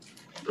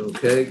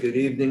Okay, good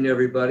evening,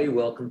 everybody.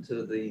 Welcome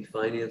to the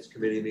Finance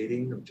Committee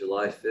meeting of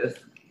July 5th,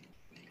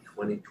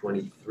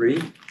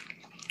 2023.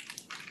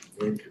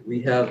 And could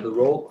we have the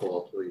roll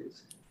call,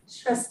 please?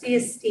 Trustee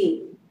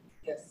Esteen.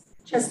 Yes.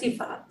 Trustee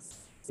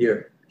Fox.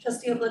 Here.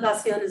 Trustee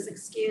Obligacion is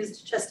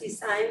excused. Trustee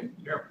Sine.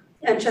 Here.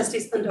 And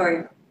Trustee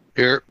Splendoria.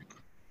 Here.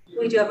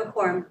 We do have a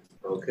quorum.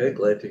 Okay,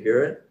 glad to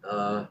hear it.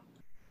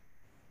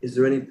 Is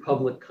there any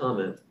public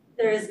comment?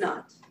 There is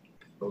not.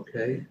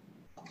 Okay,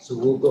 so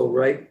we'll go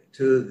right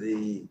to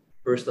the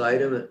first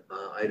item,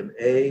 item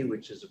A,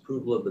 which is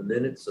approval of the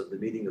minutes of the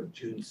meeting of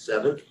June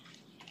 7th,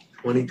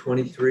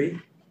 2023.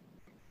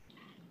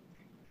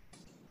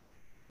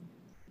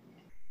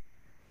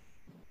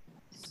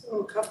 So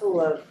a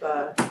couple of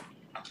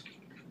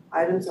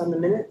items on the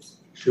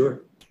minutes.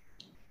 Sure.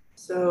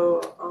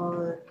 So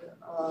on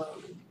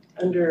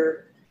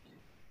under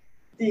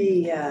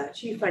the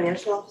Chief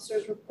Financial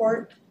Officer's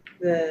report,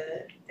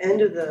 the end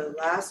of the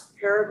last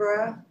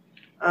paragraph,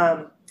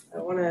 I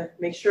want to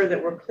make sure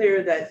that we're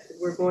clear that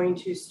we're going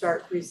to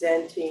start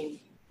presenting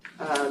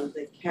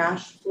the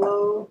cash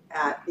flow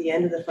at the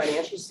end of the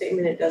financial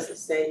statement. It doesn't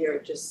say here,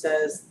 it just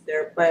says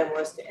their plan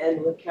was to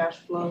end with cash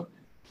flow.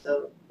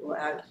 So we'll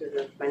add to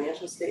the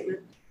financial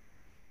statement.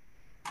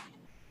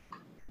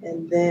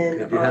 And then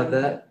Did you have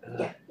that?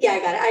 Yeah, I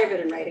got it. I have it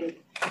in writing.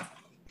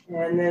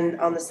 And then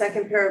on the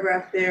second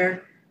paragraph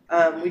there,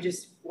 we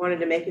just wanted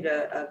to make it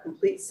a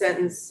complete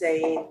sentence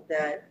saying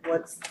that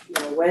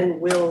when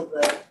will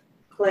the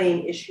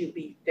claim issue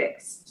be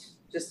fixed?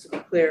 Just to be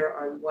clear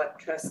on what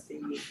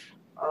trustee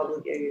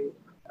obligated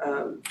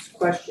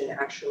question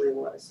actually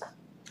was.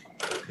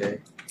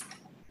 Okay.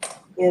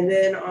 And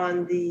then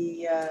on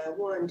the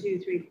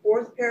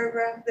 4th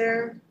paragraph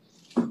there,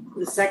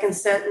 the second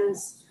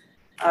sentence,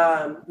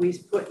 we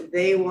put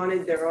they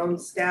wanted their own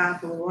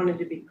staff, and we wanted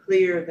to be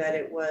clear that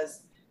it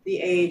was the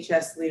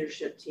AHS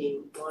leadership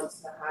team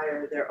wants to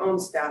hire their own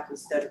staff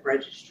instead of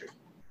registry.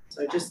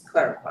 So just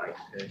clarifying.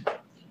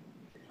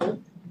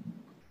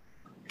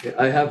 Okay,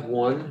 I have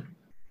one,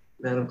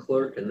 Madam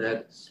Clerk, and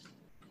that's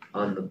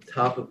on the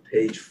top of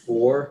page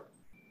 4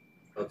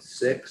 of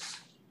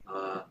 6,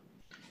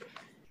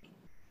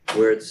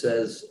 where it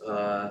says,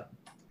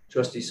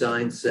 Trustee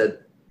Sine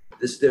said,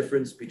 this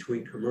difference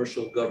between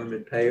commercial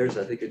government payers,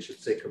 I think it should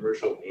say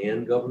commercial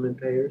and government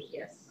payers.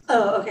 Yes.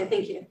 Oh, okay.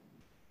 Thank you.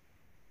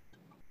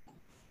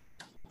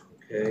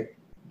 Okay.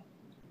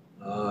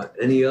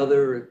 Any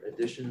other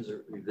additions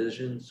or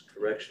revisions,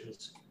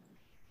 corrections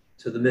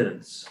to the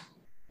minutes?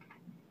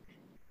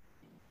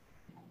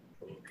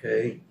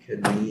 Okay,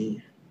 can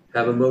we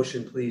have a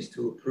motion, please,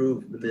 to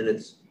approve the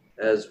minutes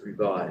as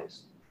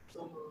revised?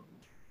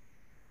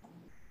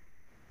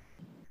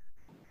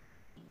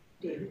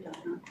 David,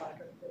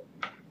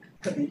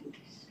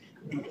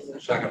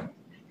 Second.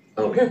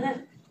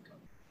 Okay.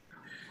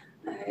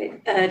 All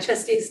right.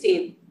 Trustee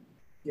Esteen.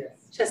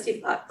 Yes.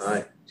 Trustee Fox.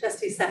 Aye.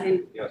 Trustee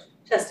Sine. Yes.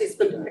 Trustee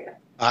Splendoria.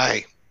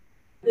 Aye.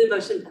 The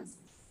motion passes.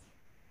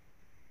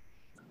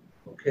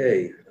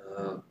 Okay,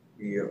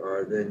 we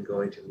are then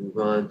going to move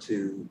on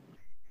to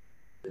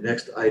the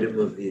next item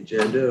of the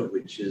agenda,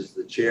 which is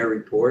the chair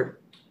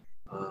report.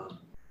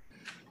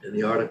 And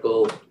the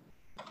article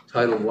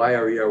titled, Why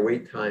Are Our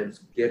Wait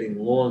Times Getting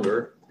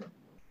Longer?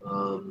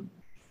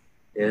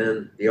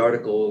 And the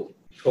article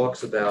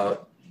talks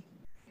about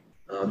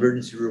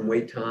emergency room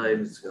wait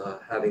times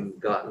having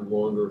gotten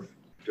longer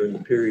during the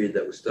period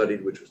that was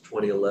studied, which was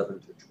 2011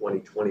 to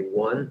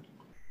 2021.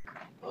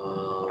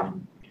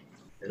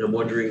 And I'm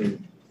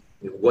wondering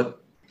what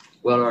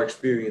our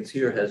experience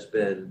here has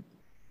been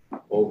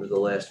over the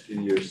last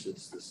few years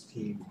since this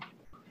team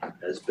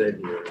has been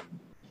here.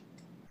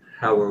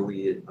 How are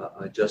we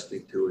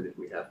adjusting to it if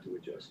we have to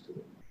adjust to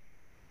it?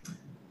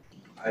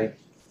 I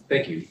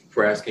thank you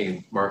for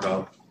asking, Mark.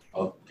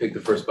 I'll take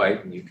the first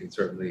bite and you can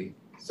certainly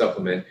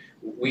supplement.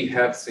 We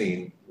have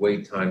seen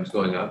wait times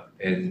going up,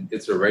 and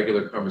it's a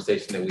regular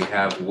conversation that we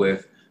have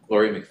with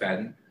Lori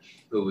McFadden,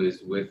 who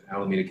is with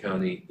Alameda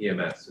County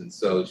EMS. And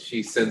so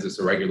she sends us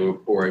a regular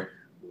report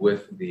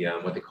with the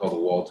what they call the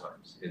wall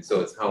times. And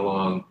so it's how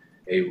long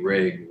a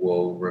rig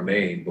will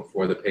remain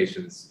before the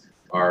patients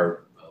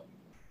are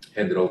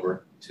handed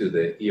over to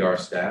the ER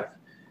staff.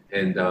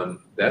 And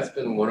that's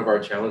been one of our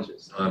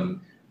challenges.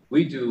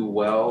 We do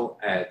well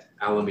at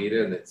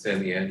Alameda and at San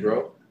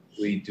Leandro.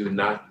 We do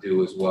not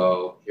do as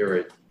well here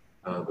at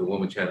the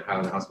Wilma Chan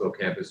Highland Hospital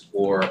campus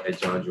or at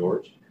John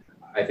George.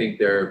 I think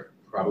they're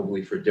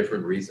probably for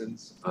different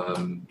reasons,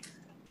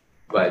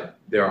 but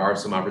there are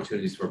some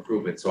opportunities for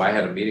improvement. So I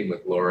had a meeting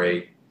with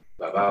Lori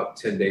about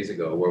 10 days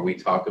ago where we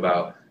talked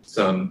about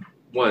some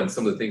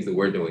of the things that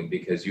we're doing,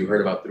 because you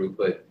heard about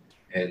throughput.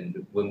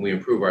 And when we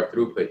improve our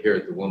throughput here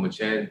at the Wilma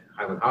Chan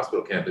Highland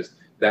Hospital campus,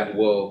 that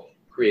will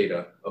create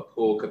a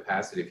pull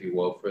capacity, if you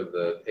will, for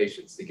the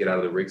patients to get out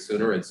of the rig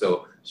sooner. And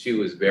so she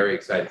was very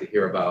excited to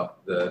hear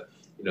about the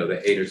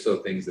 8 or so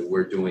things that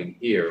we're doing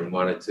here and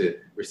wanted to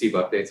receive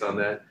updates on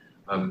that.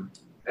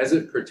 As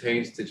it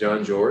pertains to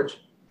John George,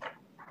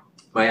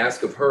 my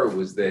ask of her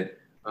was that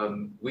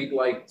we'd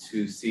like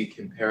to see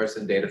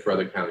comparison data for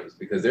other counties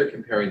because they're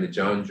comparing the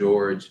John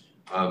George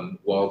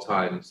wall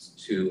times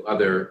to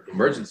other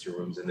emergency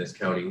rooms in this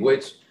county,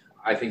 which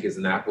I think is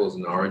an apples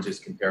and oranges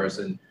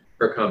comparison.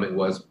 Her comment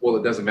was, well,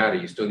 it doesn't matter,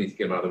 you still need to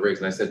get them out of the rigs.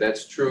 And I said,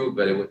 that's true,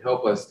 but it would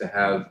help us to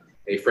have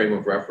a frame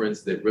of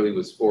reference that really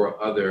was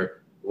for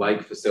other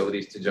like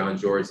facilities to John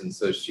George. And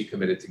so she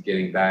committed to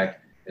getting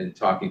back and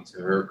talking to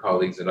her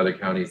colleagues in other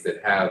counties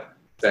that have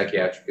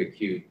psychiatric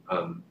acute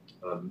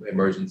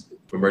emergency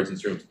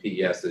rooms,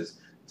 PESs,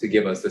 to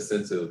give us a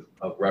sense of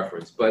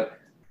reference. But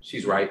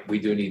she's right, we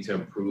do need to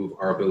improve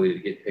our ability to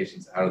get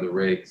patients out of the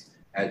rigs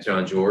at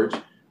John George.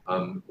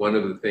 One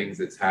of the things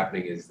that's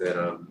happening is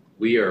that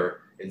we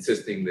are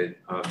insisting that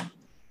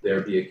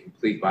there be a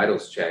complete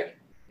vitals check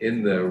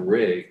in the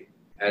rig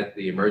at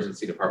the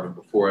emergency department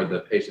before the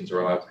patients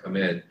are allowed to come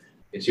in.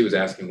 And she was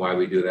asking why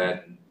we do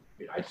that, and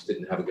I just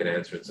didn't have a good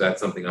answer. And so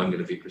that's something I'm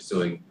going to be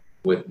pursuing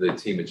with the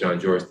team at John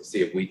George to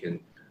see if we can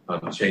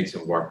change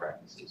some of our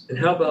practices. And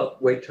how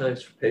about wait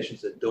times for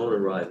patients that don't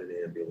arrive in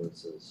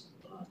ambulances?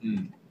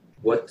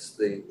 What's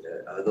the,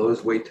 are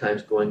those wait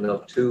times going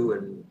up too,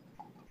 and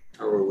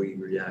how are we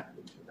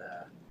reacting to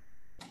that?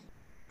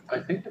 I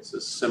think it's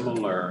a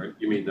similar,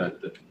 you mean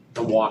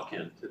the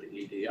walk-in to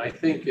the ED. I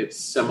think it's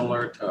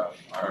similar to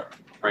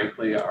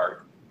frankly,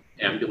 our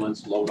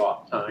ambulance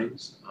load-off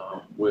times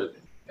with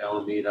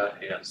Alameda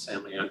and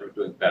San Leandro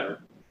doing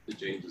better, to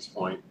James's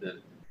point,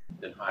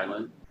 than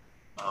Highland.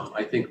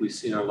 I think we've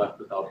seen our left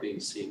without being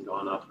seen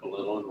gone up a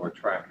little, and we're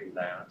tracking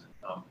that,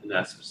 and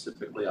that's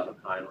specifically out of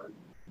Highland.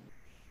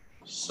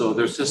 So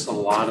there's just a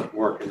lot of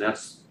work, and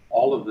that's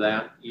all of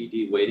that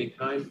ED waiting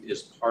time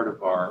is part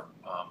of our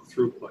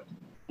throughput,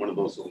 one of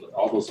those,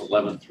 all those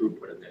 11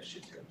 throughput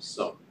initiatives.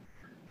 So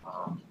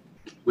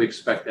we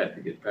expect that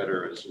to get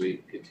better as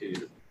we continue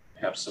to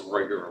have some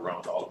rigor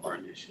around all of our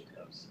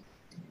initiatives.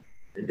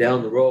 And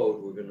down the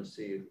road, we're going to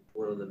see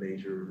one of the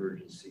major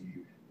emergency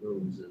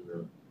rooms in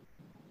the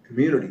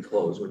community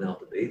close when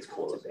Alta Bates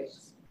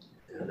closes.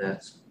 And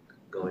that's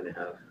going to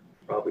have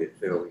probably a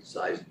fairly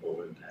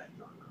sizable impact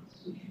on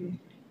us.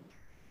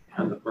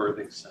 And the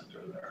birthing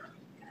center there,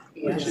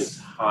 which Yes, is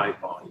high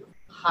volume.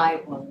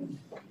 high volume.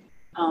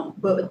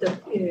 But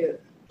the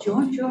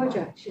John George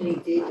actually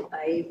did,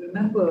 I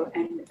remember,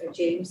 and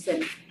James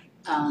and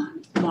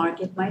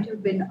Mark, it might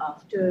have been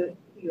after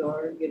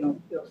your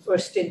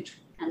first stint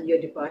and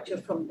your departure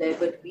from there,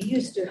 but we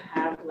used to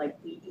have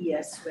like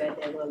PES where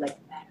there were like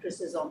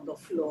mattresses on the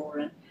floor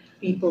and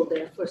people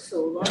there for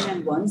so long.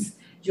 And once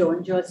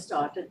John George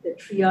started the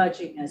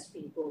triaging as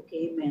people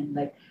came in,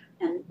 like,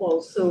 and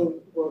also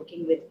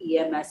working with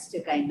EMS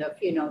to kind of,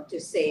 to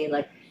say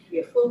like,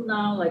 we're full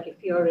now, like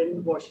if you're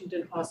in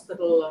Washington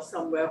Hospital or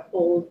somewhere,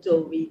 hold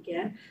till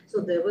weekend.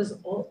 So there was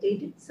they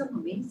did some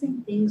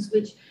amazing things,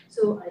 which,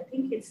 so I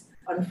think it's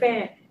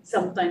unfair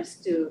sometimes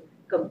to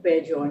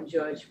compare John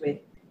George with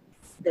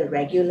the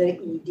regular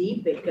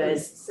ED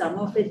because some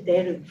of it,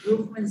 their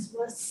improvements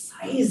were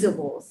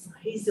sizable,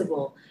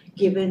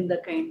 given the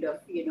kind of,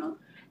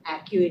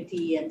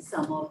 acuity and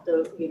some of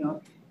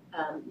the,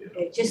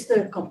 just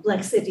the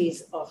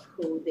complexities of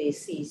who they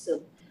see.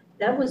 So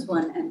that was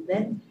one. And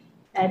then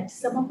at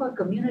some of our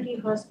community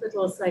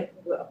hospitals, like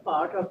a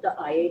part of the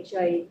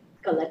IHI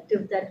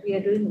collective that we are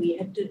doing, we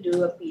had to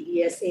do a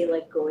PDSA,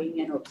 like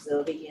going and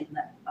observing in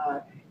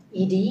our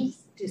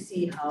EDs to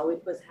see how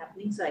it was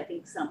happening. So I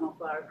think some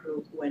of our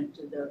group went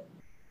to the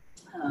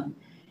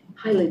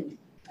Highland,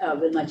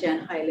 Wilma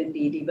Chan Highland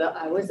ED, but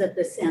I was at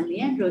the San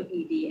Leandro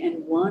ED,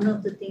 and one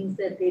of the things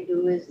that they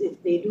do is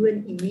if they do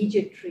an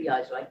immediate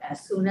triage, like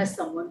as soon as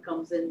someone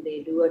comes in,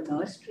 they do a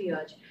nurse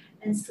triage.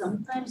 And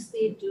sometimes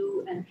they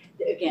do, and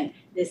again,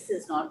 this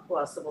is not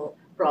possible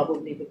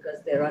probably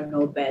because there are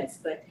no beds,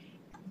 but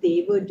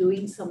they were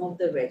doing some of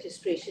the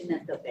registration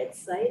at the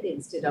bedside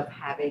instead of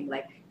having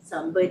like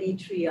somebody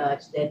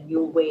triage, then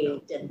you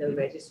wait and the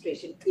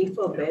registration. If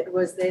a bed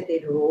was there,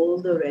 they'd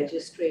roll the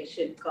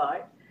registration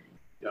card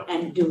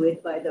and do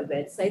it by the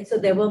bedside. So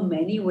there were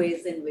many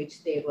ways in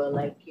which they were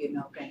like,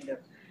 kind of.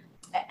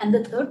 And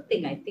the third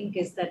thing I think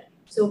is that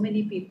so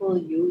many people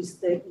use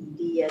the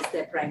ED as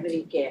their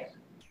primary care.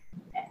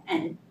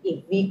 And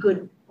if we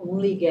could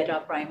only get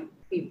our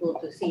people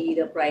to see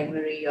the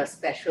primary or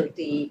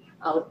specialty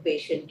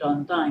outpatient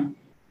on time,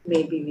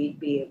 maybe we'd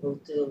be able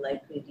to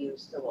like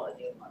reduce the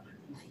volume of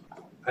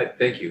it.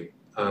 Thank you,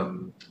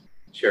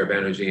 Chair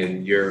Banerjee,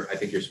 and I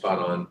think you're spot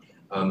on.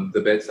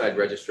 The bedside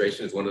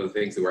registration is one of the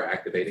things that we're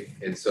activating.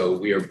 And so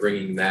we are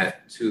bringing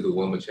that to the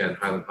Wilma Chan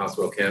Highland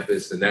Hospital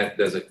campus. And that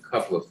does a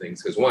couple of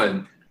things. Because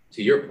one,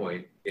 to your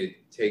point,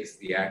 it takes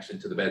the action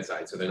to the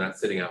bedside. So they're not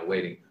sitting out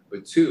waiting.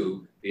 But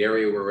two, the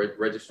area where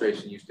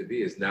registration used to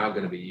be is now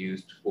going to be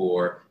used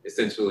for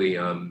essentially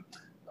a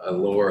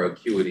lower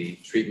acuity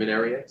treatment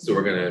area. So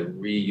we're going to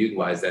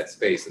reutilize that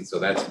space. And so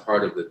that's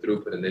part of the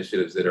throughput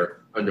initiatives that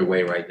are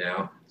underway right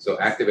now. So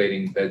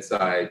activating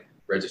bedside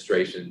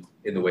registration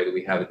in the way that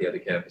we have at the other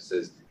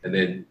campuses, and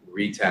then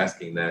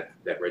retasking that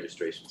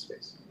registration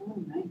space.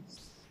 Oh,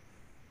 nice.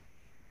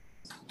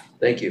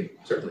 Thank you.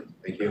 Certainly,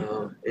 thank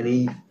you.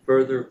 Any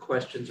further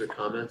questions or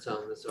comments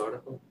on this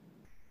article?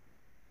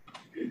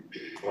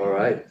 All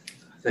right,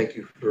 thank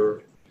you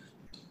for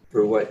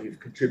what you've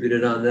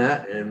contributed on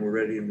that, and we're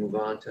ready to move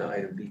on to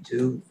item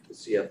B2, the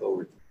CFO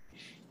report.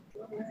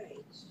 All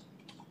right.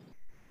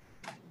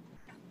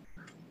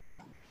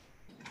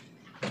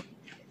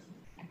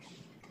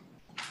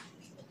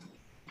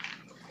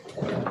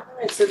 All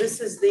right, so this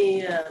is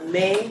the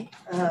May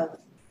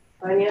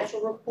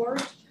financial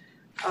report.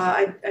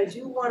 I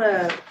do want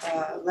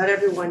to let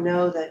everyone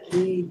know that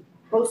we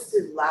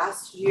posted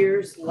last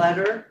year's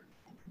letter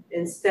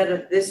instead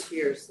of this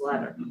year's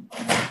letter.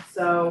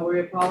 So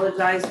we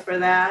apologize for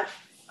that.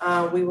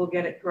 We will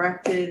get it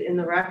corrected in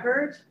the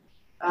record.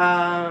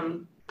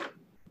 The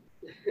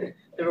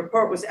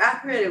report was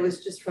accurate, it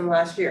was just from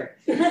last year.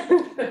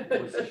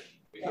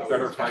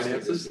 Better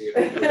finances?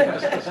 Okay, let's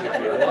use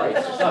that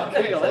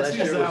one. Last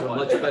year was a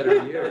much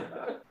better year.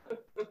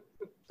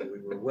 So we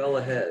were well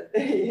ahead.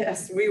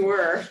 Yes, we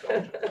were.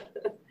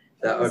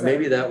 Or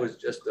maybe that was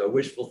just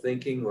wishful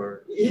thinking,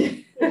 or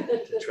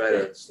to try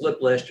to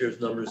slip last year's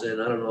numbers in.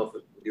 I don't know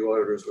if the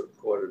auditors would have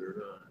caught it or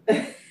not.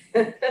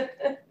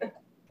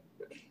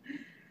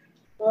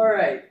 All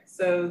right,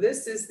 so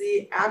this is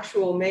the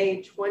actual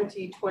May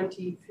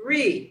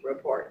 2023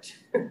 report.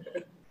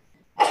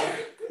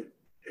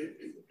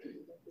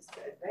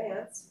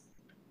 Advance.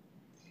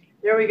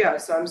 There we go.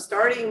 So I'm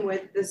starting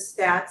with the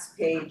stats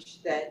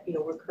page that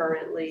we're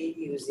currently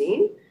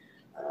using.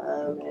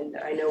 And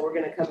I know we're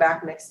going to come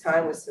back next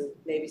time with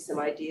maybe some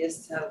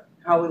ideas to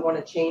how we want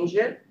to change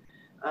it.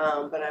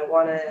 But I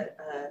want to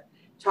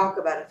talk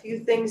about a few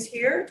things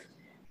here.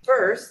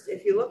 First,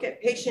 if you look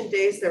at patient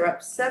days, they're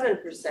up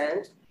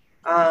 7%.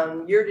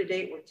 Year to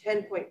date, we're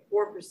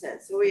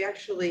 10.4%. So we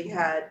actually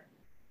had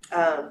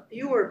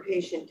fewer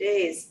patient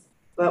days.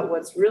 But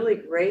what's really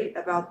great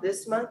about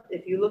this month,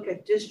 if you look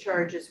at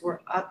discharges,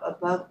 we're up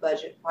above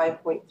budget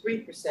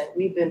 5.3%.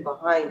 We've been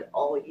behind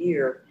all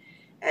year.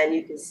 And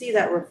you can see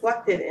that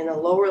reflected in a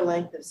lower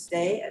length of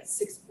stay at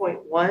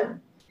 6.1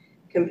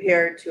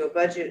 compared to a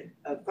budget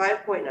of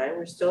 5.9.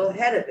 We're still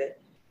ahead of it.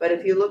 But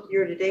if you look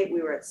year to date,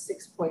 we were at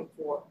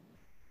 6.4.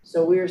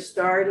 So we're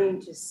starting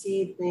to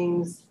see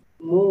things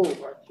move.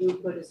 Our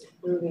throughput is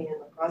improving in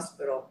the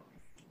hospital.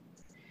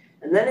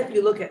 And then if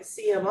you look at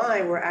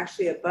CMI, we're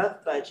actually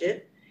above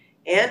budget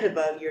and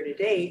above year to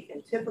date.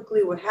 And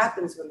typically what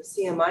happens when the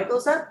CMI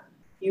goes up,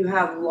 you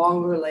have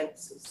longer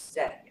lengths of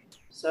stay.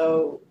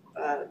 So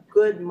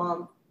good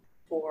month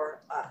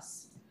for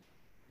us.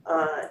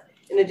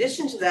 In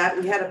addition to that,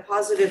 we had a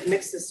positive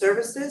mix of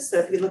services. So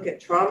if you look at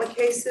trauma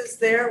cases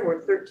there,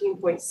 we're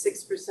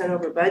 13.6%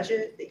 over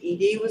budget.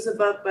 The ED was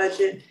above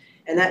budget,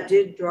 and that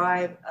did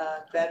drive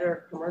a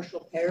better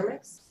commercial payer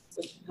mix,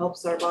 which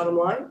helps our bottom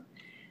line.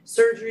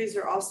 Surgeries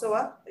are also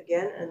up.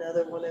 Again,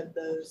 another one of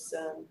those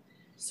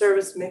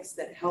service mix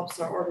that helps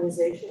our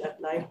organization at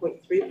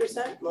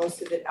 9.3%.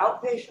 Most of it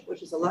outpatient,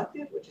 which is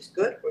elective, which is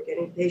good. We're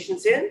getting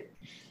patients in.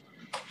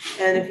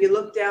 And if you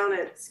look down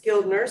at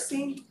skilled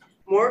nursing,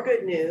 more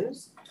good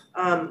news.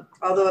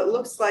 Although it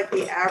looks like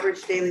the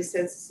average daily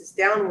census is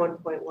down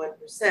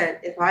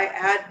 1.1%, if I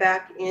add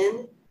back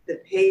in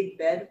the paid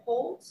bed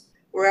holds,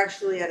 we're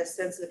actually at a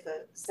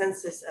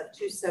census of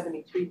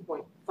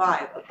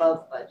 273.5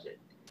 above budget.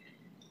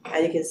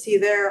 And you can see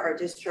there, our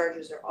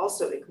discharges are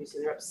also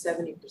increasing. They're up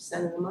 70%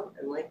 in the month,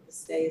 and length of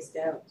stay is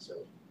down.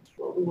 So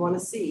what we want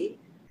to see.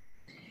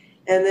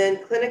 And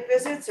then clinic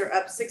visits are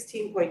up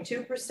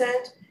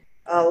 16.2%.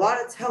 A lot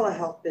of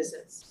telehealth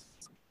visits.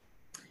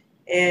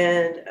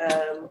 And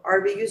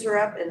RVUs are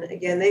up, and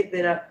again, they've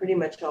been up pretty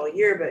much all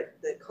year, but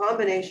the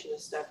combination of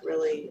stuff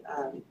really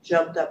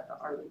jumped up the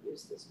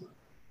RVUs this month.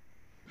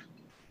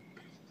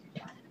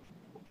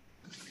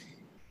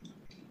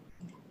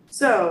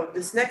 So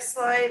this next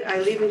slide, I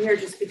leave it here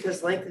just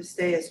because length of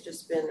stay has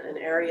just been an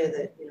area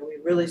that we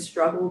really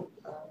struggled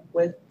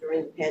with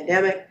during the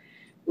pandemic.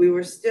 We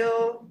were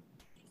still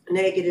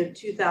negative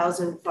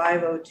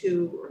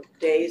 2,502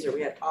 days, or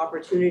we had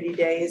opportunity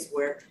days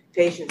where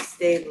patients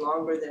stayed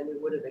longer than we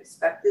would have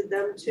expected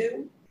them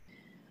to,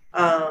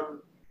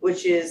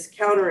 which is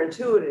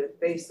counterintuitive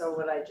based on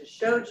what I just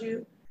showed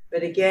you.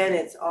 But again,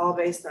 it's all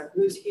based on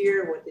who's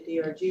here, what the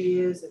DRG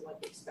is, and what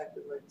the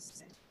expected length of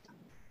stay.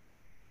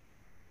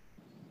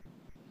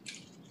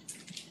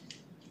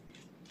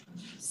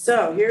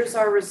 So here's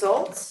our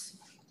results.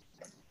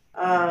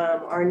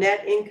 Our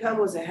net income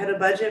was ahead of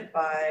budget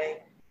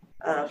by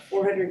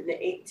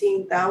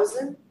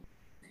 $418,000.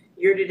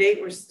 Year to date,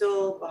 we're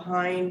still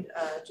behind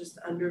just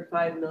under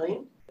 5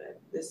 million,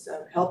 but this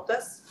helped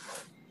us.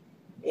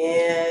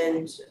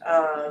 And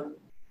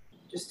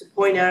just to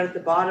point out at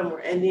the bottom,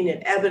 we're ending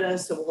at EBITDA,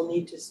 so we'll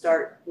need to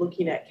start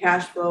looking at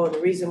cash flow. And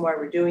the reason why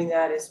we're doing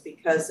that is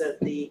because of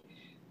the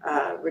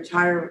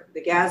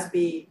the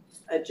GASB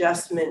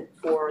adjustment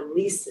for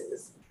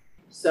leases.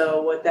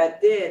 So what that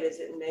did is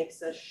it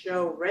makes us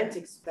show rent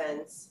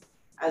expense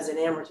as an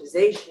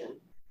amortization,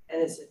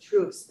 and it's a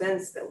true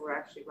expense that we're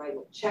actually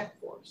writing a check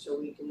for, so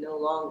we can no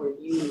longer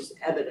use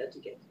EBITDA to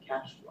get the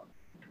cash flow.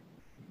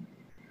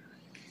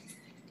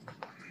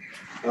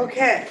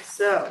 Okay,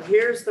 so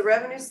here's the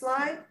revenue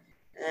slide,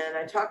 and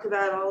I talked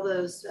about all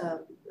those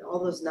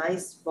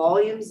nice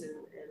volumes and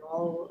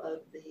all of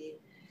the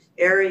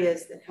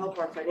areas that help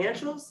our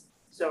financials.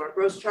 So our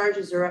gross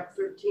charges are up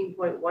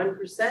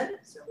 13.1%.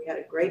 So we had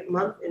a great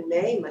month in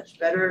May, much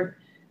better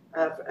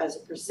as a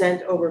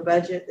percent over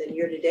budget than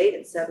year to date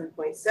at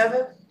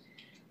 7.7.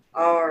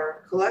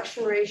 Our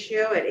collection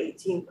ratio at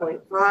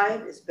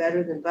 18.5 is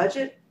better than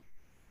budget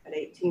at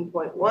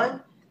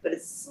 18.1, but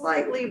it's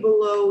slightly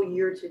below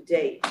year to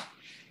date.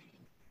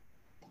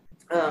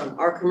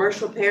 Our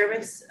commercial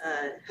payments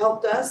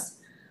helped us.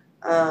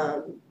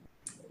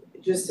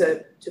 Just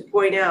to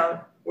point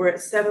out, we're at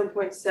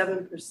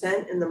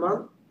 7.7% in the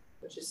month,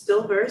 which is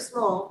still very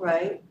small,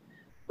 right?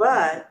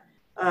 But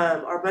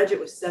our budget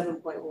was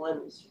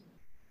 7.1 this year.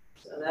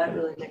 So that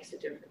really makes a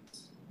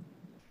difference.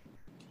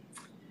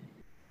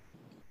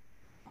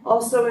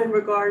 Also in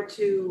regard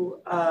to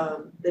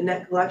the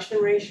net collection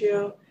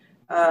ratio,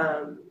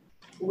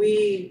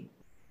 the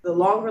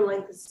longer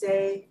length of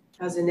stay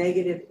has a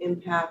negative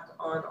impact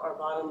on our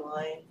bottom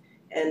line,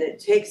 and it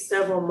takes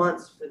several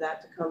months for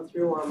that to come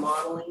through our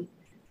modeling.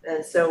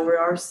 And so we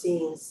are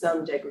seeing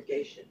some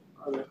degradation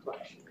on the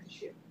collection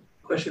ratio.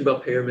 Question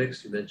about payer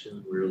mix. You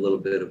mentioned we're a little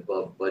bit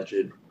above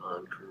budget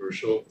on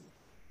commercial.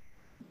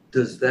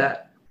 Do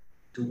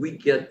we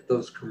get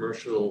those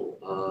commercial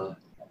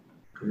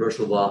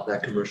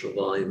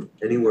volume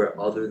anywhere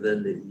other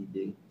than the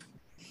ED?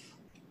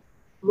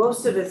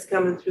 Most of it's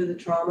coming through the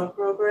trauma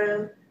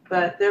program,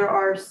 but there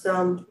are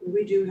some,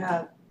 we do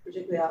have,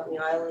 particularly out in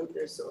the island,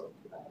 there's some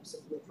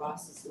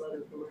lacrosse and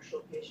other commercial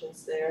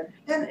patients there.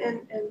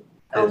 And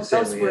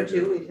elsewhere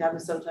too, we have them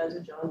sometimes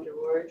at John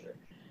George or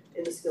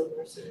in the skilled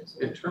nurses.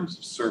 In terms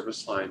of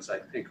service lines, I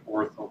think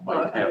ortho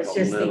might I have was a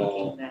just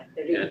little,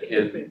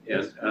 thinking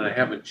that. and I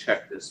haven't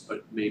checked this,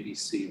 but maybe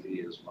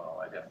CV as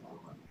well, I'd have to look.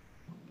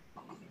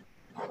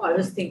 I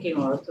was thinking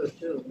also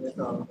too, with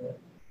all the,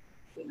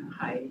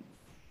 high.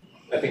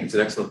 I think it's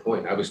an excellent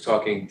point. I was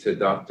talking to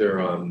Dr.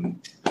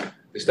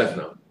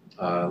 DeStefano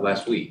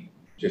last week,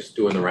 just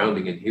doing the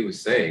rounding, and he was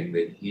saying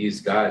that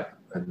he's got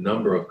a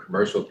number of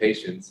commercial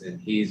patients, and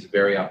he's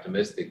very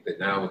optimistic that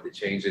now with the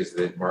changes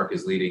that Mark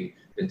is leading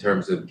in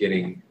terms of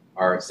getting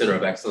our Center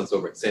of Excellence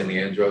over at San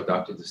Leandro,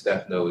 Dr.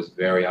 DeStefano is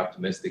very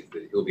optimistic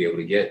that he'll be able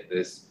to get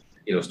this,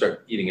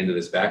 start eating into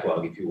this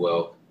backlog, if you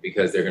will,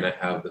 because they're going to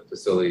have the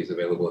facilities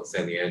available at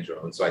San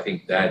Leandro. And so I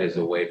think that is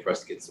a way for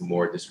us to get some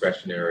more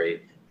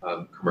discretionary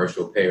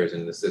commercial payers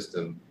in the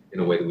system in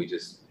a way that we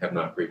just have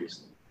not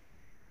previously.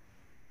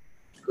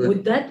 Good.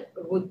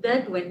 Would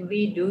that when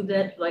we do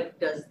that,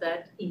 does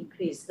that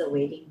increase the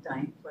waiting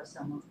time for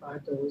some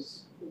of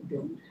those who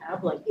don't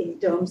have, in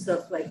terms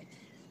of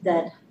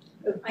that?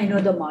 I know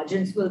the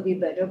margins will be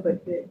better,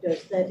 but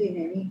does that in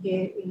any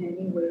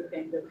way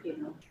kind of,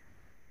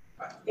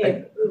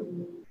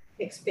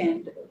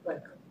 expand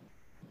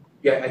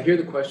Yeah, I hear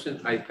the question.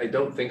 I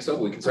don't think so.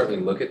 We can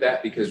certainly look at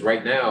that because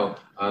right now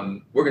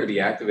we're going to be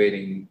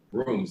activating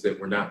rooms that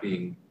were not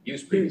being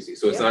used previously.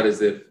 So it's not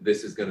as if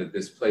this is going to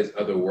displace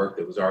other work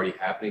that was already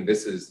happening.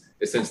 This is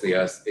essentially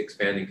us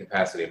expanding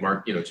capacity.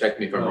 Mark, check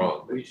me if I'm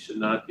wrong. We should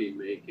not be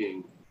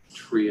making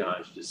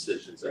triage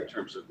decisions in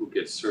terms of who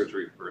gets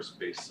surgery first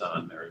based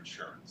on their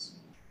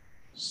insurance.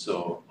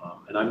 So,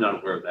 and I'm not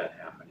aware of that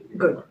happening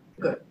anymore.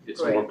 Good.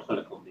 It's more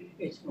clinical need.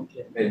 It's more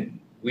clear. And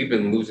we've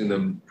been losing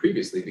them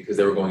previously because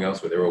they were going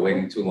elsewhere. They were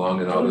waiting too long,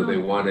 and although they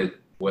wanted,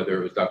 whether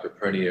it was Dr.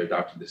 Perny or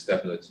Dr.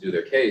 DeStefano to do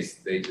their case,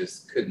 they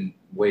just couldn't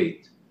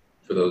wait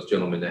for those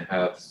gentlemen to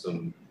have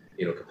some,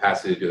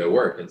 capacity to do their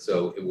work. And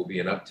so it will be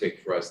an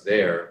uptick for us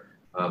there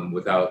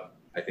without,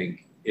 I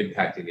think,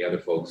 impacting the other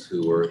folks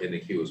who are in the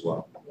queue as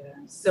well. Yeah,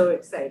 so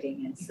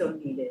exciting and so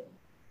needed.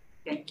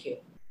 Thank you.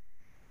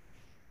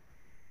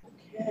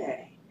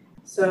 Okay,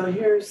 so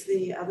here's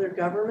the other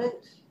government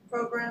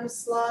program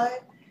slide.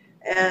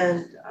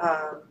 And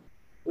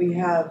we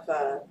have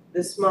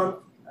this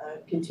month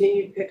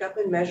continued pickup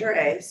in Measure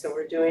A, so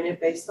we're doing it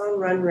based on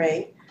run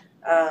rate.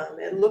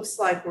 It looks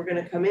like we're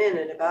going to come in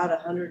at about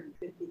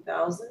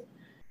 150,000,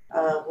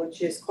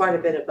 which is quite a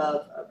bit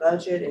above a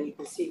budget. And you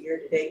can see year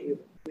to date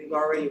we've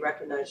already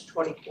recognized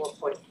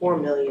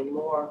 24.4 million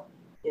more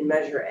in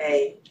Measure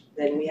A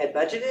than we had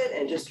budgeted.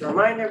 And just to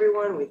remind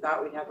everyone, we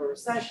thought we'd have a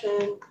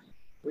recession.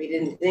 We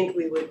didn't think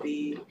we would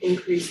be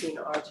increasing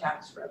our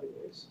tax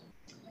revenues.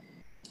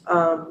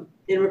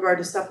 In regard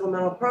to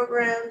supplemental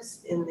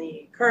programs, in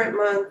the current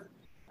month,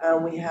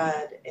 we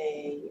had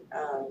a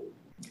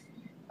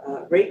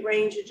rate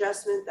range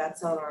adjustment.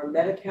 That's on our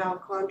Medi-Cal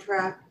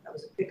contract. That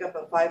was a pickup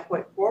of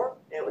 5.4.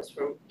 It was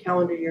from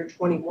calendar year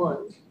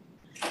 21.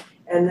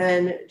 And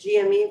then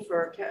GME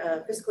for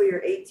fiscal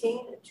year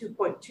 18,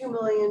 2.2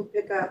 million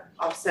pickup,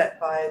 offset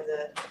by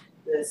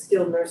the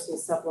skilled nursing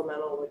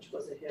supplemental, which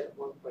was a hit of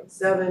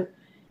 1.7.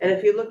 And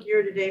if you look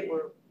year to date,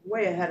 we're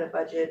way ahead of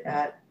budget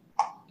at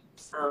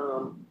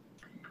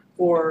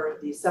for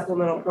the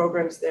supplemental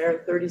programs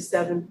there,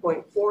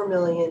 37.4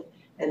 million,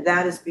 and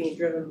that is being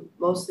driven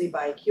mostly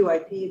by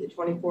QIP, the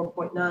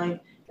 24.9,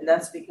 and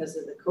that's because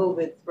of the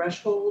COVID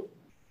threshold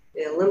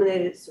They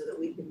eliminated it so that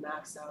we could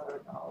max out our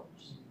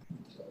dollars.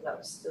 So that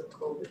was still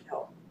COVID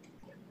help.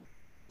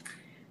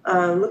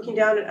 Looking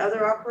down at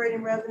other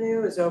operating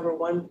revenue is over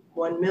 1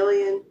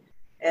 million,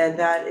 and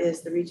that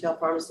is the retail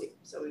pharmacy.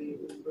 So we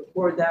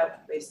record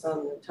that based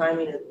on the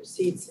timing of the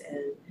receipts,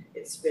 and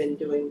it's been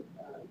doing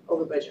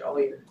over budget all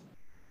year.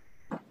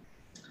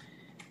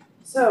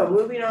 So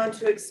moving on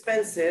to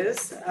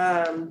expenses,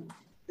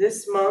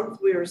 this month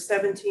we were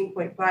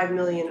 17.5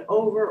 million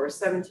over, or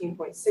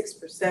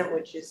 17.6%,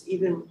 which is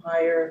even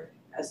higher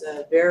as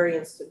a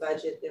variance to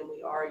budget than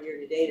we are year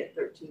to date at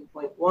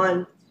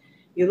 13.1.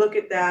 You look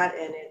at that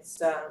and it's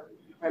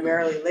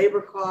primarily labor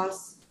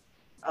costs.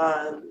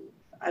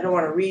 I don't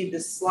want to read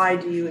this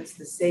slide to you. It's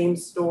the same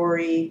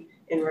story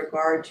in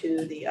regard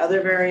to the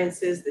other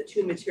variances. The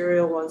two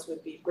material ones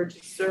would be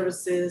purchase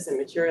services and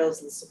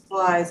materials and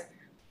supplies.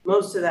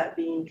 Most of that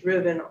being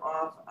driven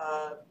off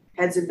of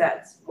heads and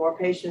beds, more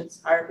patients,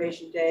 higher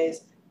patient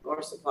days,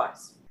 more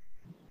supplies.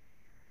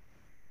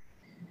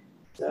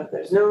 So if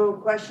there's no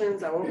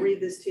questions, I won't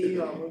read this to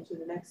you. I'll move to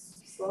the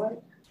next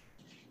slide.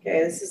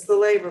 Okay, this is the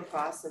labor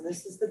costs, and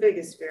this is the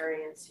biggest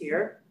variance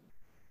here.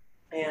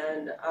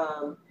 And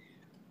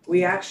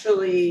we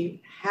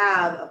actually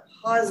have a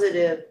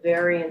positive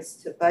variance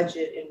to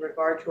budget in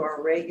regard to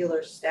our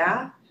regular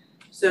staff.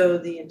 So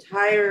the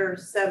entire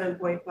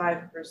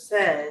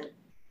 7.5%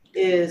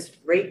 is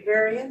rate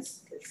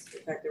variance.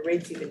 In fact, the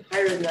rate's even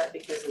higher than that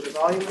because of the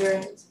volume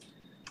variance.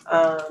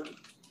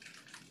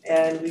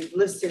 And we've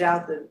listed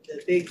out the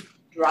big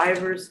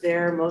drivers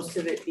there, most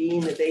of it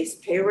being the base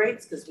pay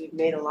rates, because we've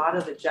made a lot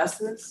of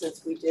adjustments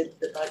since we did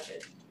the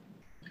budget.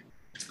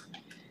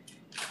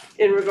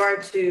 In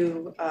regard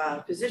to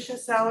physician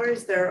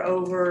salaries, they're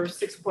over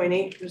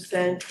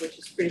 6.8%, which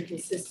is pretty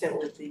consistent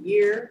with the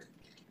year.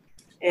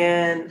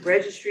 And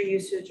registry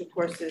usage, of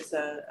course, is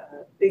a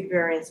big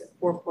variance at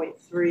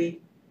 4.3,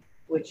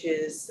 which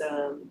is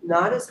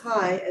not as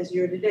high as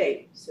year to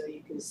date. So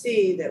you can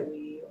see that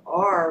we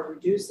are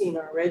reducing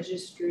our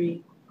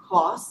registry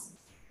costs.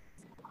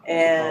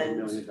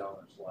 And $1 million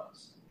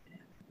less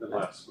than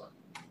last month.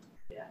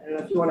 Yeah, I don't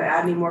know if you want to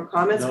add any more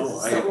comments. No,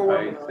 I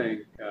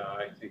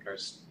think our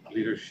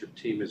leadership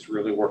team is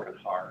really working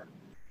hard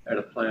at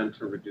a plan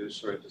to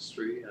reduce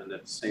registry and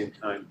at the same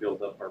time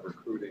build up our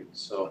recruiting.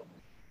 So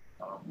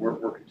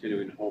we're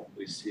continuing to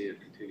hopefully see a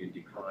continued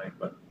decline,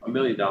 but $1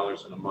 million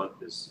in a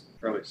month is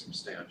fairly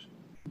substantial.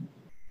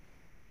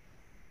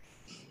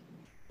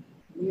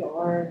 We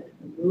are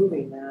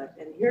moving that,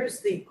 and here's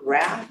the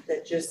graph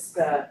that just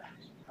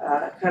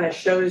kind of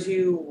shows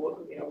you,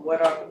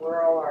 where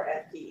all our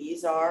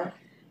FTEs are.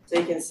 So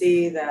you can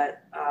see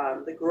that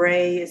the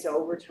gray is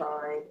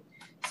overtime.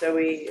 So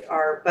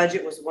our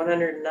budget was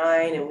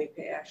 109, and we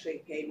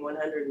actually paid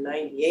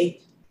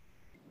 198.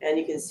 And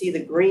you can see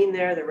the green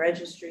there, the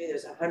registry.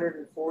 There's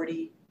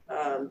 140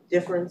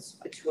 difference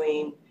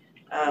between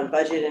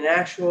budget and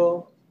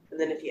actual. And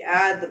then if you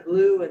add the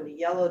blue and the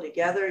yellow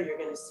together, you're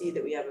going to see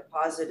that we have a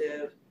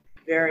positive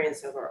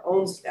variance of our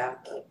own staff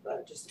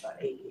of just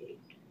about 88.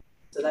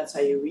 So that's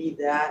how you read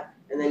that.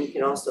 And then you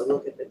can also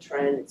look at the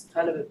trend. It's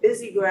kind of a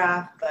busy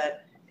graph,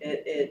 but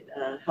it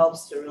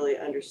helps to really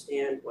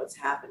understand what's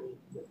happening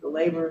with the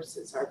labor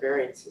since our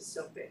variance is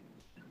so big.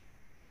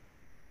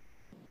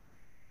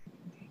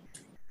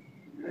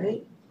 All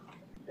right.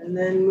 And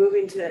then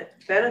moving to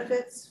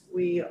benefits,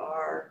 we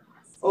are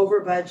over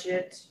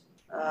budget,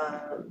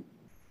 about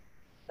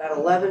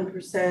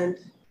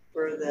 11%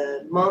 for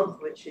the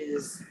month, which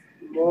is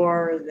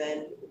more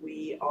than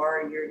we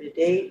are year to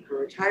date for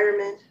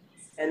retirement.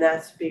 And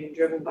that's being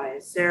driven by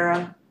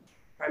Sarah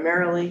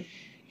primarily.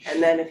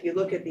 And then if you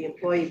look at the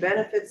employee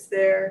benefits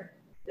there,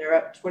 they're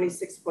up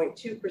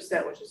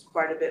 26.2%, which is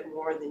quite a bit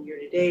more than year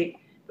to date.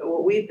 But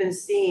what we've been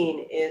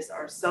seeing is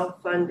our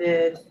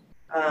self-funded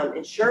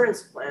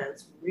insurance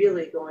plans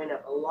really going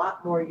up, a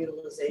lot more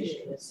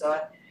utilization. And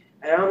so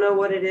I don't know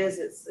what it is.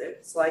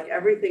 It's like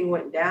everything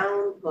went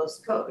down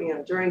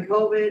post-COVID, during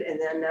COVID, and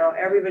then now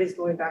everybody's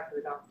going back to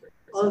the doctor.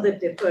 All the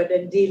deferred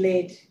and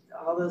delayed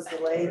All those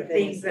delayed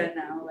things are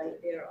now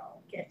like they're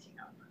all catching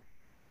up.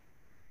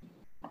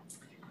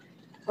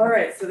 All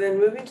right, so then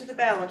moving to the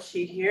balance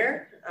sheet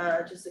here,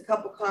 just a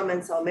couple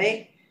comments I'll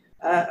make.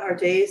 Our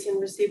days in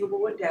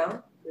receivable went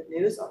down. Good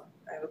news.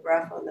 I have a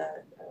graph on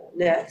that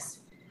next.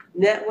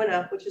 Net went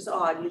up, which is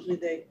odd. Usually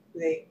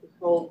they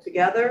hold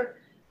together,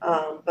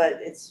 but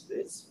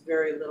it's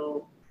very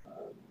little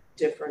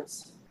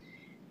difference.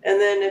 And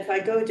then if I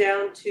go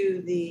down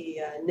to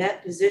the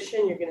net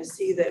position, you're going to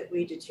see that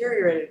we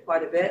deteriorated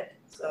quite a bit.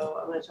 So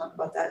I'm going to talk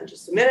about that in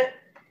just a minute.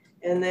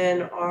 And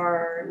then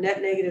our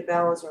net negative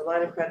balance, our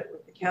line of credit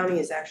with the county,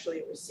 is actually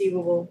a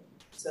receivable.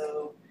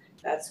 So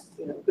that's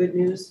good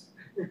news.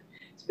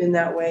 It's been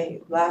that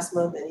way last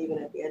month and even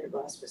at the end of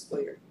last fiscal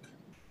year.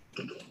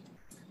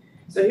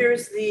 So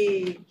here's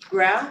the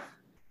graph.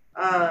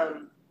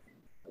 A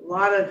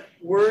lot of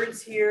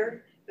words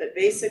here, but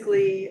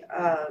basically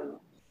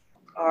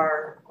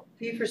our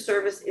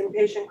fee-for-service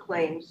inpatient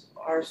claims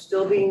are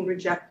still being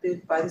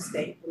rejected by the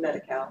state for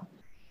Medi-Cal.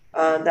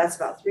 That's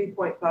about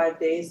 3.5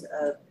 days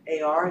of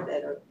AR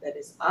that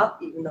is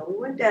up, even though we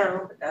went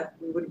down, but that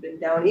we would have been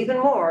down even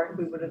more if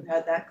we would have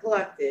had that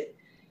collected.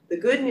 The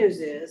good news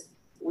is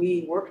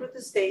we worked with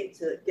the state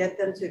to get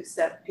them to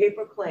accept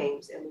paper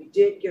claims, and we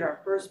did get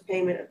our first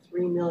payment of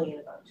 $3 million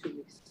about 2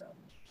 weeks ago.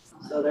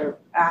 So they're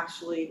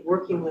actually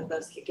working with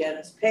us to get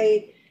us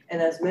paid.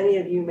 And as many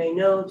of you may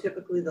know,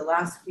 typically the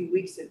last few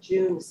weeks of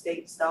June, the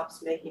state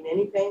stops making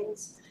any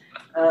payments.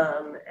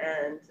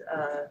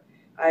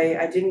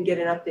 I didn't get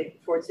an update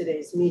before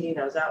today's meeting.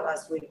 I was out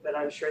last week, but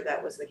I'm sure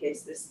that was the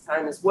case this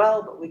time as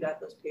well, but we got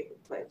those paper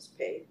claims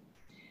paid.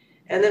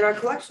 And then our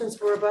collections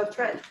were above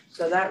trend,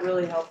 so that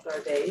really helped our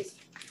days.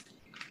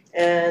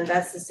 And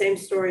that's the same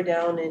story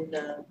down in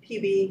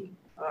PB.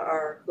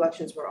 Our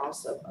collections were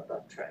also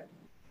above trend.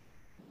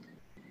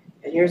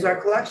 And here's our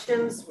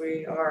collections.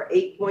 We are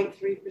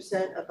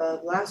 8.3%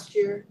 above last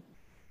year.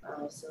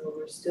 So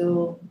we're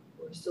still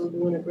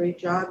doing a great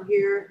job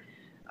here.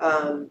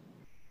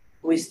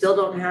 We still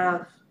don't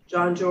have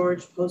John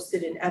George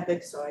posted in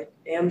Epic, so I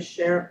am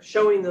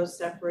showing those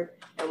separate,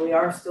 and we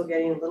are still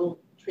getting little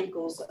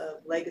trinkles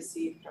of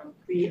legacy from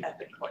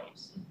pre-Epic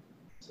claims.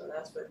 So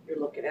that's what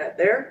you're looking at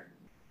there.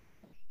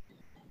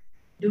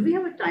 Do we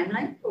have a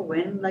timeline for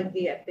when, like,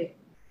 the Epic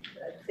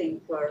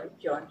thing for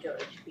John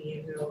George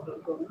behavioral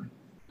will go?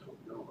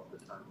 Don't know about the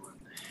timeline.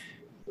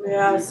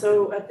 Yeah,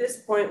 so at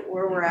this point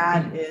where we're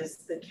at is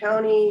the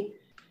county,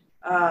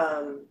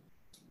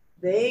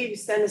 they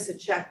send us a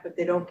check, but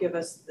they don't give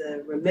us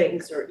the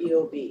remittance or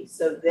EOB.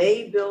 So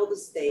they bill the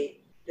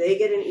state, they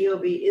get an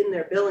EOB in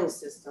their billing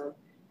system,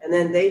 and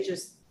then they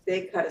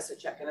cut us a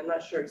check. And I'm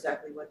not sure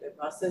exactly what their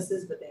process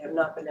is, but they have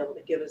not been able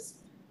to give us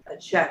a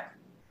check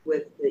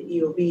with the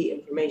EOB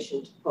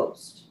information to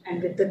post.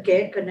 And with the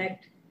Care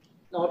Connect,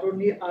 not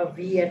only are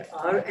we at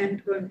our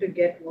end going to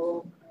get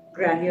more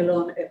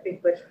granular on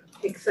Epic, but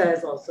HICSA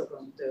is also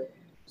going to.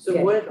 So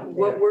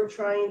what we're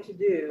trying to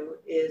do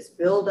is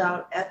build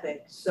out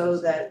Epic so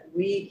that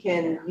we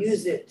can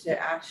use it to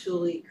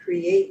actually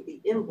create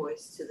the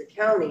invoice to the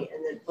county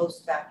and then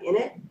post back in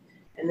it.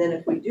 And then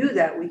if we do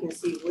that, we can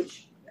see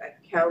which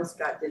accounts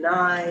got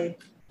denied,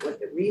 what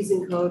the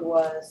reason code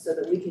was, so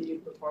that we can do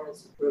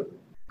performance improvement.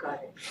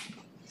 Got it.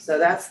 So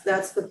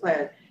that's the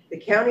plan. The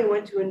county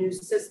went to a new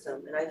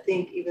system, and I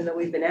think even though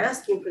we've been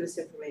asking for this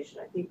information,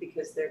 I think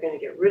because they're going to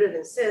get rid of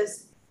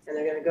Insist and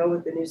they're going to go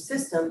with the new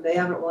system, they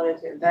haven't wanted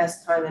to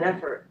invest time and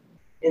effort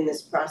in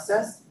this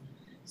process.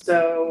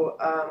 So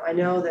I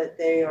know that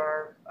they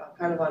are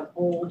kind of on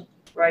hold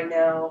right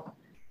now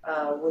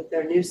with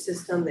their new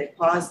system. They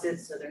paused it,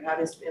 so they're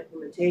having some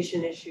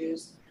implementation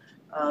issues.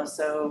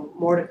 So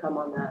more to come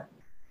on that.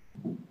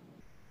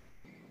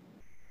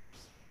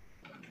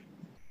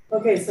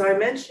 Okay, so I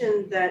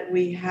mentioned that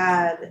we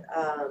had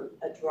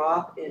a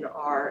drop in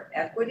our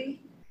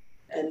equity,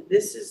 and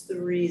this is the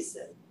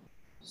reason.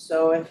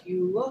 So if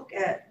you look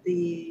at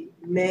the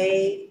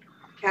May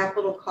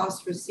capital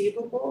cost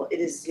receivable, it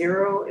is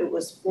 0. It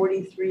was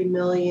 43.9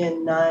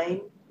 million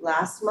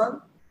last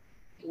month.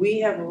 We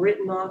have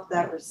written off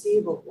that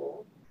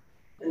receivable,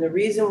 and the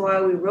reason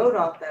why we wrote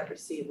off that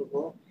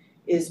receivable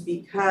is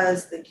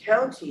because the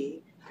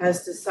county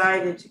has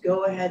decided to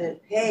go ahead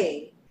and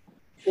pay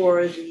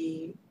for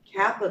the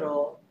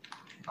capital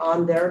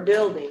on their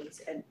buildings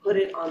and put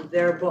it on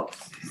their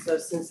books. So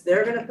since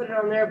they're gonna put it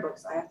on their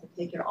books, I have to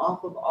take it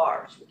off of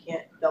ours. We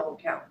can't double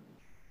count.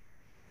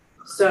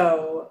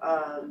 So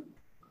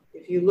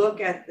if you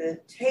look at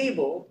the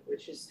table,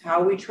 which is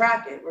how we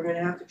track it, we're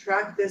gonna have to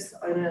track this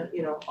on a,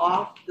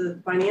 off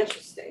the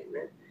financial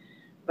statement.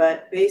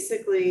 But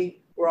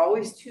basically, we're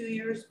always 2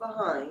 years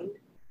behind.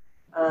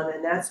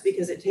 And that's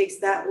because it takes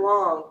that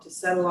long to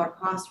settle our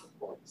cost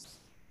reports.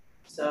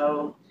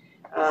 So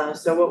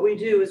what we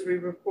do is we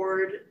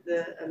record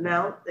the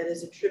amount that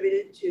is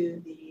attributed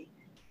to the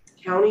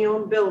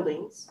county-owned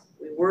buildings.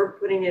 We were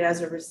putting it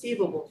as a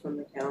receivable from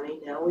the county.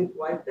 Now we've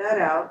wiped that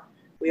out.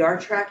 We are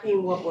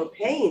tracking what we're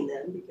paying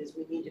them because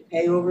we need to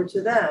pay over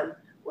to them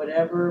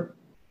whatever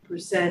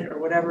percent or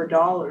whatever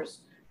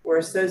dollars were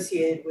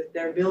associated with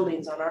their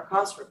buildings on our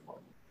cost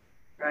report,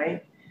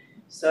 right?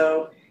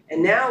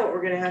 And now what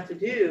we're gonna have to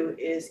do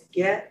is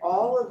get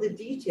all of the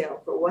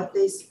detail for what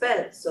they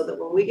spent so that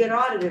when we get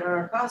audited on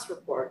our cost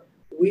report,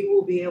 we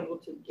will be able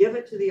to give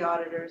it to the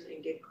auditors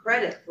and get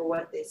credit for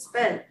what they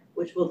spent,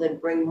 which will then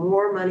bring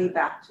more money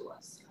back to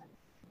us.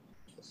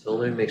 So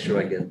let me make sure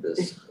I get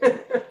this.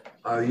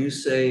 Are you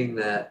saying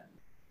that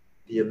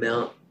the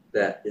amount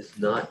that is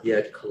not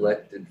yet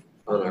collected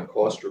on our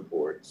cost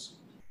reports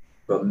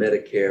from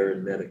Medicare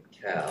and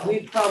Medi-Cal?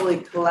 We've probably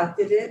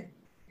collected it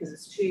because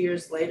it's 2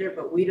 years later,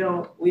 but we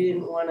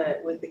didn't want to,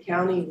 with the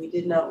county, we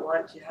did not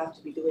want to have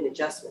to be doing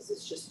adjustments.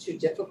 It's just too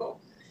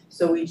difficult.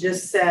 So we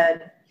just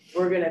said,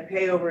 we're going to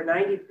pay over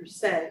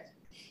 90%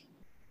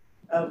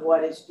 of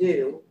what is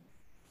due.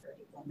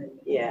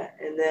 Yeah,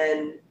 and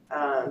then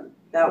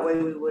that way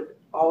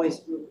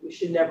we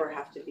should never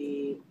have to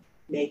be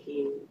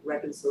making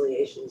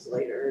reconciliations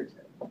later.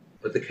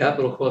 But the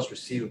capital cost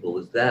receivable,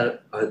 is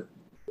that,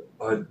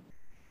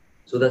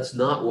 So that's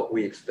not what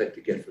we expect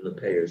to get from the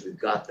payers. We've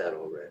got that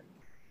already.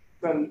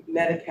 from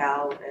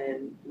Medi-Cal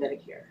and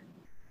Medicare,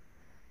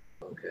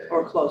 Okay.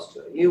 or close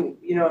to it. You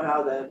know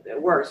how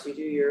it works. You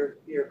do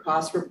your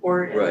cost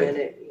report and Right.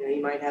 then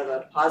you might have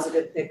a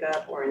positive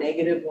pickup or a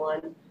negative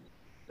one.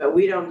 But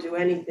we don't do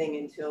anything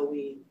until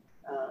we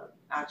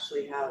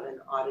actually have an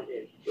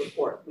audited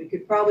report. We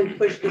could probably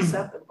push this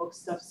up and book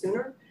stuff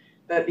sooner,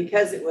 but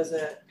because it was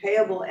a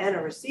payable and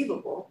a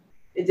receivable,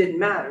 it didn't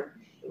matter.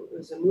 It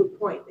was a moot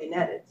point. They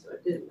netted, so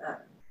it didn't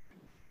matter.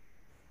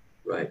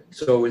 Right.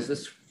 So is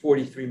this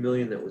 43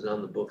 million that was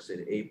on the books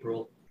in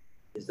April,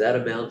 is that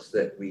amounts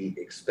that we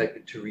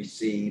expected to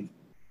receive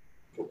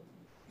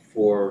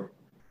for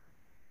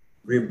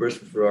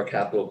reimbursement for our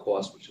capital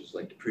costs, which is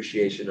like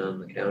depreciation on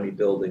the county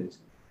buildings?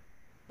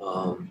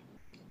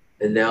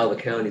 And now the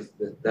county's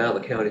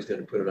going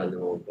to put it on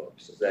their own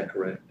books. Is that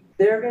correct?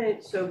 They're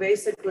gonna, so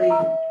basically,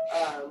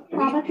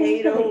 we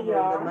paid over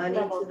the money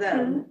to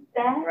them,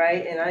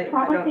 right? And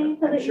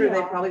I'm sure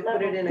they probably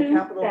put it in a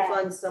capital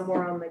fund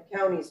somewhere on the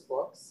county's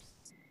books.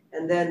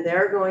 And then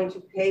they're going to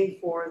pay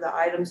for the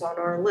items on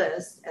our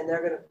list and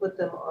they're gonna put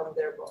them on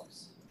their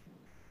books.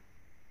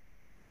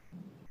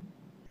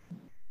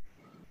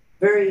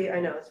 I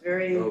know, it's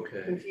very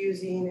Okay.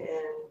 confusing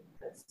and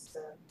it's,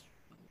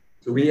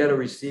 So we had a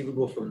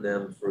receivable from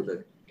them for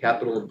the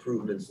capital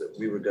improvements that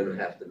we were going to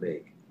have to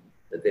make,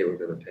 that they were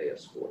going to pay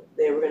us for.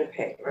 they were gonna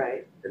pay,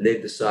 right? And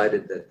they've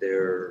decided that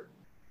they're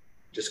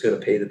just going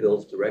to pay the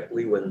bills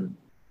directly when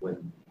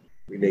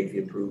we make the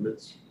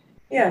improvements.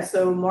 Yeah,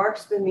 so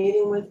Mark's been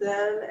meeting with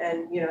them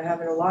and,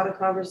 having a lot of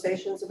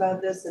conversations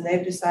about this, and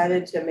they've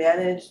decided to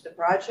manage the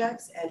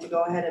projects and to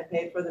go ahead and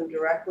pay for them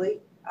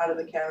directly out of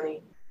the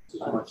county. It's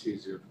much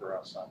easier for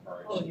us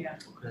operations. yeah.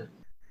 Okay.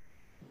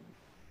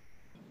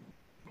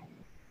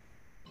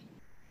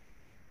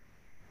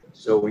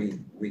 So we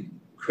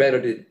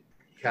credited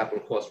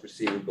capital cost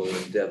receivable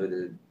and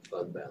debited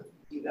fund balance.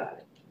 You got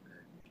it.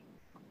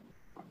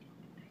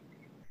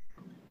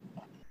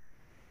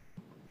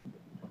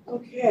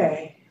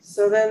 Okay,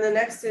 so then the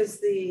next is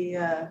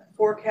the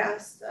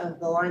forecast of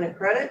the line of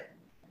credit.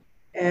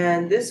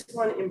 And this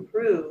one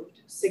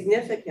improved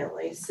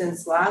significantly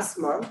since last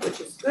month, which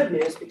is good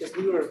news because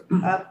we were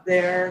up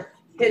there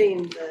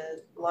hitting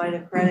the line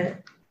of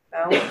credit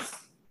balance.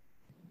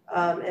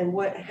 And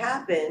what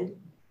happened,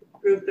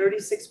 approved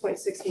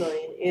 36.6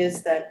 million,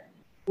 is that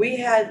we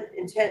had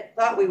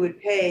thought we would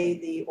pay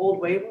the old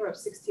waiver of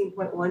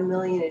 16.1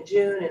 million in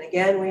June, and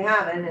again, we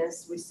haven't,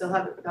 as we still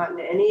haven't gotten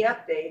any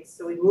updates,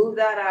 so we moved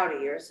that out a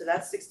year, so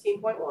that's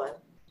 16.1.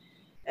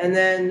 And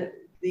then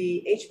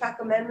the HPAC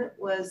amendment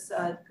was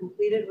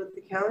completed with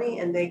the county,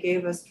 and they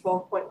gave us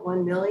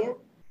 12.1 million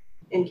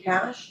in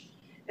cash.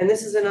 And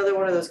this is another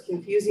one of those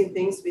confusing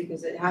things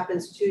because it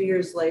happens 2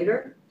 years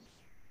later.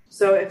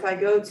 So if I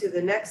go to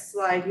the next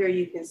slide here,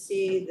 you can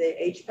see the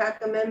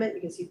HPAC amendment. You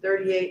can see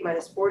 38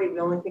 minus 40. We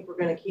only think we're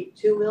going to keep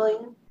 2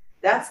 million.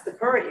 That's the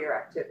current year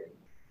activity.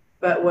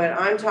 But what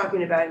I'm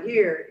talking about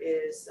here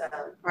is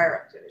prior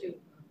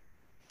activity.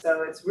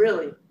 So it's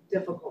really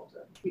difficult to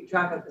keep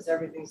track of because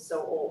everything's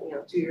so old,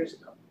 2 years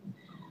ago.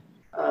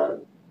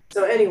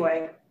 So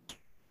anyway,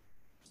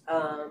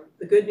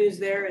 the good news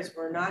there is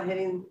we're not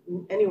hitting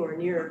anywhere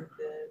near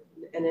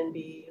the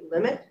NNB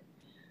limit.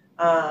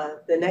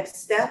 The next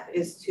step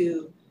is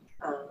to,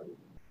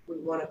 we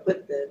want to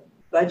put the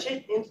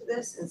budget into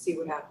this and see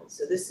what happens.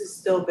 So this is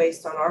still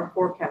based on our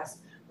forecast,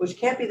 which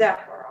can't be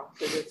that far off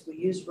because we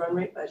use run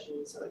rate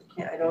budgeting, so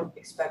I don't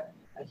expect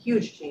a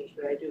huge change,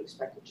 but I do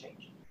expect a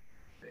change.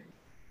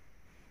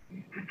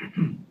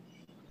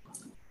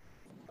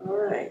 All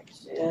right,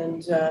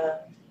 and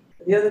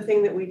the other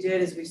thing that we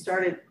did is we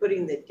started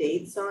putting the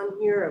dates on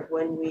here of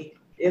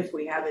if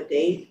we have a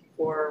date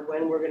for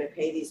when we're going to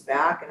pay these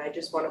back. And I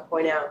just want to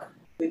point out,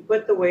 we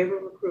put the waiver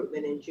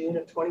recruitment in June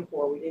of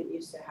 24. We didn't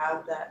used to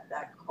have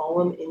that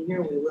column in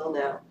here. We will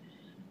now.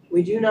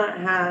 We do not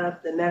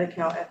have the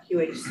Medi-Cal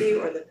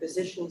FQHC or the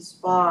physician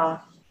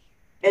spa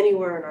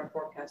anywhere in our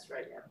forecast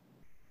right now.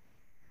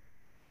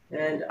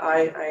 And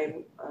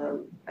I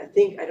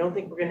don't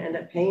think we're going to end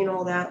up paying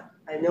all that.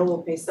 I know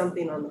we'll pay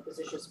something on the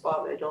physician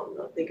spa, but I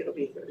don't think it'll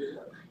be 30 million.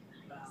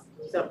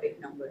 Those are big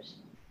numbers.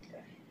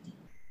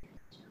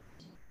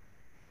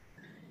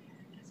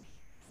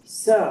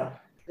 So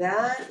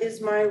that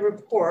is my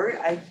report.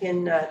 I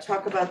can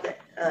talk about the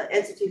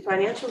entity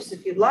financials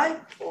if you'd like,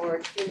 or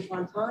depending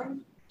upon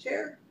time,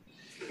 Chair.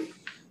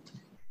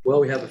 Well,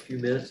 we have a few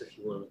minutes if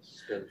you want to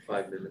spend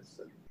 5 minutes.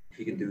 If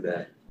you can do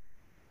that,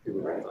 do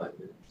it in 5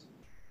 minutes.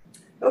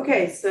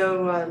 Okay,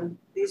 so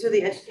these are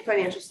the entity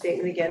financial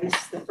statement. Again, this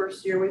is the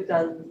first year we've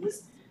done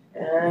this.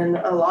 And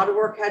a lot of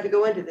work had to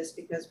go into this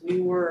because we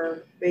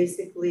were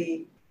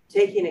basically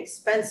taking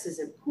expenses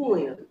and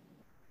pooling them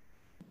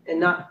and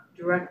not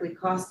directly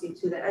costing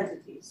to the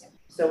entities.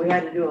 So we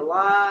had to do a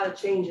lot of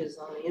changes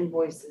on the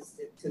invoices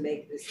to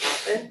make this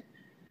happen.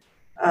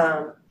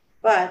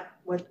 But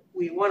what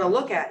we want to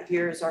look at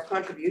here is our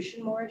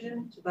contribution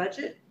margin to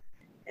budget.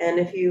 And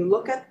if you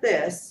look at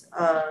this,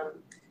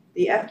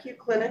 The FQ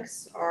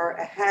clinics are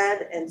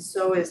ahead, and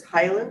so is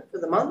Highland for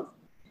the month.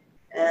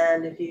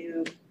 And if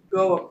you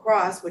go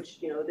across, which,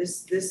 you know,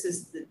 this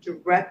is the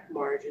direct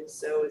margin,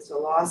 so it's a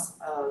loss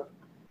of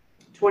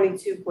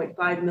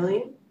 22.5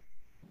 million,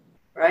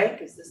 right?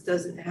 Because this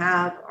doesn't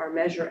have our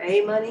Measure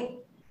A money,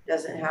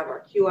 doesn't have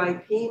our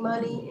QIP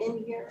money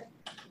in here,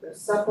 the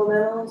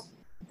supplementals.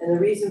 And the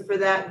reason for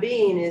that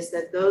being is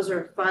that those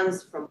are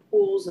funds from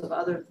pools of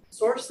other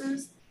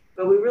sources,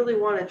 but we really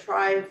want to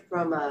try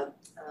from a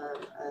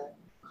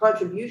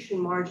contribution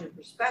margin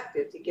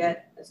perspective to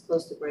get as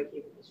close to break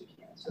even as we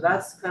can. So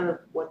that's kind of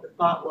what the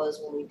thought was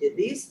when we did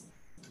these.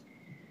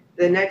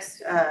 The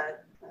next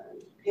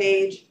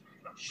page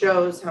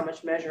shows how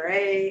much Measure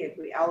A, if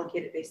we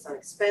allocate it based on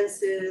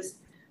expenses.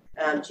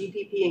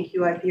 GPP and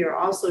QIP are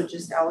also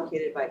just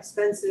allocated by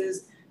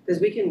expenses,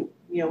 because we can,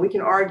 you know, we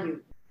can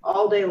argue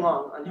all day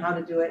long on how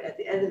to do it. At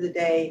the end of the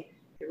day,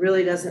 it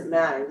really doesn't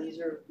matter.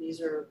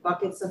 These are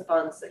buckets of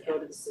funds that go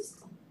to the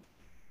system.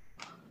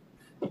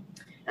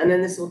 And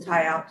then this will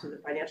tie out to the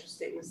financial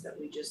statements that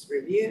we just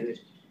reviewed.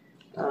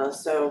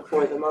 So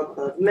for the month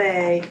of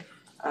May,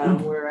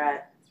 we're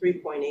at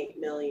 3.8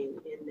 million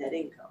in net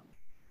income.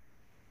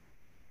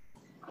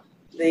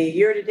 The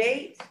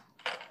year-to-date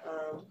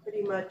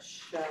pretty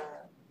much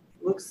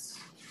looks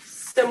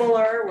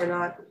similar.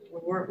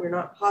 We're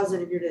not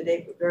positive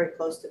year-to-date, but very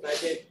close to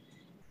budget.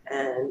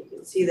 And you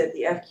can see that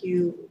the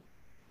FQ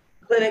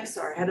clinics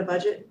are ahead of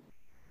budget,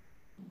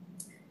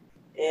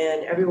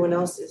 and everyone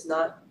else is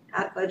not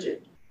at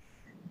budget.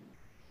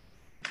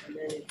 And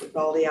then with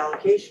all the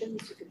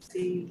allocations, you can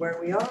see where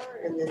we are,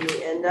 and then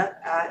we end up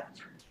at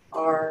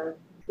our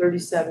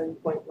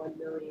 37.1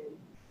 million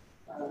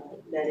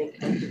net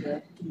income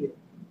for the year.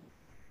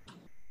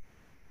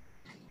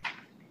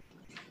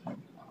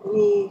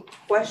 Any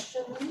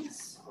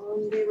questions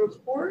on the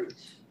report?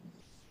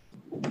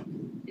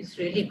 It's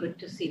really good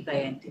to see by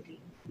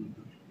entity.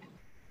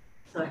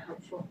 So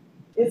helpful.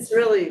 It's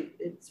really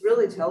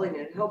telling.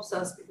 It helps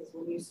us because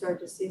when you start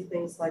to see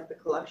things like the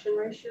collection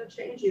ratio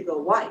change, you go,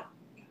 why?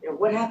 You know,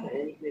 what happened?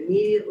 And you can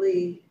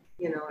immediately,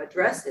 you know,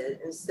 address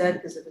it instead,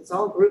 because if it's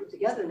all grouped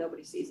together,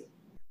 nobody sees it.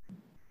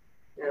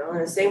 You know,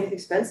 and the same with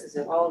expenses.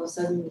 If all of a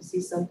sudden you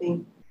see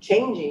something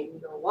changing,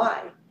 you go,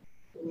 why?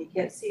 And you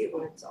can't see it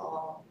when it's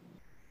all,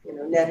 you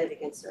know, netted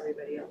against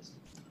everybody else.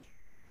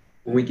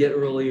 When we get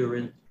earlier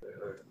in,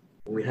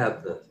 when we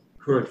have the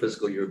current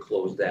fiscal year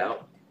closed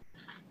out,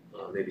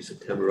 maybe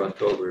September,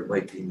 October, it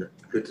might be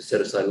good to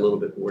set aside a little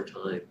bit more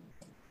time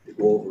to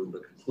go over the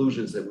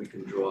conclusions that we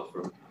can draw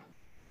from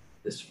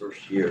this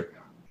first year,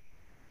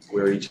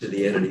 where each of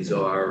the entities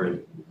are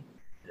and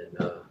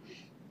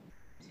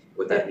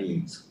what that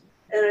means.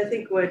 And I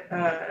think what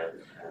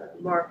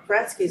Mark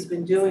Fratsky has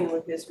been doing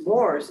with his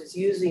MORS is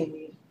using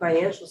the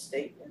financial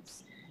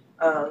statements.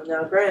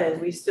 Now, granted,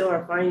 we still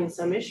are finding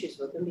some issues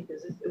with them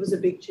because it was a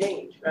big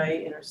change,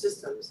 right, in our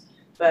systems.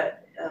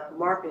 But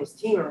Mark and his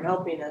team are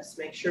helping us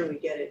make sure we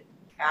get it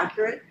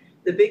accurate.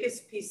 The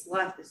biggest piece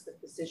left is the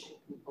physician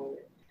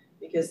component,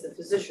 because the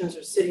physicians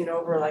are sitting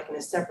over like in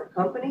a separate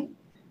company,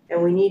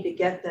 and we need to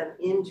get them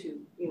into,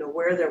 you know,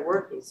 where they're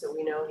working, so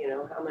we know, you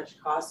know, how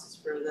much cost is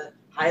for the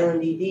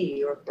Highland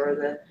ED or for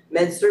the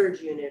med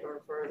surg unit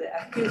or for the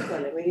FQ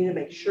clinic. We need to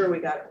make sure we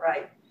got it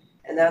right,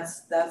 and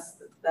that's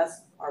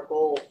our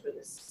goal for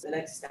this, the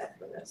next step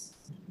for this.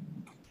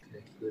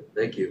 Okay, good.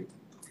 Thank you.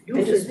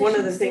 And just one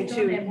other thing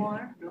Physicians too, sit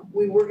on MR?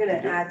 we were gonna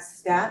add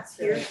stats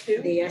here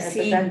too. They are and but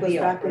seeing that goes the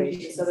back into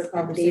operations, this other and they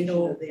conversation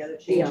know of the other the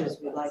changes other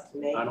we'd like to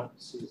make I don't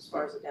see. as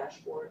far as the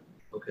dashboard.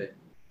 Okay.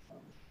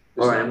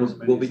 There's All right, not and as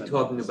we'll many be as I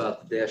talking thought.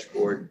 about the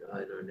dashboard in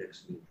our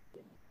next meeting.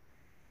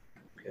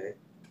 Okay.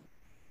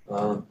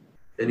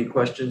 Any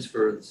questions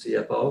for the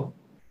CFO?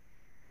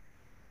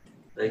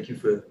 Thank you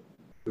for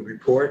the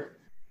report.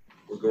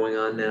 We're going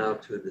on now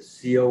to the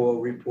COO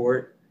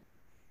report,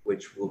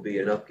 which will be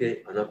an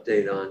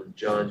update on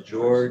John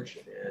George,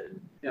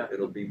 and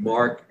it'll be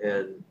Mark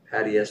and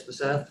Patty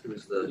Espeseth,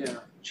 who's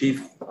the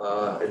Chief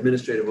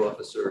Administrative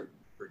Officer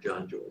for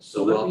John George.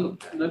 So welcome.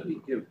 Let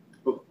me give,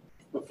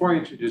 before I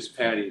introduce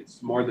Patty,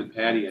 it's more than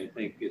Patty, I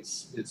think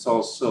it's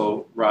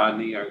also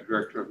Rodney, our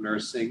Director of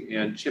Nursing,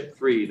 and Chip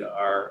Freed,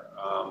 our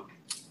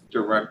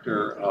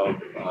Director of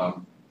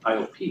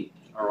IOP,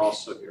 are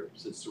also here,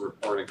 since the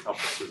report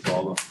encompasses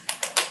all of.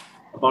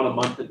 About a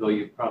month ago,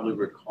 you probably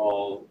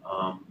recall,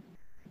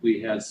 we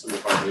had some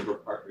of our labor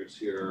partners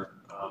here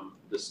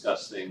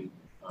discussing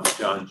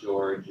John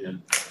George,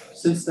 and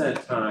since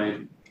that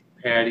time,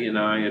 Patty and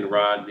I and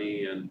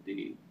Rodney and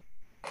the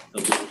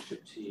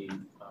leadership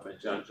team at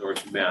John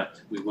George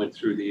met. We went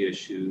through the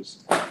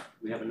issues.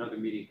 We have another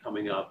meeting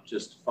coming up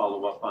just to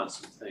follow up on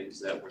some things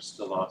that were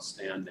still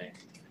outstanding.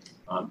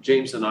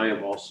 James and I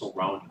have also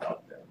rounded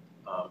up there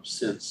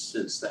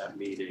since that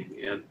meeting,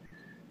 and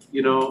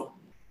you know,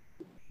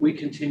 we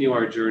continue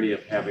our journey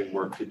of having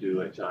work to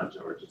do at John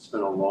George. It's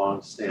been a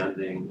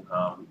long-standing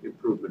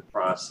improvement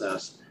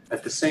process.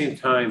 At the same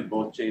time,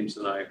 both James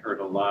and I heard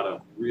a lot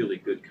of really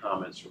good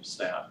comments from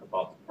staff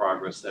about the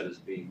progress that is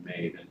being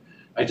made. And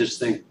I just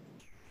think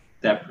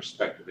that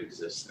perspective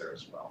exists there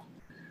as well.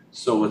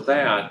 So with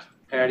that,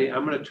 Patty,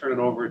 I'm going to turn it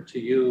over to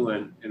you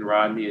and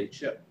Rodney and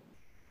Chip.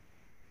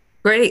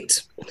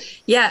 Great.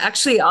 Yeah,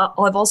 actually,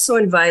 I've also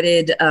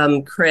invited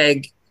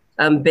Craig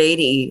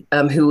Beatty,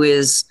 who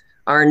is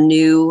our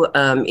new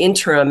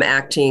interim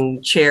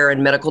acting chair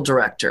and medical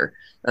director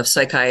of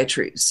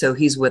psychiatry. So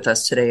he's with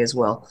us today as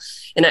well.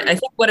 And I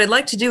think what I'd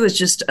like to do is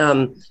just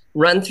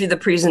run through the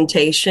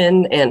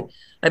presentation. And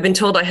I've been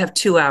told I have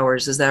 2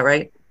 hours. Is that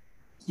right?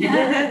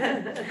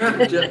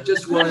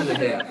 Just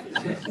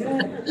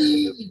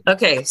 1.5.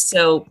 Okay,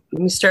 so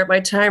let me start my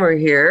timer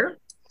here.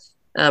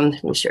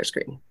 Let me share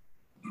screen.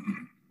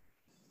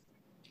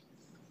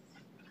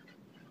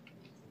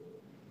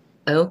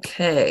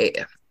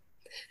 Okay.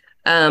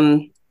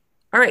 All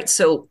right,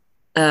 so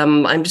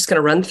I'm just going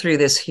to run through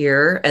this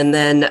here, and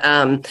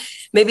then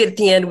maybe at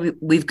the end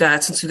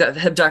since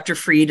have Dr.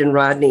 Freed and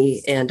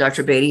Rodney and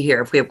Dr. Beatty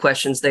here. If we have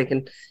questions, they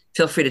can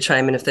feel free to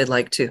chime in if they'd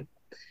like to.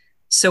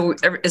 So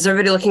is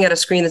everybody looking at a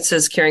screen that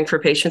says caring for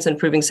patients and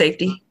improving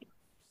safety?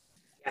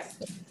 Yes.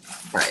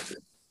 All right.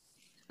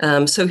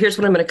 So here's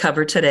what I'm going to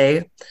cover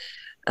today.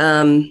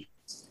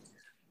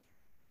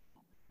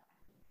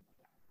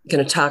 Going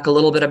to talk a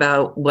little bit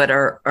about what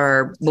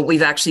what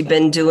we've actually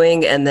been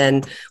doing, and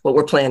then what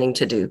we're planning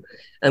to do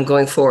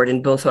going forward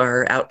in both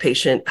our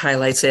outpatient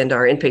highlights and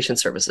our inpatient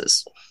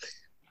services.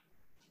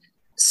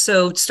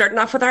 So starting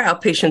off with our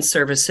outpatient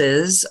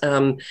services,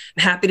 I'm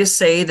happy to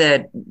say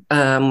that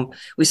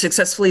we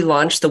successfully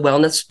launched the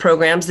wellness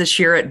programs this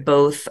year at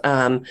both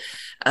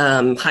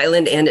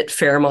Highland and at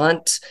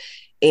Fairmont.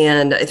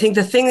 And I think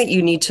the thing that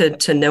you need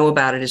to know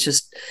about it is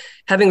just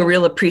having a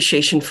real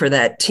appreciation for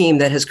that team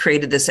that has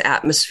created this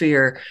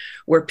atmosphere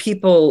where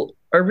people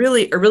are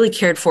really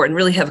cared for and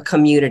really have a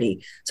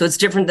community. So it's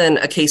different than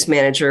a case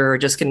manager or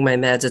just getting my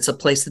meds. It's a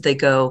place that they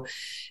go,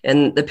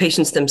 and the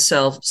patients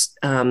themselves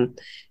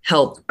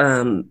help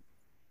that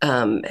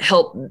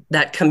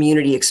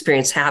community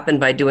experience happen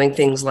by doing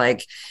things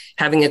like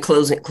having a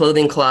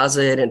clothing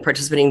closet and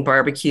participating in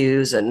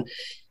barbecues and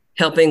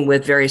helping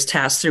with various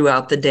tasks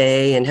throughout the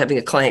day and having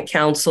a client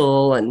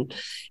council. And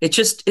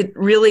it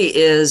really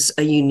is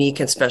a unique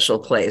and special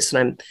place. And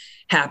I'm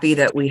happy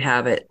that we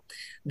have it.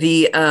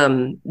 The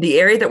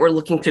area that we're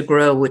looking to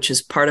grow, which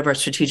is part of our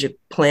strategic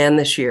plan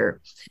this year,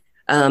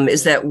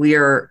 is that we'd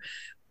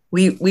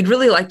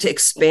really like to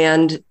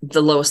expand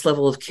the lowest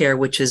level of care,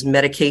 which is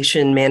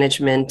medication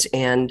management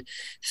and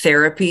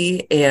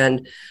therapy.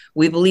 And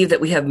we believe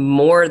that we have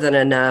more than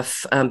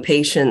enough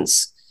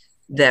patients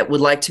that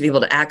would like to be able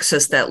to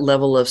access that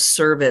level of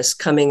service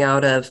coming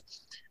out of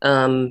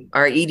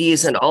our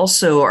EDs and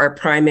also our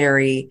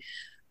primary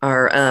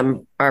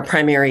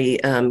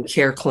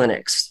care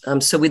clinics.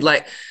 So we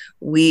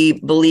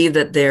believe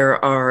that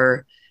there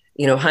are,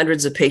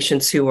 hundreds of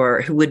patients who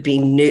would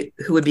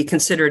be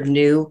considered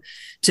new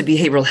to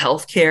behavioral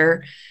health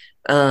care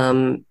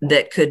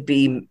that could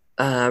be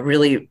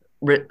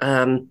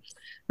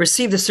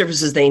receive the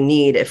services they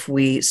need if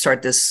we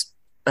start this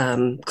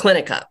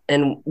clinic up.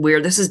 And where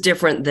this is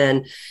different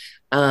than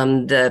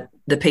the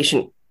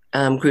patient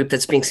group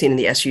that's being seen in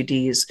the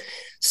SUDs.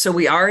 So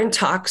we are in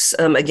talks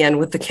again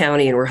with the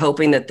county, and we're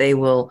hoping that they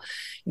will,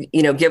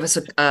 give us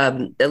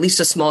at least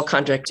a small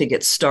contract to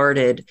get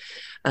started,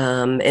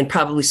 and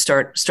probably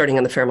starting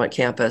on the Fairmont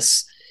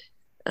campus.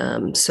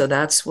 So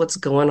that's what's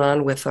going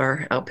on with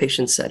our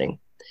outpatient setting.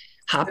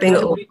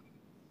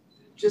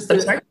 Just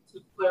to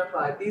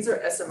clarify, these are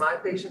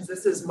SMI patients.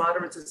 This is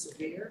moderate to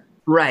severe?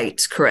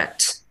 Right,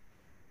 correct.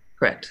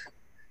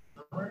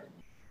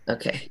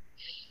 Okay.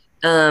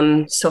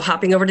 So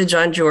hopping over to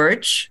John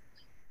George.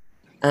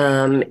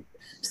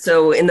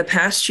 So in the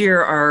past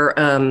year,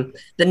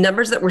 the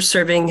numbers that we're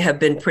serving have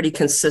been pretty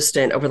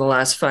consistent over the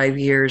last 5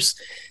 years.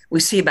 We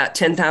see about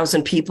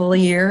 10,000 people a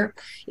year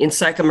in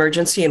psych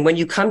emergency. And when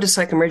you come to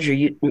psych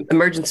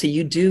emergency,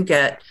 you do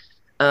get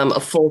a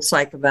full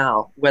psych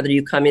eval, whether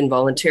you come in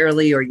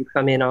voluntarily or you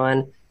come in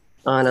on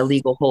a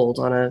legal hold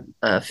on a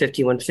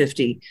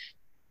 5150.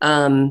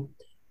 And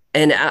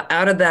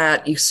out of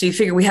that, you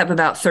figure we have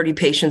about 30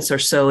 patients or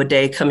so a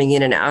day coming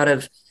in, and out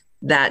of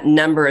that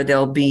number,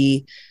 there'll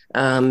be,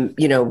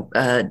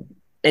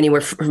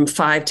 anywhere from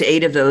 5 to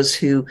 8 of those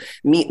who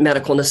meet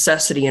medical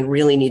necessity and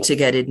really need to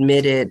get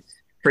admitted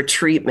for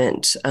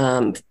treatment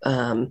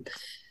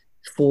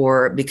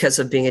because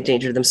of being a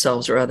danger to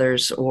themselves or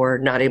others, or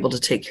not able to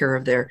take care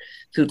of their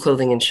food,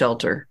 clothing, and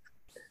shelter.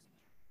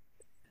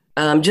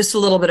 Just a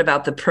little bit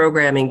about the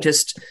programming,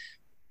 just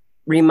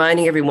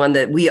reminding everyone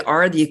that we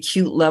are the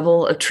acute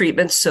level of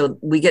treatment. So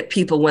we get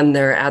people when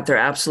they're at their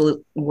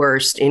absolute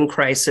worst, in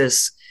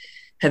crisis,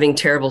 having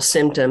terrible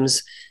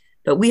symptoms.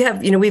 But we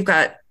have,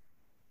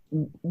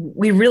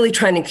 we really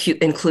try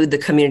to include the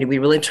community. We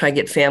really try to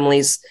get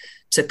families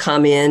to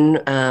come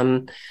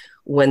in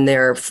when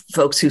there are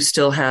folks who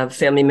still have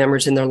family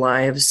members in their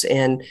lives.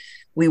 And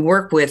we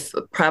work with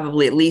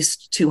probably at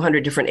least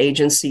 200 different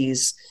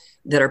agencies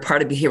that are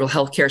part of behavioral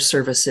healthcare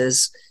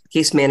services,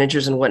 case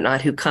managers and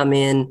whatnot, who come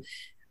in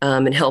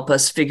and help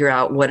us figure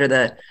out what are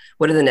the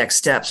next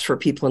steps for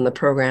people in the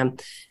program.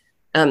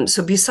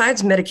 So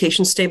besides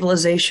medication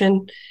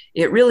stabilization,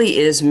 it really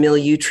is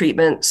milieu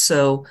treatment.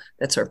 So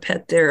that's our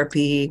pet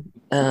therapy.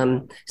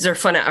 These are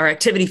fun. Our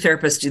activity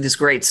therapists do this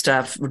great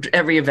stuff.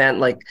 Every event,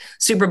 like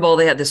Super Bowl,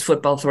 they had this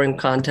football throwing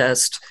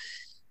contest.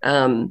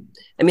 I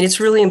mean, it's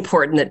really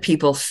important that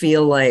people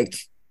feel like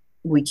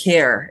we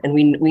care, and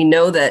we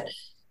know that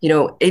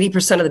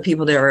 80% of the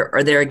people there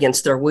are there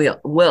against their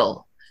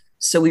will.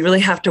 So we really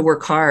have to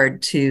work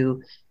hard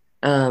to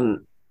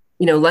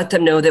let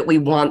them know that we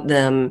want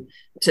them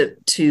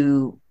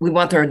we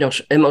want their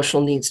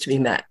emotional needs to be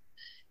met,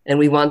 and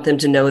we want them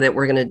to know that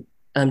we're going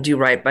to do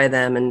right by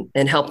them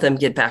and help them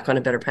get back on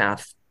a better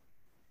path.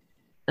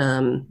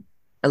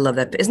 I love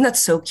that. Isn't that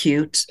so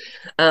cute?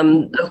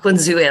 Oakland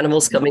Zoo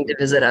animals coming to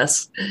visit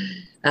us.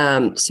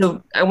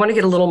 So I want to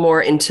get a little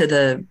more into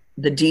the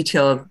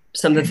detail of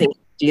some of the things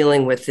we're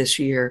dealing with this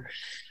year.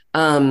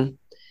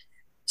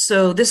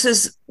 So this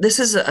is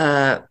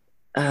a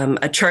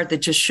chart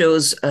that just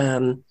shows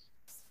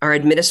our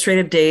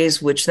administrative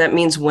days, which that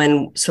means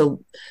when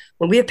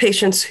we have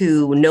patients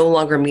who no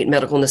longer meet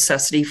medical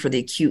necessity for the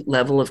acute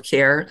level of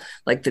care,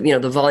 like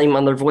the volume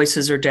on their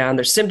voices are down,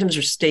 their symptoms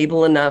are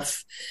stable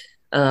enough,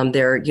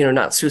 they're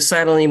not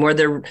suicidal anymore,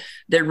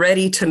 they're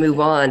ready to move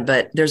on.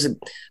 But there's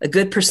a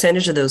good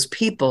percentage of those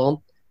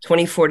people,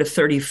 24 to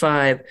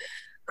 35,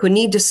 who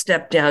need to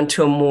step down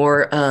to a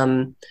more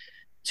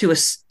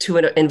to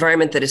an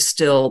environment that is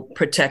still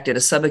protected, a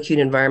subacute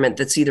environment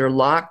that's either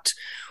locked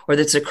or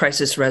that's a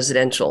crisis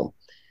residential.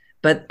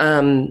 But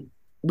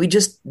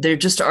there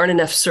just aren't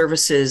enough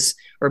services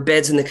or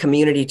beds in the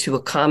community to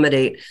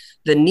accommodate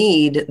the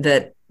need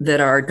that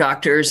our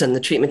doctors and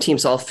the treatment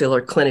teams all feel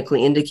are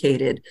clinically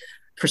indicated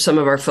for some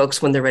of our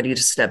folks when they're ready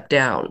to step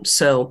down.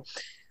 So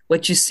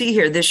what you see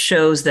here, this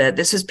shows that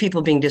this is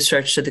people being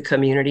discharged to the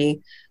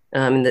community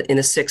in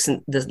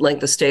the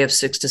length of stay of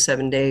 6 to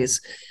 7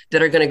 days,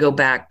 that are going to go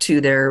back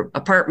to their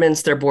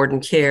apartments, their board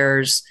and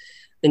cares,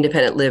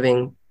 independent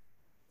living.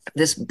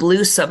 This blue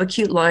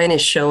subacute line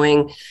is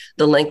showing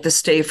the length of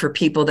stay for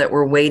people that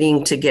were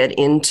waiting to get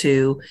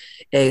into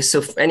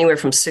so anywhere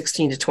from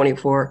 16 to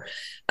 24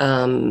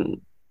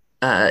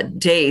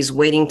 days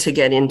waiting to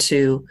get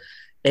into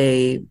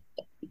a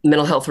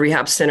mental health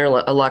rehab center,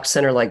 a locked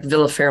center like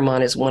Villa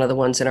Fairmont is one of the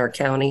ones in our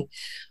county,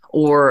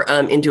 or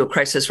into a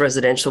crisis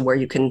residential where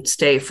you can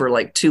stay for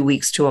like 2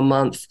 weeks to a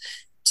month,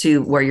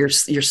 to where you're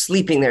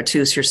sleeping there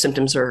too, so your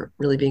symptoms are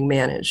really being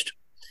managed.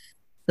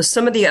 So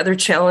some of the other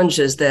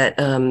challenges that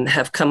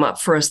have come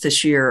up for us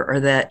this year are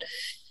that,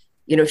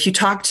 if you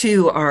talk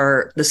to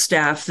the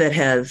staff that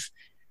have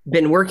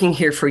been working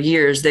here for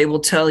years, they will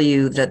tell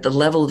you that the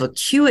level of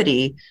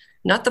acuity,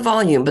 not the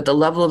volume, but the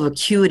level of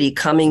acuity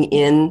coming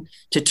in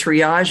to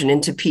triage and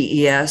into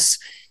PES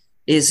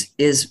is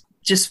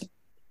just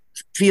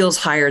feels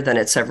higher than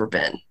it's ever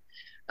been.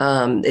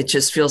 It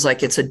just feels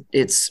like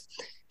it's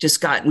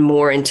just gotten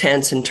more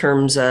intense in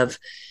terms of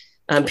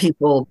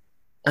people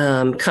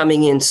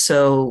coming in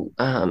so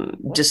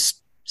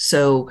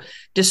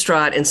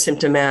distraught and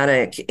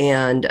symptomatic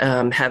and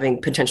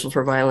having potential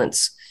for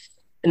violence.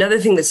 Another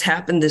thing that's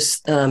happened this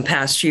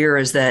past year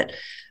is that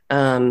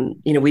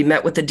we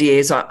met with the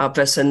DA's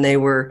office, and they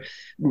were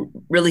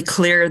really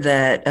clear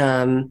that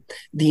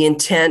the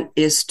intent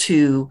is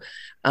to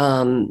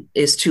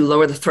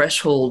lower the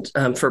threshold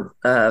for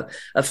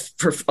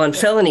on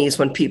felonies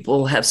when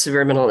people have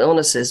severe mental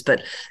illnesses.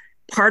 But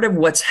part of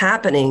what's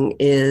happening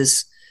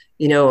is,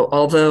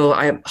 although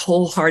I am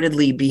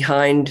wholeheartedly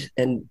behind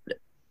and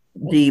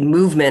the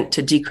movement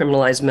to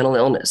decriminalize mental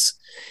illness,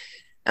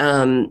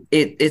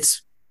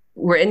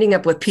 we're ending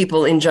up with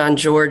people in John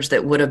George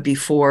that would have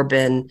before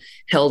been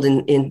held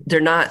in they're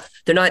not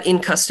in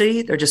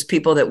custody. They're just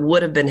people that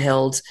would have been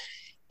held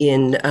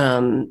in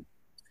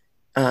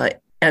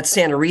at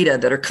Santa Rita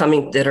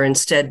that are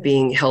instead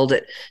being held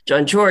at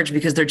John George,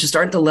 because there just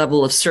aren't the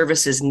level of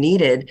services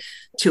needed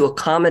to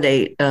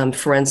accommodate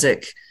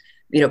forensic,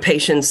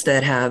 patients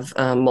that have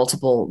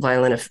multiple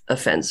violent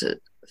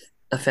offenses,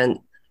 have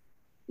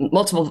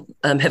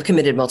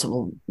committed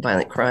multiple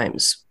violent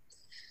crimes.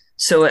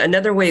 So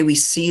another way we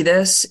see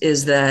this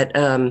is that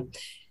in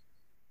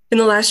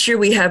the last year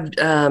we have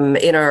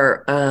in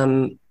our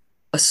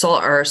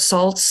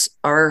assaults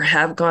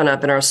have gone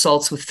up, and our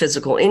assaults with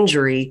physical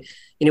injury.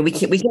 We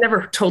can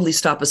never totally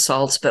stop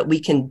assaults, but we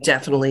can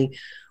definitely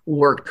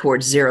work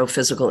towards zero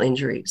physical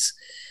injuries.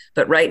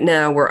 But right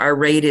now, where our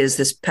rate is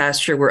this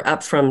past year, we're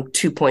up from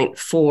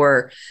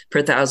 2.4 per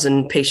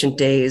 1,000 patient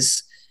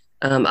days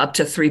up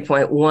to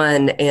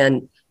 3.1.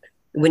 And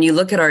when you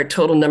look at our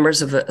total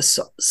numbers of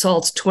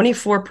assaults,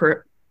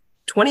 24%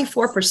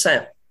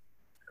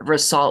 of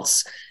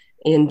assaults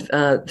in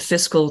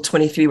fiscal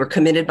 23 were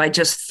committed by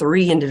just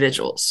 3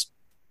 individuals.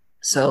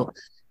 So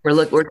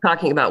we're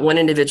talking about one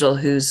individual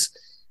who's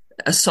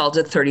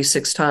assaulted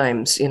 36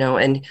 times,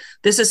 and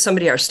this is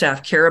somebody our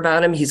staff care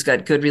about him. He's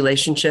got good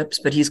relationships,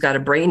 but he's got a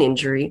brain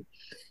injury.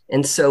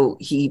 And so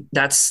he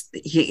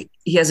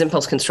has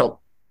impulse control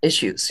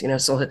issues,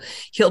 so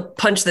he'll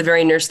punch the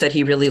very nurse that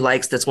he really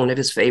likes. That's one of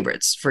his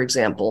favorites, for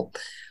example,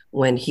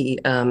 when he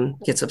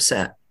gets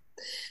upset.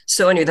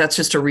 So anyway, that's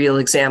just a real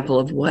example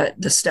of what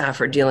the staff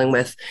are dealing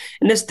with.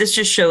 And this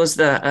just shows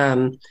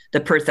the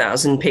per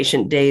 1,000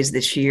 patient days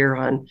this year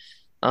on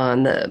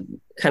the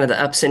kind of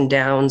the ups and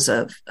downs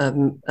of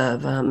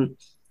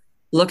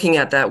looking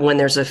at that when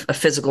there's a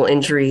physical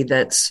injury.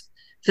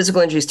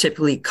 Physical injury is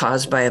typically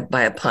caused by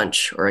a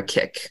punch or a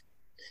kick.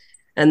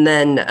 And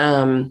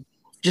then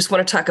just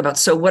want to talk about,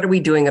 so what are we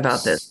doing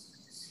about this?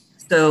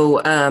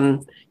 So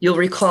you'll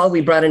recall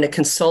we brought in a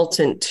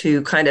consultant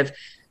to kind of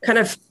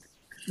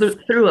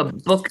through a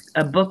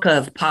book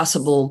of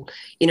possible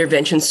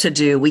interventions to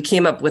do. We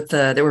came up with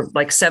there were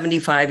like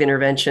 75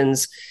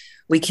 interventions.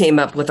 We came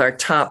up with our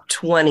top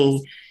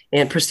 20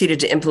 and proceeded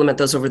to implement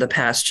those over the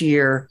past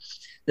year.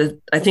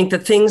 I think the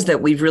things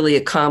that we've really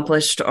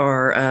accomplished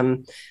are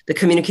the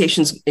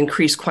communications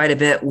increased quite a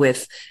bit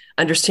with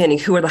understanding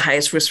who are the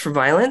highest risk for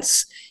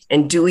violence,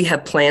 and do we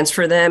have plans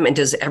for them? And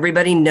does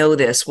everybody know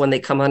this when they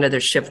come onto their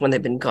shift when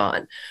they've been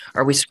gone?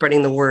 Are we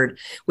spreading the word?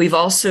 We've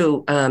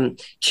also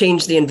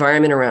changed the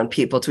environment around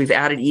people. So we've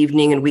added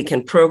evening and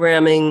weekend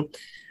programming.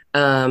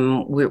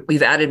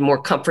 We've added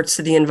more comforts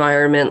to the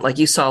environment. Like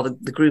you saw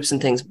the groups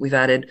and things. We've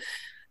added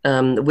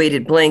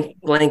weighted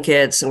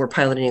blankets, and we're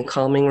piloting a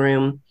calming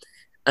room.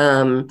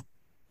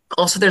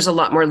 Also, there's a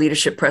lot more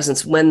leadership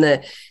presence. When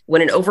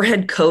an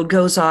overhead code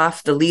goes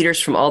off, the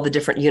leaders from all the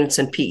different units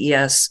in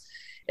PES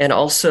and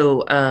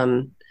also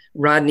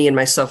Rodney and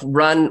myself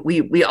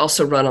we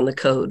also run on the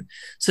code.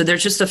 So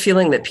there's just a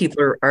feeling that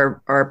people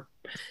are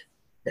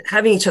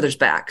having each other's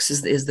backs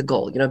is the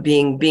goal,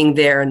 being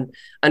there and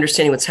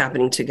understanding what's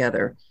happening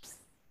together.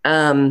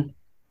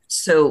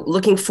 So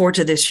looking forward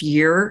to this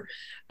year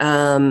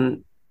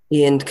in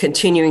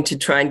continuing to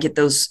try and get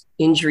those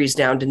injuries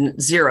down to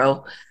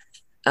zero.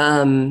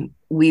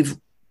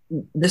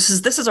 This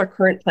is our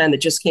current plan that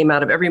just came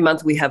out of. Every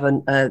month we have a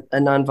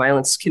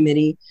nonviolence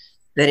committee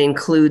that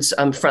includes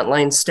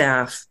frontline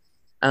staff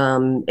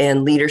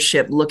and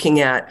leadership, looking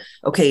at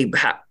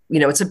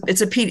it's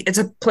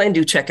a plan,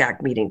 do, check,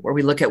 act meeting where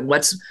we look at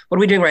what are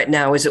we doing right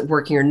now? Is it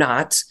working or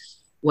not?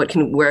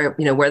 Where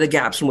are the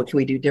gaps and what can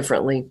we do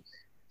differently?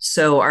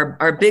 So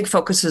our big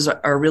focuses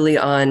are really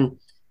on,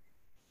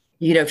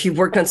 if you've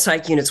worked on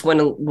psych units,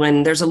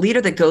 when there's a leader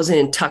that goes in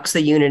and tucks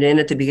the unit in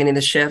at the beginning of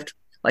the shift,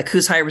 like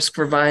who's high risk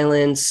for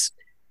violence,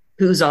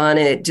 who's on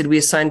it, did we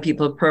assign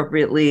people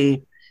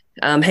appropriately?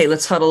 Hey,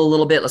 let's huddle a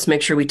little bit. Let's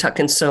make sure we tuck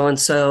in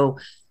so-and-so.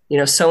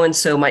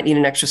 So-and-so might need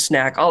an extra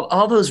snack.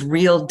 All those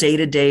real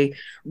day-to-day,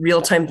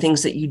 real-time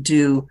things that you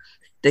do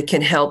that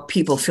can help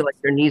people feel like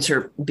their needs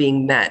are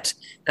being met.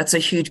 That's a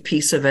huge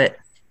piece of it.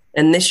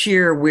 And this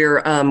year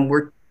we're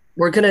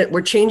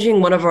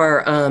changing one of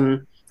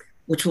our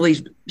which we'll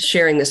be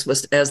sharing this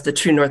as the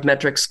True North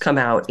metrics come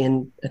out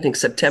in, I think,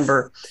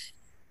 September,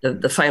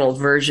 the final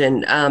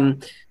version.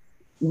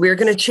 We're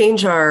going to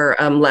change our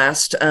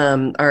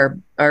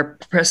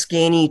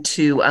Prescani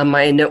to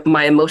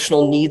my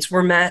emotional needs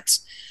were met,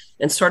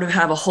 and sort of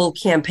have a whole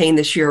campaign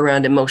this year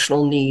around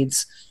emotional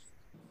needs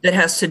that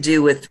has to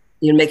do with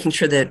making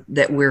sure that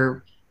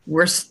we're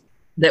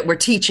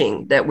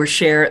teaching, that we're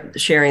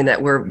sharing,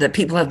 that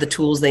people have the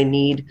tools they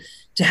need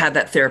to have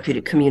that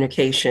therapeutic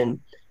communication.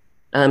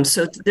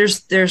 So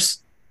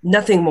there's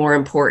nothing more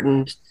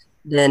important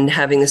than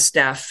having the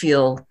staff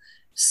feel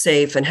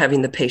safe and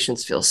having the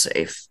patients feel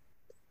safe.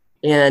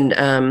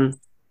 And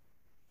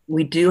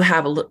we do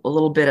have a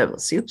little bit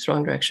of,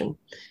 wrong direction.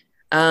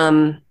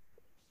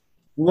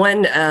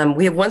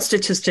 We have one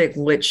statistic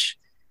which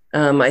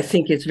I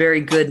think is very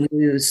good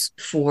news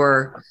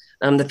for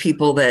the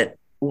people that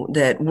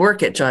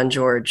work at John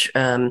George,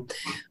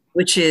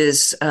 which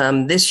is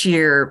this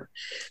year.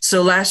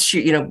 So last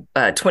year,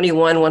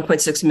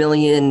 1.6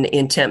 million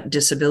in temp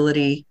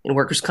disability in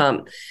workers'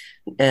 comp,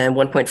 and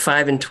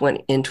 1.5 in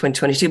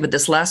 2022. But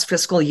this last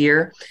fiscal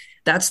year,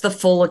 that's the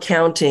full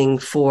accounting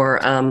for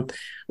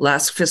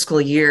last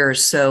fiscal year.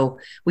 So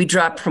we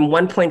dropped from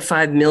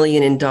 1.5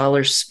 million in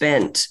dollars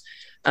spent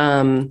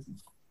on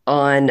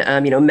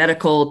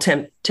medical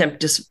temp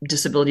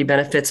disability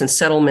benefits and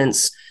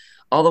settlements,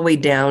 all the way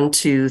down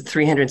to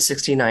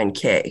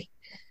 $369K.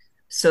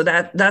 So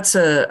that's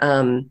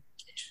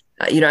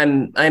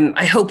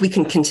I hope we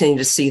can continue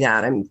to see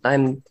that.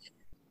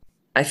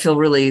 I feel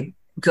really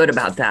good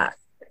about that.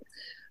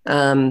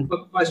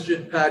 Quick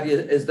question, Patty,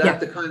 is that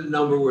the kind of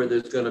number where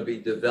there's going to be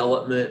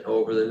development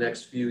over the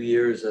next few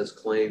years as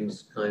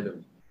claims kind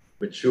of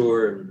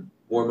mature and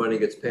more money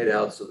gets paid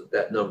out, so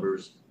that number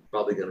is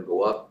probably going to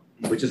go up,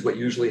 which is what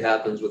usually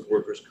happens with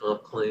workers'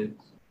 comp claims?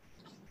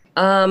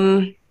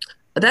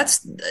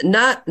 That's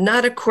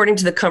not according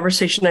to the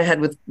conversation I had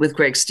with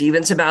Greg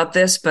Stevens about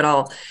this, but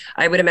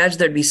I would imagine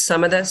there'd be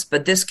some of this,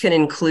 but this can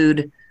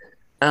include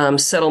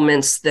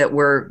settlements that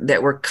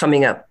were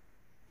coming up.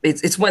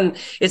 It's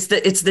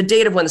the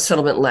date of when the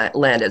settlement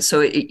landed.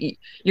 So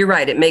you're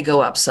right, it may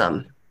go up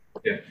some.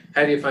 Yeah,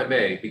 Patty, if I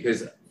may,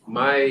 because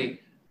my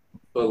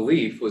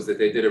belief was that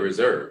they did a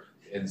reserve,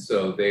 and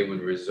so they would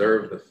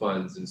reserve the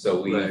funds, and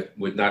so we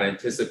would not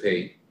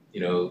anticipate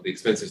the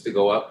expenses to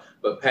go up.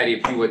 But Patty,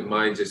 if you wouldn't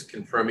mind just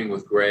confirming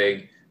with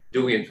Greg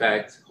do we in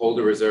fact hold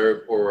a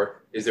reserve,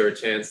 or is there a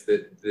chance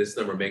that this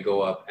number may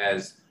go up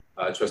as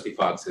Trustee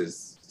Fox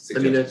has I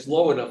suggested? mean, it's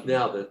low enough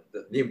now that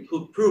the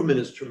improvement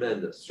is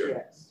tremendous. Sure.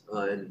 Yes.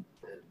 And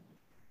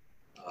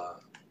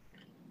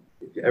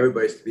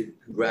everybody's to be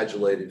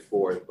congratulated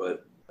for it,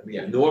 but I mean,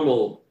 Yeah.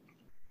 normal,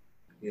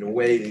 in a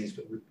way, these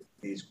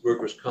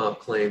workers' comp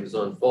claims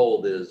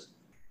unfold is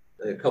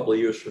a couple of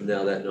years from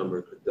now, that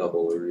number could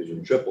double or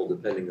even triple,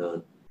 depending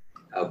on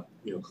how,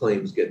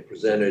 claims get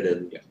presented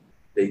and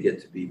they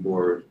get to be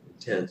more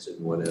intense and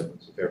whatever.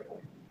 It's a fair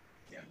point.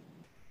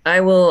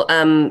 I will,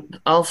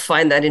 I'll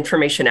find that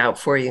information out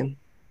for you.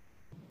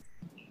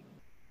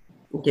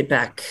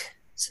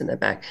 Send that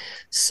back.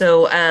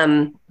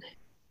 So,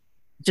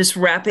 just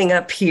wrapping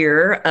up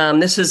here,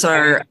 this is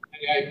our.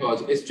 I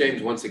apologize. It's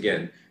James once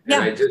again. And Yeah.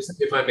 I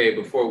just, if I may,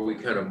 before we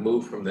kind of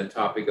move from the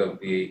topic of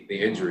the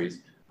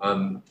injuries,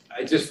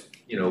 I just,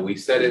 we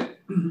said it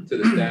to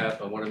the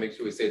staff. I want to make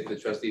sure we say it to the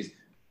trustees.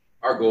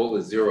 Our goal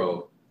is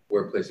 0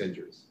 workplace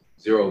injuries,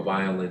 0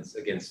 violence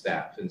against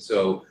staff. And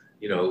so,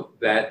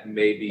 that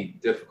may be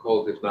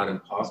difficult, if not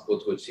impossible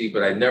to achieve,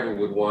 but I never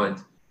would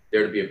want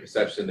there to be a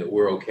perception that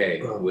we're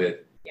okay with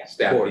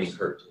staff being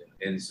hurt.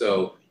 And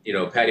so,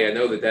 Patty, I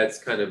know that that's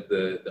kind of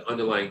the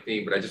underlying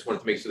theme, but I just wanted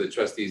to make sure the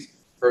trustees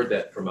heard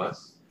that from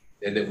us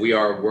and that we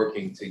are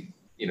working to,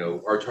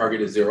 our target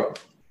is 0,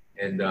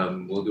 and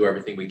we'll do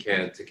everything we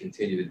can to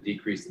continue to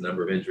decrease the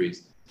number of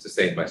injuries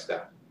sustained by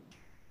staff.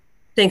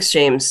 Thanks,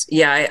 James.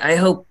 Yeah, I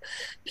hope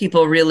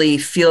people really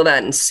feel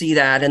that and see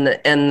that,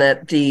 and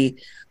that the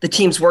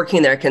teams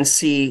working there can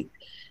see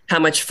how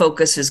much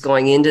focus is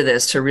going into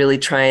this to really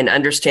try and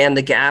understand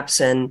the gaps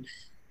and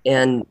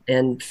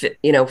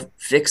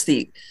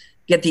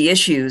get the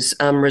issues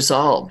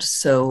resolved.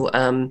 So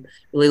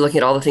really looking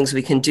at all the things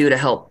we can do to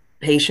help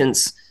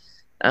patients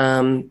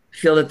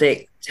feel that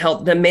they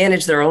help them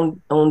manage their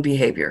own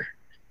behavior.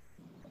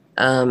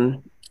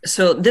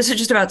 So this is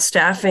just about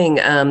staffing.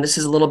 This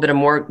is a little bit of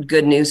more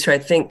good news here. I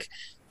think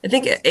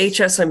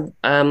HS,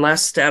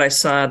 last stat I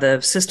saw,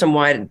 the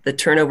system-wide, the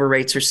turnover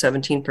rates are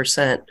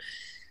 17%.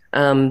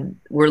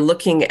 We're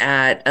looking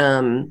at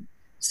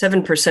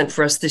 7%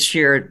 for us this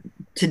year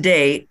to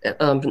date,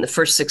 in the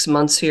first 6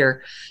 months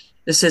here.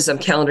 This is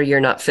calendar year,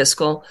 not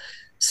fiscal.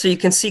 So you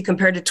can see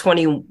compared to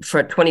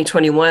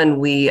 2021,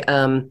 we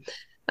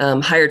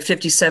hired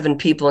 57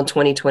 people in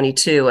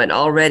 2022 and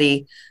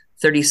already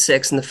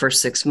 36 in the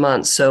first 6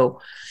 months. So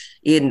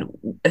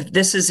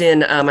this is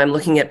I'm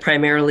looking at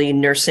primarily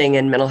nursing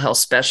and mental health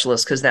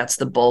specialists because that's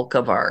the bulk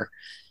of our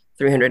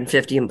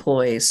 350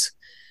 employees.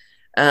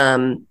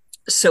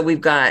 So we've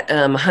got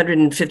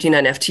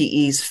 159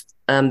 FTEs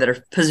that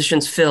are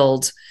positions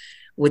filled,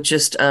 with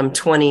just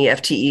 20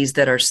 FTEs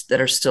that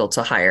are still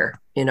to hire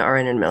in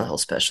RN and mental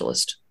health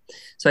specialist.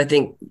 So I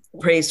think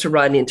praise to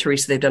Rodney and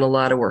Teresa. They've done a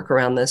lot of work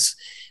around this.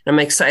 And I'm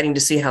excited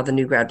to see how the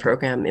new grad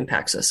program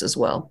impacts us as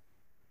well.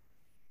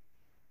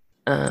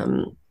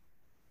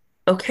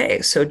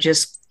 Okay, so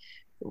just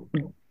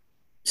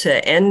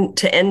to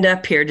end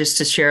up here, just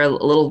to share a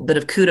little bit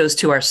of kudos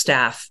to our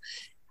staff.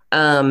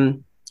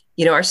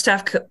 Our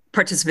staff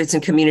participates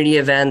in community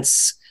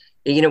events.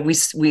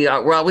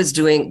 We're always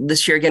doing.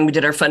 This year again, we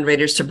did our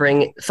fundraisers to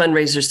bring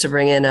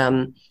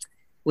in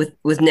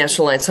with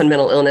National Alliance on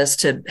Mental Illness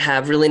to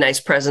have really nice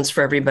presents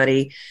for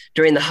everybody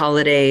during the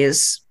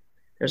holidays.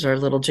 There's our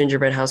little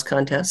gingerbread house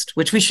contest,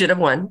 which we should have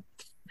won.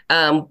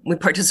 We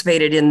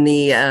participated in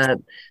the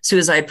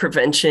suicide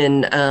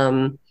prevention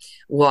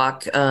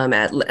walk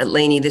at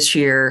Laney this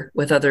year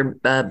with other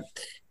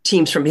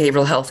teams from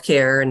behavioral health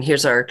care. And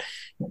here's our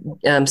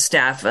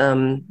staff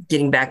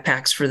getting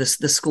backpacks for the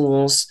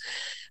schools.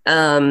 We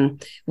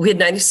had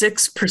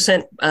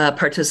 96%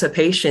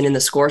 participation in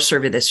the SCORE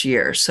survey this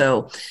year.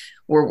 So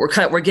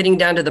we're getting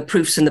down to the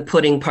proofs in the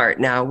pudding part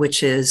now,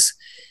 which is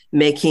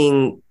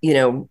making,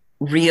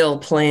 real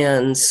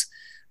plans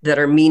that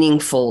are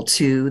meaningful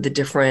to the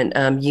different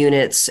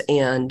units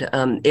and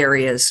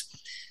areas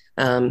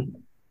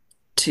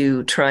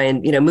to try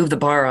and, move the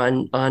bar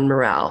on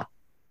morale.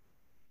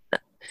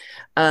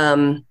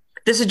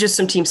 This is just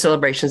some team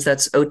celebrations.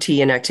 That's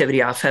OT and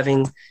activity off,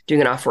 doing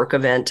an off work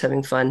event,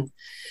 having fun.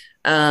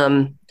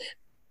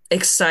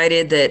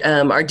 Excited that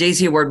our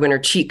Daisy Award winner,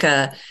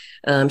 Chica,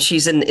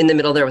 she's in the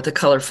middle there with the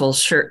colorful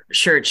shirt.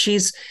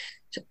 She's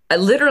I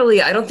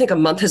don't think a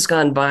month has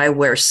gone by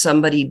where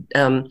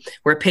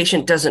where a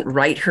patient doesn't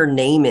write her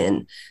name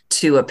in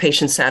to a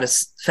patient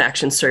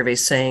satisfaction survey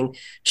saying,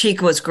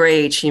 Chica was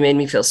great. She made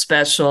me feel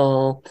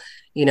special.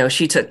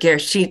 She took care.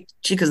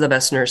 Chica's the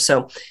best nurse.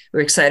 So we're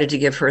excited to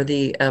give her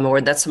the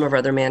award. That's some of our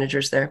other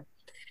managers there.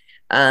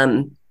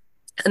 And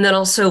then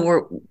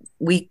also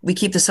we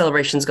keep the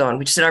celebrations going.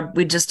 We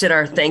just did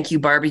our thank you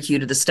barbecue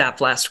to the staff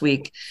last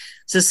week.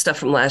 This is stuff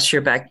from last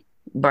year back.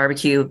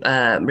 Barbecue,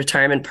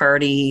 retirement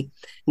party,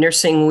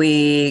 nursing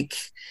week.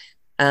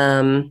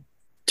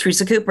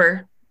 Teresa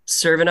Cooper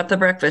serving up the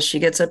breakfast. She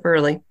gets up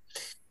early.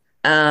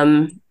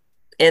 And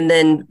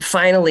then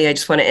finally, I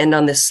just want to end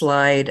on this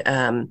slide.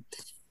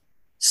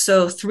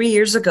 So 3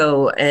 years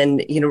ago,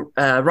 and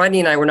Rodney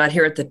and I were not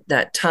here at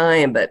that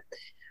time, but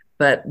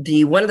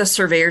the one of the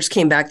surveyors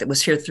came back that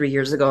was here 3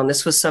 years ago, and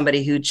this was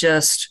somebody who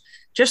just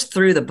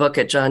threw the book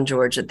at John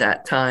George at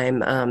that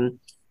time.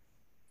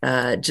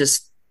 It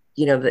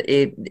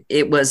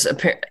was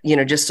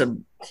just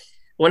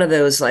one of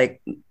those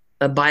like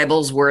a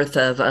Bible's worth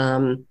of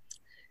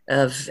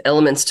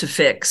elements to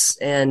fix.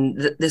 And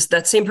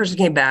that same person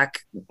came back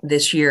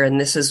this year, and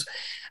this is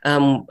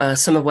some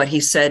of what he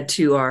said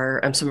to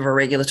some of our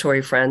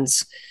regulatory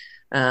friends.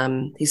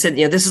 He said,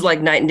 this is like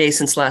night and day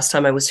since last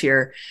time I was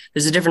here.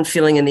 There's a different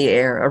feeling in the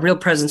air, a real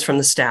presence from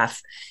the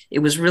staff. It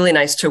was really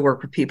nice to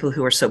work with people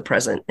who are so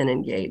present and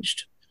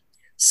engaged.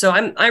 So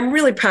I'm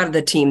really proud of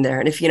the team there.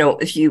 And if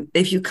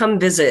you come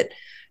visit,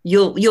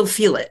 you'll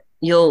feel it.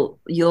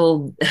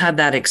 You'll have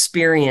that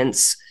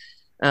experience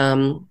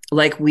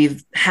like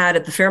we've had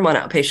at the Fairmont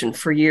Outpatient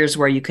for years,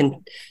 where you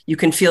can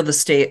feel the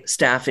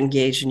staff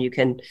engaged, and you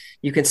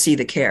can see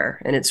the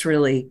care, and it's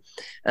really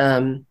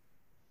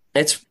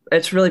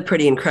it's really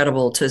pretty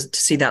incredible to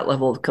see that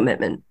level of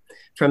commitment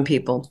from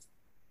people.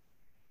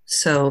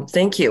 So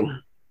thank you.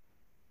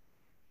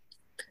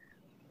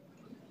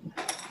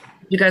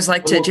 You guys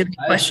like to do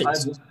questions?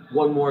 I have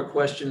one more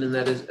question, and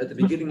that is, at the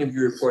beginning of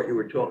your report, you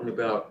were talking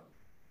about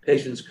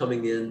patients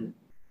coming in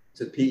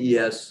to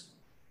PES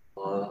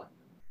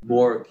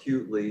more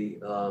acutely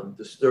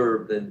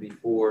disturbed than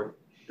before.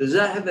 Does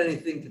that have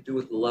anything to do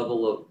with the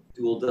level of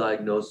dual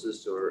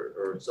diagnosis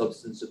or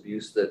substance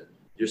abuse that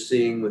you're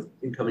seeing with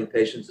incoming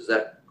patients? Is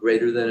that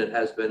greater than it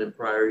has been in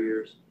prior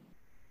years?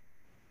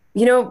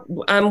 We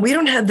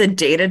don't have the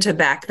data to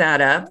back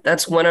that up.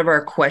 That's one of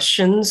our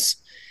questions.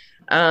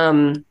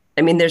 There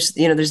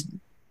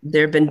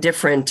have been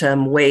different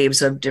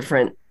waves of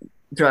different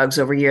drugs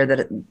over the year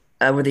that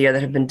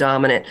have been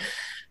dominant.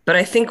 But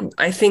I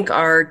think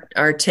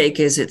our take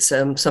is it's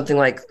something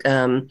like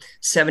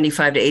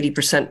 75 to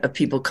 80% of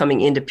people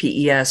coming into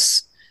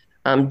PES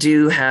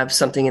do have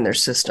something in their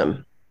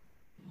system.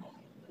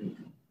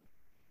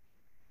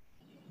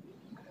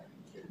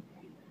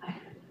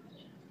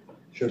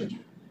 Sure.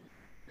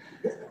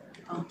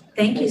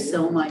 Thank you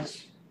so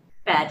much,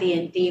 Patty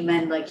and team,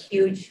 and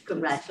huge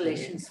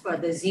congratulations for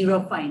the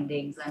zero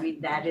findings. I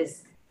mean, that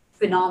is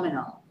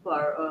phenomenal for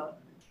a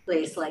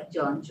place like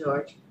John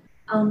George.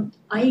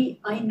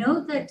 I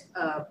know that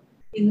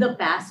in the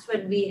past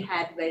when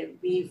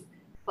we've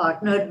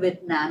partnered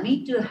with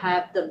NAMI to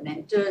have the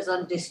mentors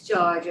on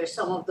discharge or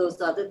some of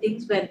those other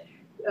things when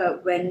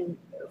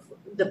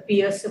the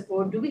peer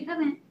support, do we have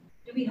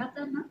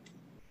that now?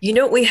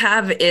 What we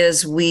have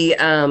is we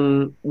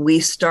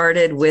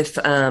started with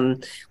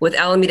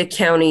Alameda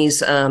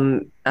County's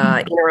Inner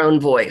Own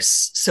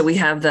Voice. So we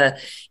have the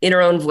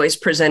Inner Own Voice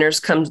presenters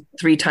come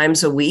 3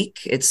 times a week.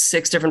 It's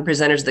 6 different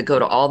presenters that go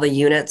to all the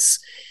units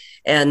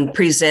and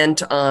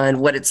present on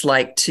what it's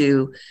like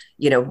to,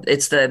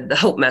 it's the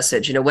hope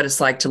message, what it's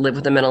like to live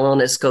with a mental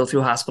illness, go through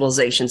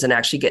hospitalizations and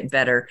actually get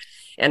better.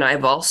 And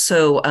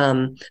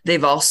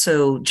they've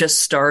also just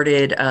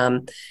started,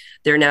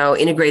 they're now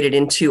integrated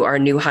into our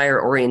new hire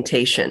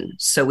orientation.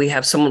 So we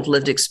have someone with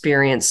lived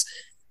experience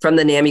from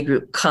the NAMI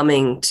group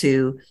coming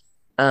to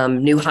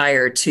new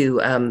hire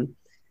to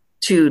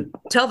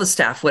tell the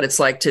staff what it's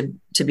like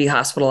to be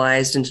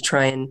hospitalized and to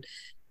try and,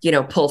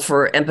 pull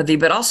for empathy,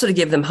 but also to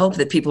give them hope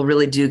that people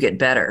really do get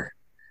better.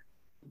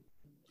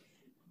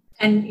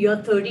 And your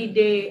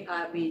 30-day,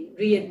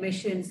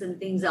 readmissions and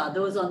things, are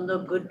those on the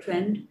good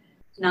trend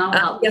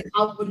now?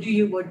 What do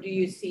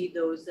you see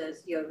those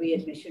as your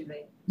readmission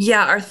rate?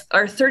 Yeah,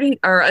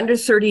 our under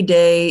 30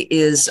 day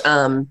is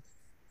on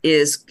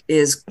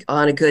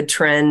a good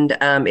trend.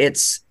 We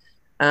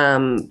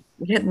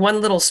had one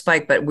little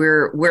spike, but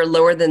we're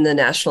lower than the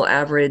national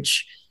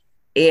average,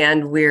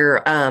 and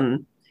we're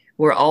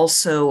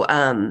also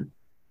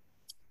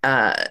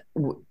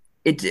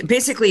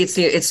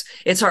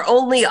it's our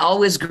only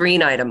always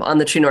green item on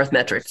the True North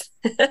metric.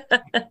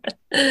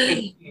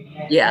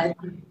 Yeah,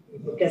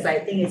 because I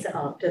think it's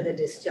after the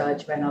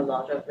discharge when a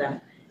lot of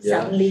them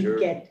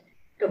get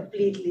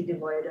completely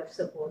devoid of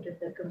support in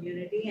the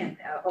community, and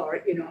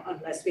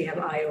unless we have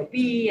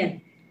IOP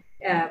and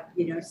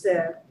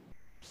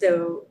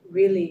so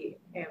really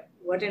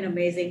what an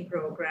amazing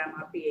program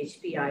our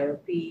PHP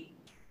IOP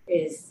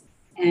is,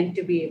 and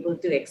to be able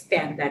to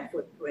expand that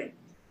footprint,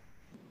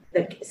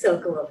 the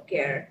circle of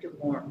care, to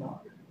more and more.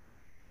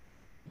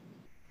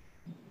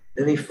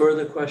 Any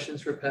further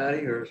questions for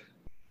Patty or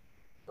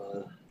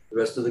the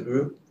rest of the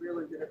group?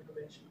 Really good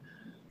information.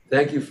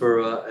 Thank you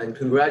and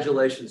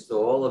congratulations to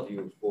all of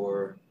you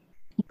for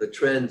the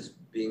trends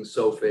being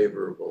so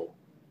favorable.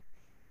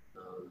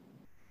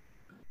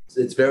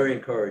 It's very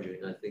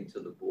encouraging, I think, to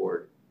the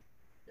board,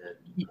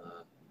 and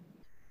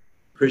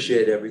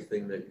appreciate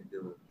everything that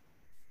you're doing.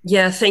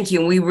 Yeah, thank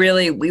you. We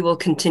will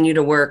continue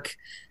to work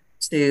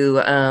to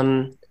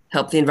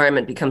help the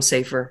environment become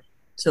safer.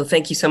 So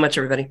thank you so much,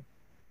 everybody.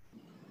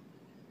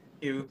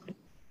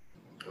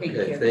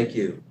 Thank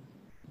you.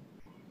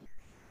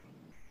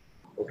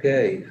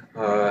 Okay,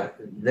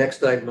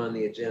 next item on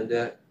the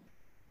agenda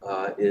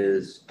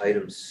is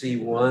item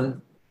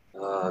C1,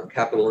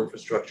 capital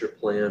infrastructure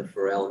plan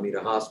for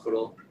Alameda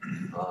Hospital.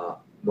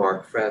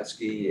 Mark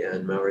Fratsky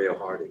and Mario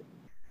Hardy,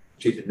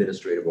 Chief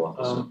Administrative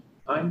Officer.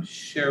 I'm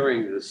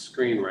sharing the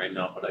screen right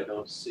now, but I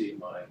don't see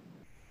my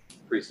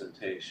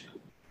presentation.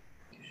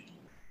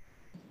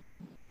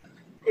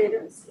 I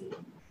don't see.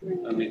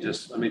 Let me do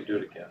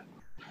it again.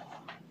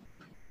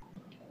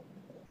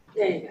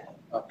 There you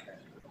go. Okay.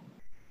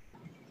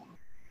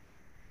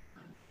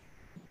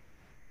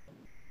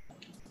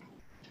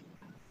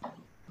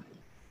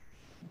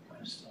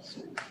 I'm still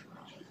seeing.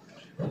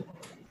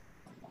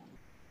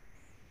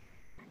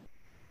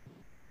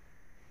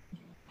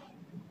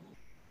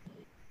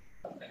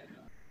 Okay.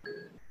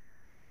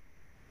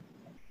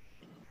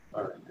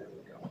 All right, there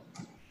we go.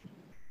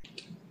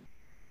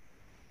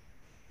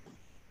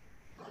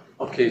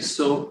 Okay,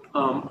 so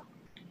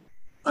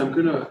I'm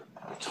going to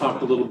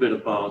talk a little bit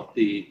about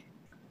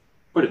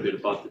quite a bit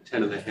about the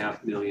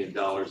 $10.5 million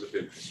of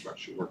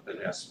infrastructure work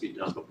that has to be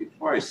done. But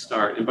before I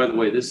start, and by the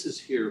way, this is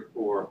here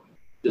for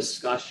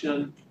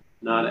discussion,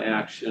 not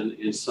action,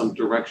 and some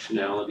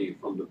directionality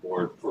from the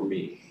board for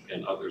me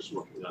and others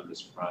working on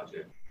this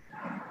project.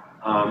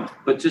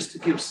 But just to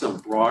give some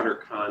broader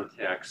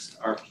context,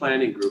 our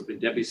planning group, and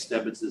Debbie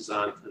Stebbins is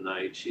on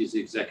tonight. She's the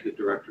executive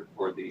director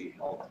for the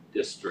health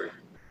district.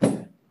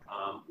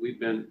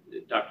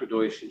 Dr.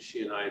 Deutsch and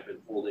she and I have been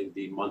holding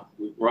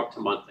we're up to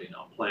monthly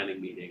now,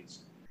 planning meetings.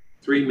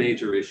 3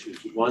 major issues.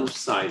 One,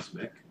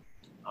 seismic.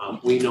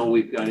 We know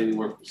we've got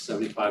anywhere from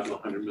 $75 to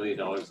 $100 million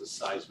of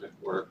seismic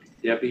work.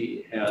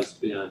 Debbie has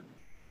been,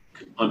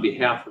 on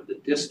behalf of the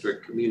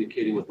district,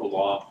 communicating with the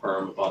law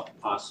firm about the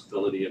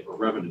possibility of a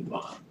revenue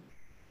bond.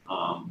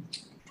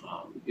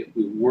 If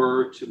we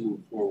were to move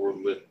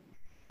forward with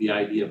the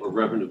idea of a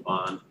revenue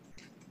bond,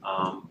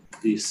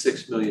 the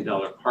 $6 million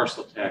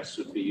parcel tax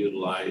would be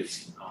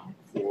utilized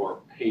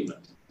for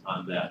payment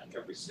on that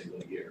every single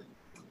year.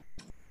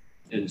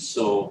 And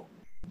so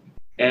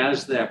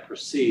as that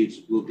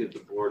proceeds, we'll give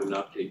the board an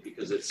update,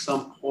 because at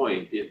some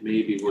point it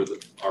may be where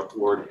our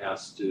board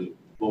has to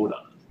vote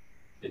on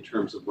it in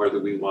terms of whether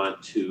we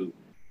want to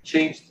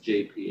change the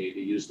JPA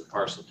to use the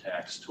parcel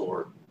tax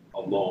toward a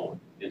loan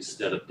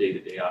instead of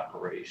day-to-day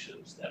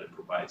operations that it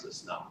provides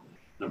us now,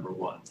 number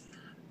one.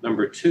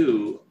 Number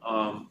two,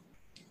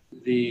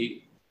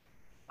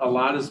 a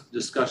lot of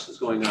discussions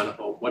going on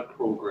about what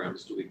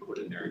programs do we put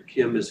in there. And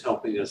Kim is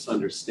helping us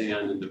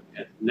understand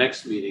at the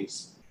next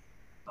meetings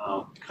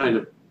kind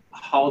of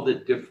how the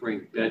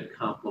differing bed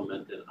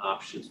complement and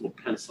options will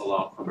pencil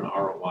out from an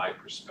ROI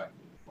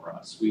perspective for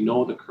us. We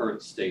know the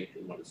current state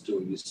and what it's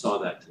doing. You saw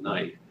that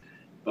tonight.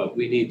 But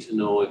we need to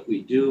know if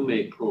we do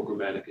make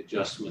programmatic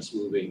adjustments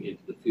moving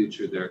into the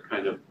future, they're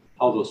kind of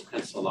how those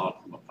pencil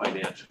out from a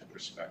financial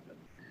perspective.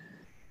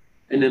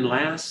 And then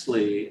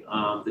lastly,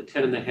 the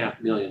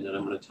 $10.5 million that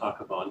I'm going to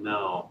talk about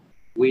now,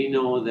 we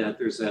know that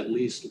there's at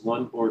least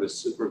one board of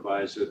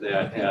supervisor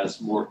that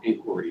has more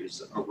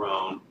inquiries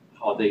around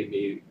how they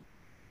may,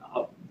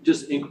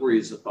 just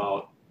inquiries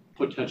about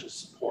potential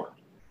support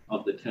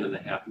of the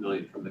 $10.5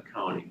 million from the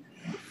county.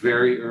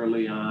 Very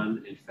early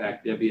on, in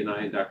fact, Debbie and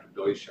I and Dr.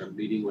 Deutsch are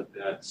meeting with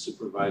that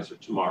supervisor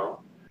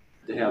tomorrow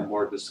to have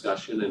more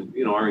discussion.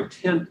 And our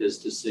intent is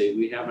to say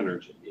we have an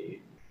urgent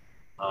need.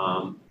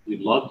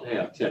 We'd love to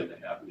have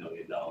 $10.5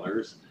 million.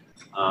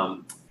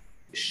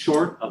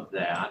 Short of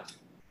that,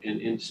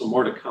 and some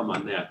more to come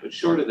on that, but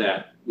short of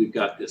that, we've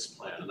got this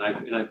plan.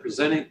 And I'm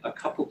presenting a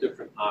couple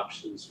different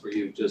options for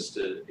you just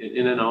to,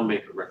 and then I'll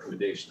make a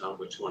recommendation on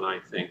which one I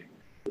think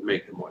would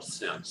make the most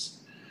sense.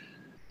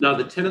 Now,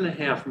 the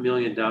 $10.5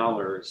 million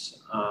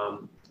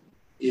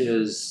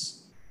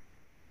is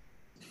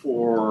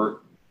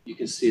for, you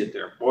can see it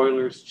there,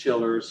 boilers,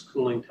 chillers,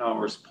 cooling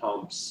towers,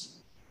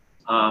 pumps.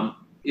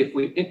 If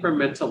we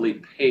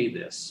incrementally pay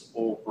this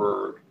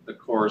over the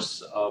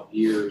course of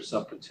years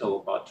up until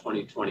about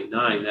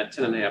 2029, that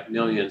 $10.5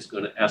 million is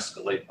going to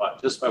escalate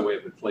just by way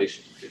of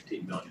inflation to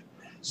 $15 million.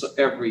 So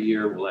every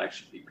year we'll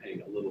actually be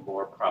paying a little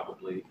more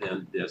probably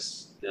than the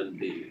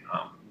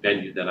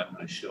venue that I'm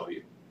going to show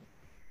you.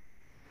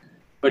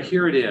 But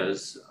here it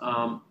is.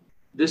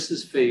 This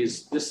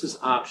is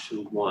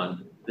option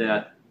one,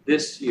 that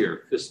this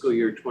year, fiscal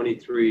year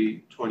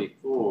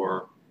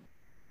 23-24,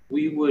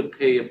 we would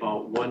pay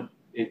about $1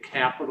 in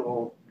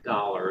capital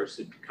dollars.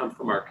 It would come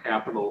from our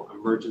capital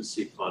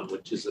emergency fund,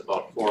 which is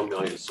about $4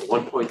 million. So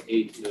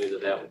 1.8 million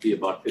of that would be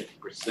about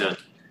 50%.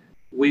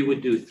 We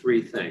would do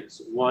 3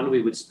 things. One,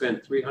 we would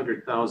spend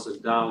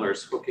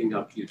 $300,000 hooking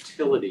up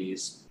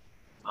utilities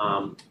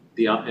and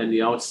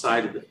the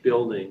outside of the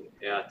building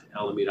at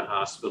Alameda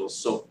Hospital.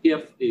 So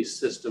if a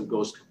system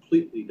goes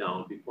completely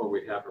down before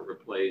we have it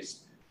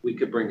replaced, we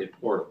could bring in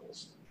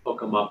portables,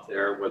 hook them up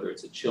there, whether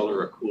it's a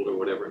chiller, a cooler,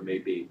 whatever it may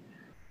be.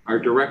 Our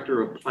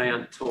director of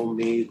plant told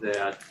me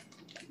that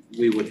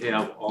we would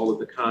have all of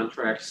the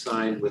contracts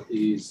signed with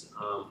these,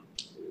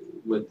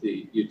 with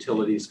the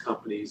utilities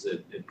companies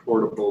and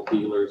portable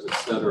dealers, et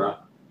cetera.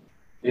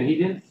 And he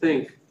didn't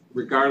think,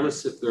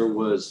 regardless if there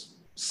was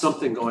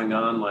something going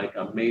on like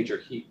a major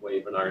heat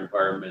wave in our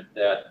environment,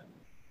 that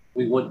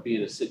we wouldn't be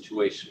in a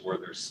situation where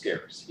they're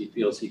scarce. He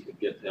feels he could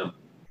get them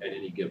at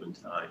any given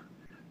time.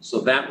 So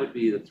that would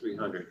be the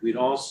 300. We'd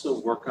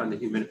also work on the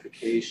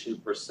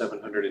humidification for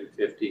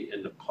 750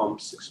 and the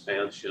pumps,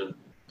 expansion,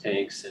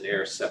 tanks, and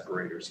air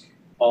separators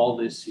all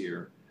this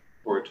year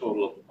for a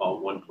total of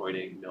about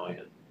 1.8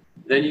 million.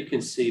 Then you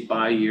can see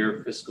by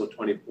year, fiscal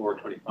 24,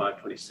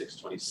 25, 26,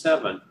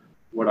 27,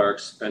 what our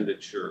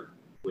expenditure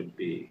would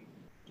be.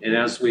 And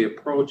as we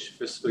approach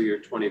fiscal year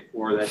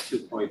 24, that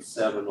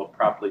 2.7 will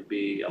probably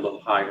be a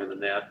little higher than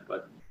that,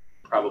 but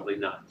probably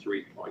not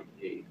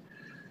 3.8.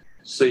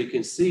 So you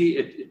can see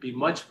it'd be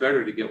much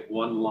better to get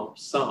one lump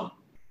sum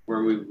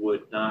where we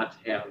would not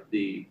have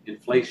the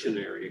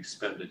inflationary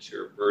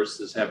expenditure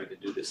versus having to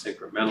do this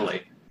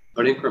incrementally.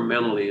 But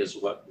incrementally is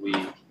what we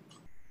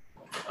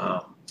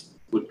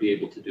would be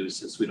able to do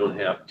since we don't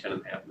have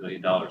 $10.5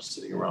 million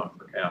sitting around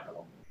for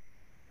capital.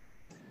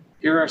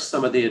 Here are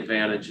some of the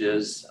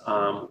advantages.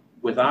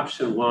 With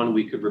option one,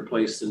 we could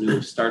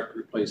start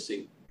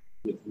replacing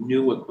with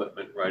new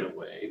equipment right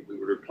away. We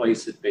would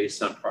replace it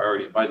based on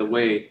priority. By the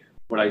way,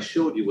 what I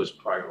showed you was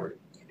priority.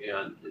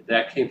 And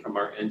that came from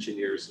our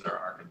engineers and our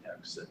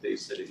architects that they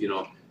said, if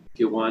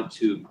you want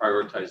to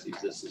prioritize these,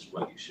 this is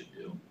what you should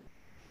do.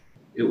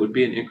 It would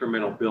be an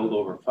incremental build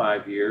over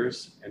 5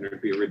 years, and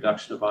there'd be a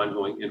reduction of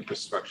ongoing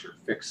infrastructure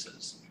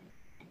fixes.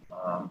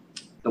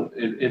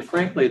 And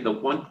frankly, the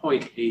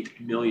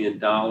 $1.8 million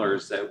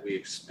that we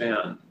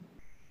expend,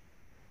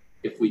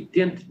 if we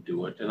didn't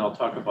do it, and I'll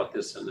talk about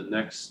this in the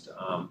next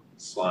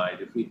slide,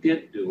 if we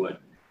didn't do it,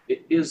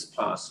 it is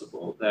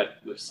possible that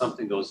if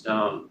something goes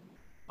down,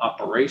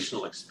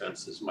 operational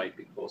expenses might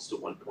be close to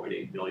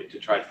 1.8 million to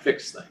try to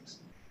fix things.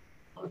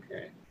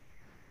 Okay.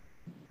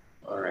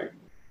 All right.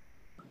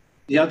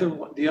 The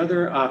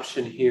other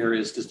option here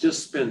is to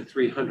just spend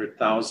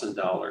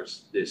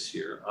 $300,000 this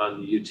year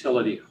on the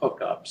utility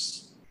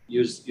hookups,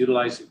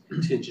 utilizing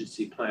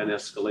contingency plan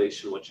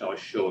escalation, which I'll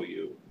show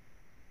you,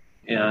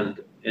 and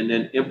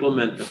then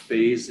implement the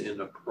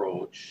phase-in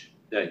approach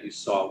that you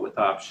saw with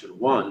option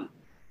one.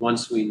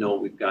 Once we know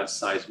we've got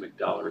seismic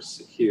dollars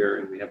secure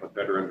and we have a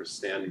better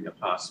understanding of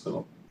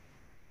hospital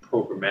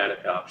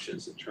programmatic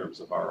options in terms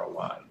of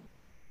ROI.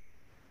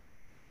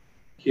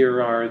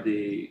 Here are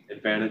the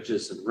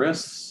advantages and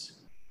risks.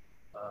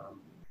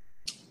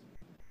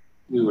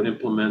 We would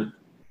implement,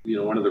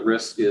 one of the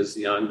risks is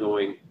the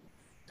ongoing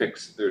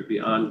fix. There'd be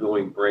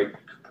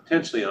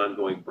potentially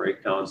ongoing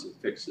breakdowns and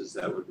fixes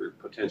that would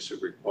potentially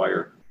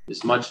require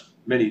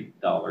many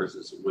dollars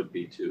as it would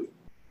be to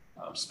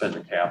spend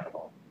the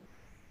capital.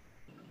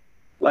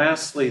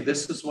 Lastly,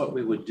 this is what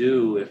we would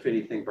do if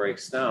anything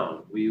breaks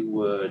down. We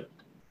would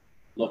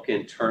look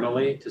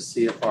internally to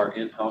see if our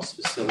in-house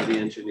facility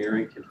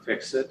engineering can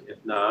fix it. If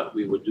not,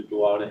 we would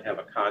go out and have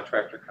a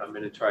contractor come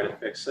in and try to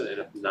fix it. And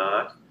if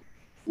not,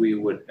 we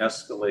would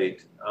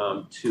escalate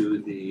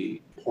to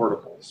the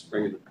portables,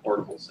 bringing the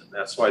portables in.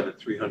 That's why the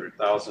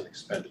 $300,000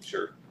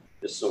 expenditure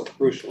is so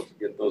crucial to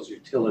get those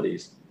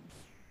utilities,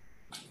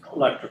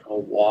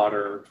 electrical,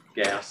 water,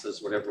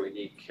 gases, whatever we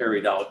need,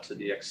 carried out to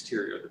the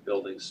exterior of the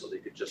building so they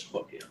could just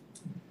hook in.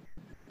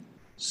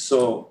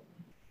 So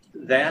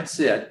that's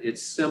it.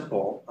 It's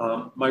simple.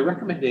 My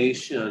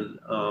recommendation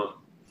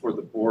for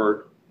the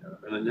board,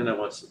 and then I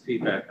want some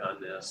feedback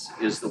on this,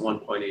 is the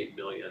 $1.8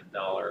 million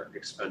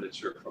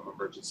expenditure from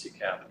emergency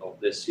capital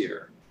this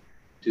year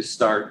to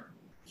start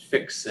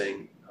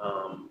fixing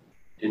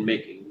and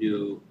making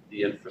new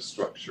the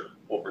infrastructure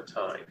over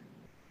time.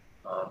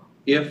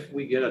 If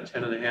we get a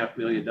 $10.5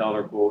 million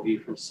bogey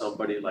from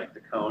somebody like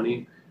the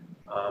county,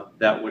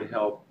 that would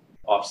help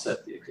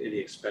offset any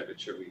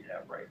expenditure we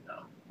have right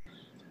now.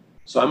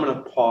 So I'm going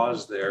to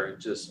pause there and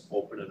just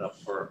open it up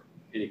for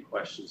any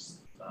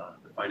questions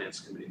the Finance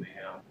Committee may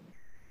have.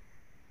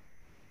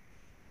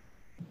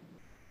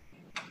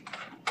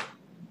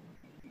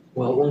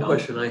 Well, one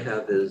question I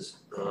have is,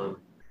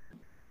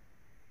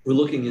 we're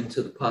looking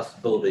into the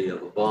possibility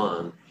of a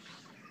bond.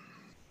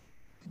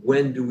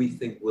 When do we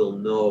think we'll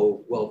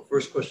know? Well,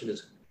 first question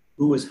is,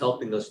 who is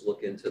helping us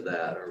look into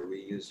that? Are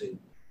we using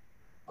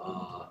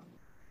an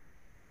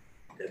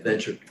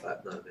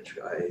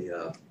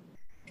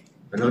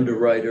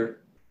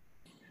underwriter,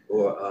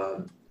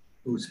 or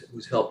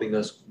who's helping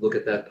us look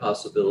at that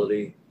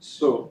possibility?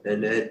 So,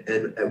 and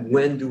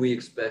when do we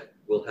expect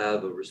we'll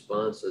have a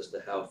response as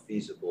to how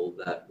feasible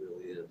that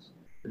really is?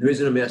 And the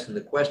reason I'm asking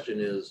the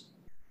question is,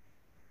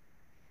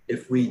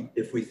 if we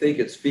think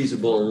it's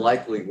feasible and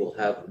likely we'll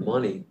have the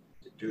money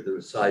to do the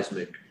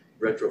seismic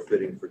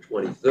retrofitting for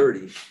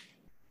 2030,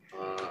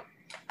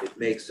 it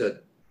makes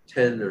a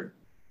 $10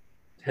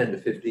 to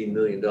 $15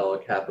 million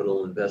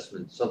capital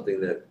investment something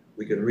that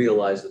we can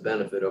realize the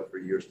benefit of for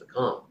years to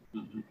come.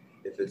 mm-hmm.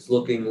 If it's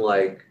looking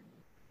like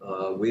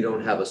we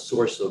don't have a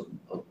source of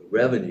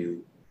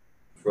revenue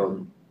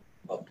from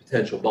a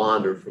potential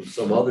bond or from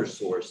some other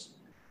source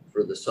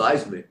for the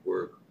seismic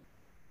work,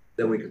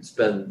 then we could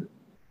spend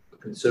a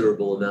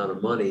considerable amount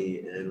of money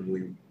and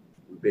we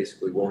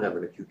basically won't have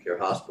an acute care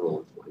hospital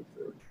in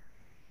 2030.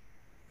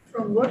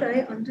 from what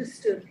I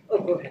understood, oh,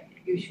 go ahead,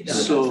 you should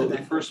answer So the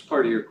that. first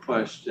part of your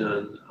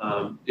question,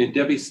 and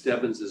Debbie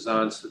Stebbins is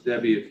on, so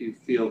Debbie, if you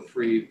feel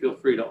free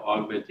to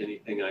augment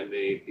anything I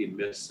may be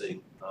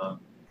missing.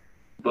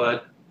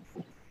 But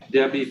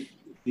Debbie,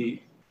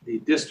 the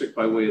district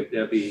by way of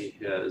Debbie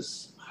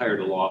has hired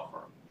a law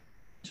firm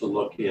to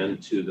look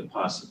into the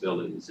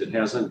possibilities. It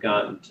hasn't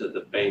gotten to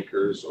the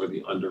bankers or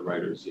the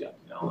underwriters yet,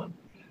 Alan.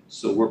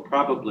 So we're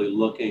probably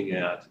looking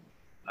at,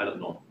 I don't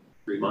know,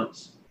 3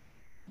 months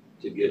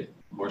to get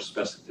more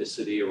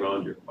specificity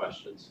around your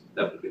questions.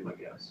 That would be my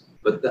guess.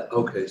 But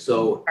okay,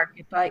 so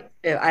Mark,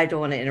 I don't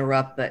want to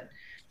interrupt, but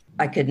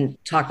I can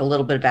talk a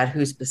little bit about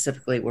who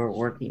specifically we're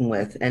working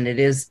with. And it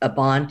is a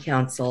bond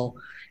counsel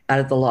out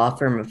of the law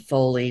firm of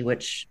Foley,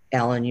 which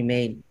Alan, you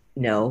may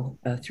know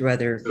through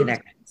other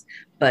connections,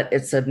 but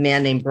it's a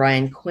man named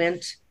Brian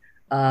Quint.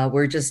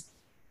 We're just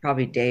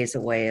probably days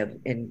away of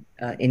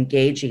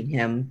engaging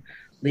him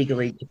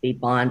legally to be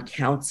bond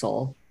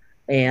counsel.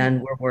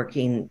 And we're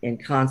working in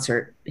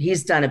concert.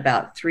 He's done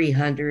about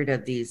 300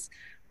 of these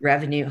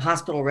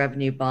hospital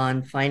revenue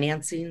bond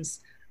financings.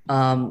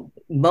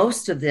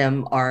 Most of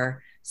them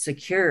are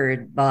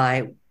secured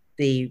by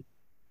the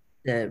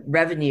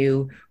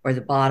revenue or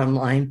the bottom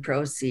line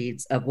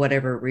proceeds of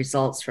whatever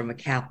results from a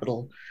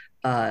capital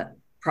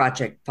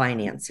project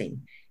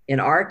financing. In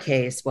our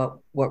case,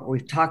 what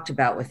we've talked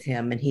about with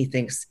him, and he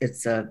thinks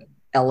it's a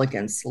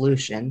elegant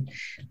solution,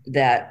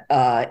 that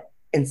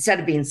instead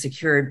of being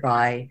secured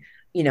by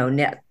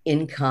net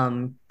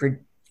income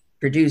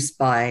produced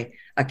by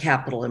a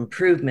capital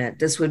improvement,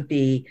 this would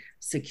be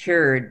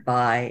secured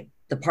by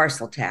the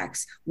parcel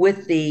tax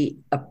with the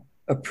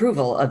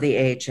approval of the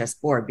AHS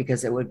board,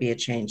 because it would be a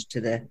change to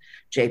the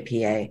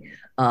JPA.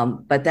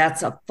 But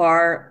that's a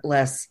far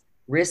less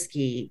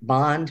risky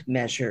bond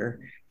measure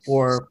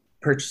for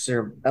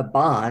purchaser of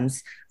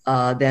bonds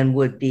than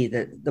would be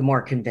the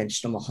more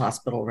conventional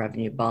hospital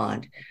revenue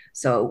bond.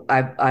 So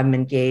I'm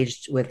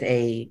engaged with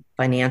a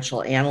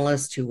financial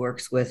analyst who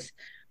works with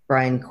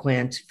Brian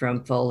Quint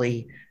from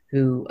Foley,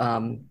 who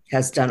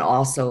has done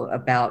also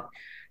about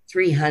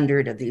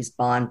 300 of these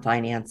bond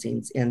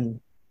financings in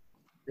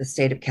the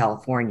state of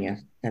California,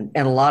 and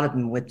a lot of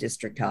them with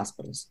district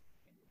hospitals.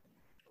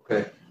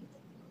 okay.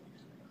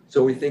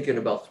 So we're thinking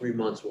about 3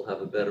 months, we'll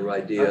have a better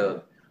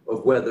idea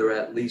of whether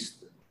at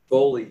least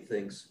Foley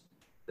thinks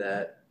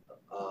that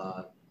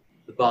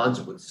the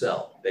bonds would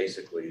sell,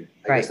 basically.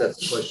 I guess that's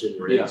the question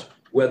we're in.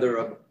 Whether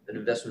an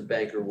investment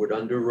banker would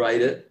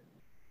underwrite it,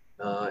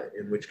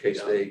 in which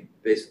case they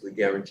basically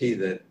guarantee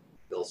that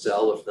they'll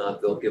sell. If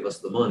not, they'll give us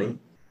the money.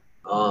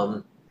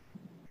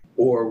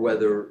 Or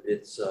whether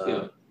it's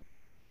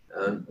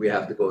we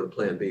have to go to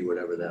Plan B,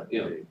 whatever that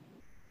would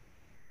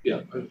be.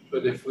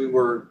 But if we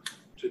were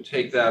to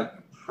take that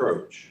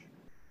approach,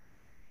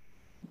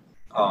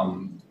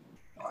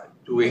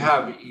 do we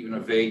have even a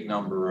vague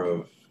number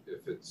of,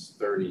 if it's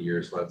 30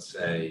 years, let's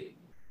say,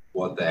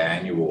 what the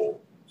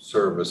annual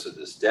service of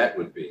this debt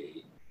would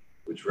be,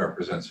 which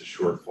represents a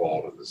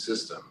shortfall to the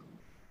system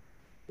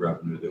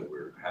revenue that we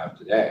have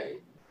today?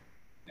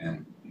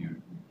 And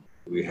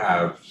we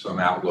have some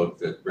outlook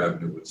that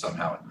revenue would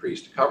somehow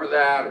increase to cover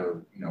that,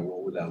 or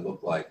what would that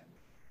look like?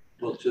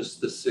 Well,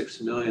 just the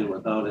 $6 million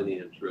without any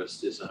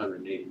interest is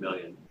 $180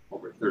 million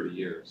over 30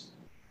 years.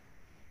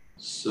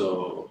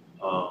 So,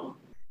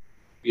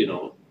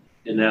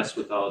 and that's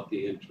without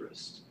the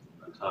interest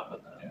on top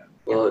of that. Yeah.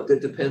 Well,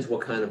 it depends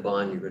what kind of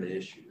bond you're going to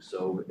issue.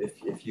 So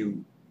if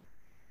you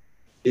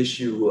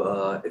issue,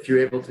 if you're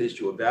able to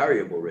issue a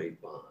variable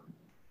rate bond,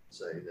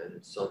 say, then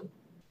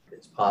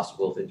it's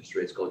possible if interest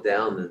rates go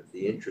down that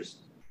the interest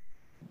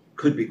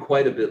could be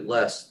quite a bit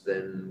less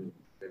than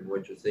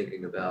what you're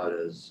thinking about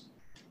as,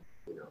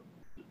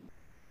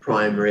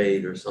 prime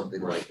rate or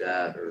something like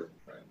that, or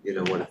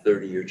what a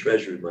 30-year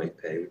treasury might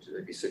pay, which is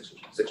maybe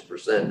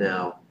 6%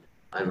 now.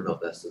 I don't know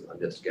if I'm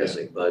just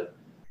guessing, but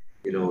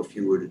if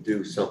you were to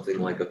do something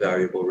like a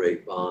variable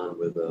rate bond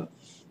with a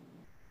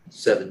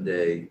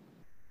 7-day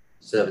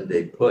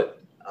put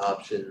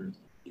option,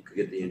 you could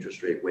get the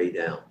interest rate way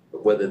down.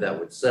 But whether that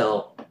would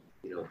sell,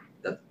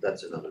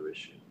 that's another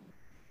issue.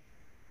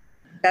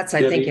 That's,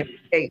 I think,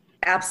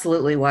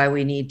 absolutely why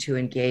we need to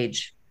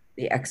engage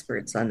the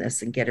experts on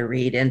this and get a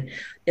read. And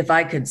if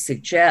I could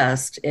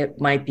suggest, it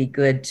might be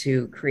good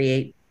to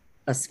create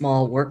a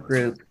small work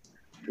group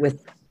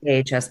with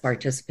AHS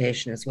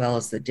participation as well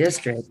as the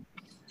district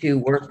to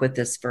work with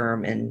this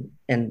firm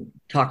and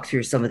talk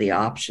through some of the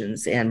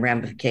options and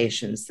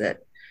ramifications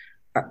that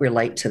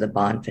relate to the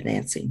bond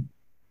financing.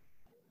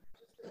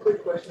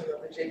 Quick question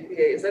on the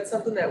JPA. Is that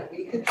something that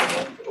we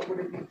control, or would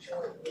it be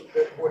joint with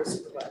the Board of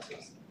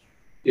Supervisors?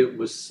 It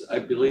was, I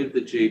believe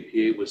the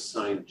JPA was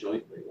signed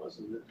jointly,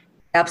 wasn't it?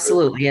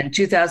 Absolutely, in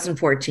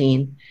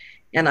 2014.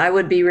 And I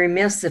would be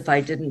remiss if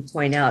I didn't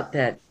point out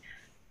that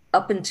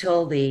up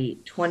until the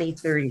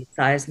 2030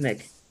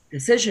 seismic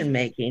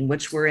decision-making,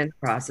 which we're in the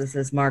process,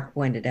 as Mark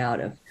pointed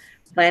out, of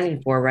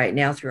planning for right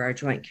now through our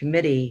joint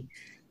committee,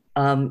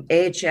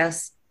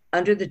 AHS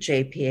under the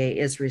JPA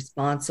is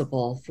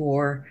responsible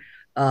for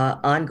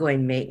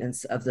ongoing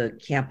maintenance of the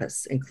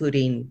campus,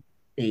 including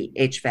the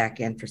HVAC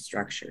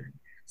infrastructure.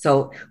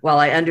 So while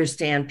I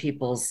understand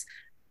people's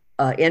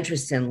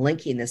interest in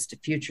linking this to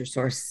future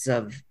sources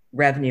of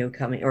revenue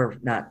coming, or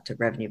not to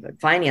revenue, but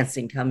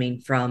financing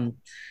coming from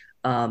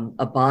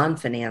a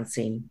bond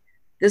financing,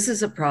 this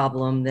is a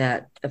problem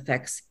that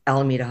affects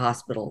Alameda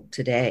Hospital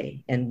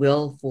today and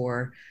will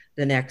for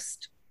the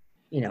next,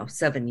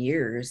 7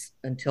 years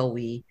until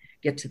we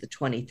get to the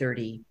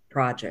 2030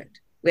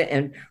 project.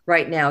 And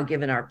right now,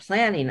 given our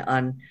planning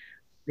on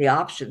the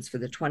options for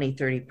the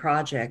 2030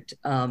 project,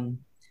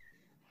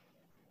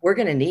 we're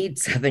going to need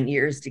 7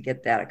 years to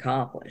get that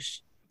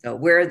accomplished. So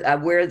where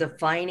the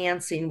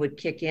financing would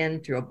kick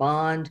in through a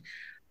bond,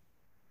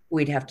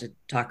 we'd have to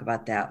talk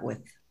about that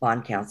with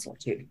bond counsel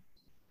too.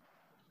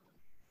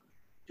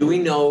 Do we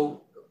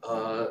know,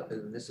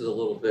 and this is a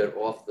little bit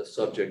off the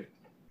subject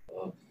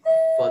of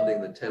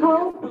funding the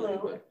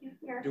 10th,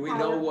 but do we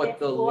know what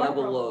the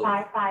level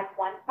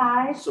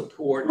of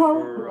support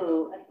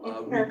for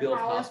rebuild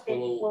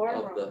hospital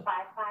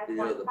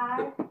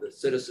of the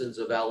citizens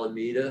of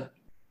Alameda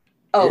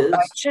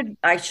is?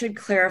 I should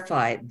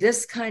clarify,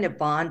 this kind of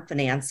bond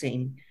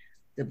financing,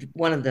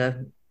 one of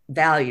the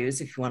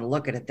values, if you want to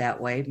look at it that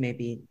way,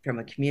 maybe from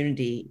a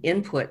community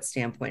input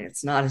standpoint,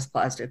 it's not as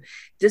positive.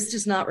 This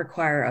does not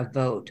require a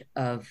vote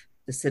of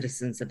the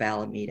citizens of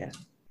Alameda.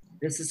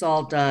 This is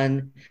all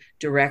done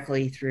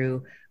directly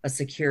through a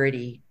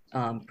security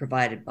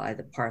provided by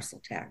the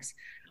parcel tax.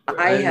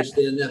 I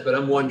understand that, but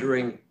I'm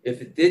wondering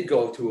if it did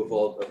go to a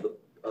vote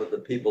of the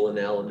people in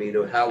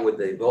Alameda, how would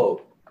they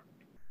vote?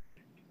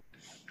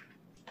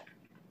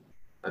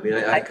 I mean,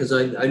 because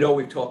I know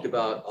we've talked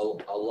about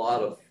a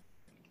lot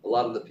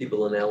of the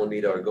people in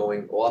Alameda are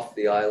going off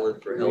the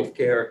island for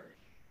healthcare,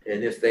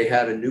 and if they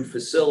had a new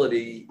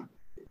facility,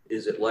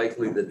 is it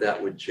likely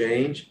that would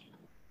change?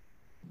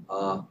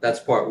 That's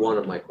part one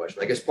of my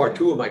question. I guess part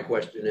two of my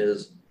question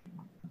is,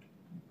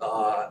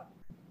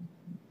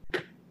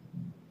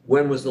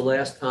 when was the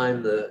last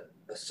time the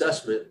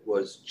assessment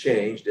was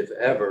changed, if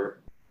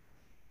ever,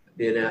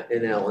 in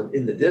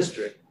the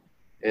district,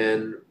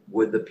 and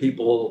would the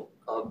people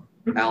of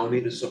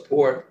Alameda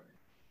support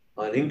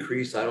an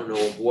increase, I don't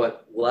know of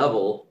what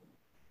level,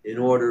 in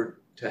order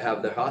to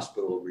have the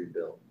hospital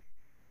rebuilt?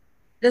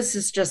 This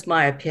is just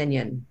my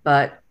opinion,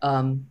 but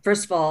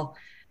first of all,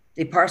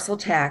 the parcel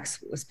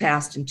tax was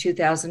passed in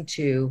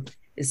 2002,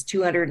 is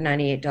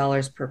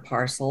 $298 per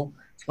parcel.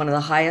 It's one of the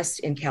highest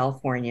in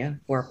California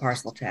for a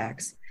parcel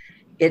tax.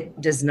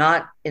 It does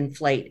not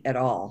inflate at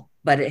all,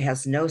 but it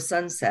has no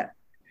sunset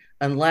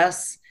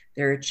unless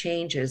there are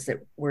changes that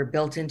were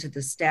built into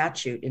the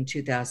statute in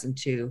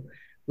 2002,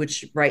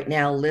 which right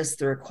now lists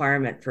the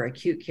requirement for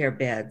acute care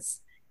beds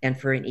and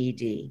for an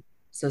ED.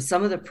 So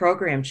some of the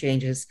program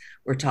changes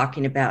we're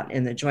talking about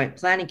in the Joint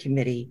Planning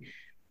Committee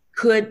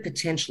could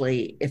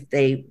potentially,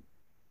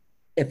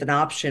 if an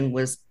option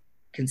was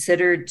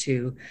considered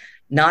to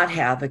not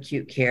have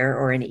acute care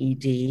or an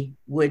ED,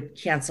 would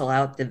cancel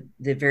out the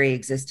very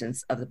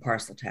existence of the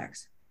parcel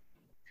tax.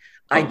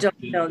 I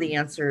don't know the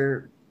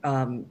answer,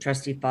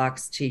 Trustee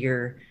Fox, to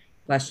your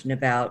question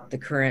about the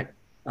current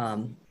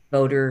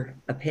voter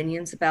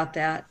opinions about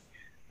that.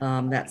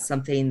 That's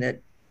something that,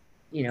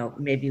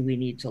 maybe we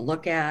need to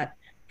look at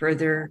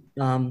further.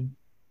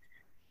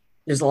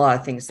 There's a lot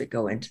of things that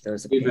go into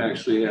those opinions. We've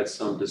actually had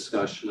some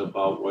discussion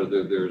about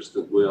whether there's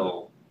the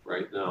will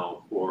right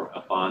now for a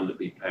bond to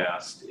be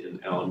passed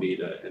in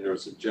Alameda, and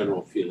there's a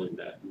general feeling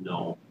that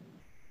no,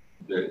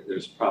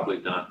 there's probably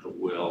not the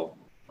will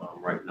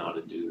right now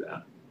to do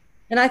that.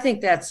 And I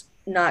think that's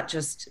not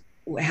just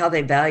how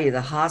they value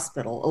the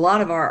hospital. A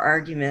lot of our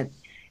argument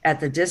at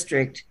the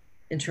district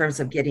in terms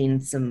of getting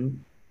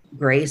some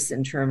grace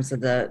in terms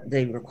of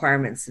the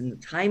requirements and the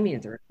timing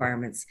of the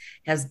requirements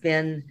has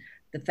been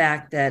the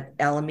fact that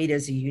Alameda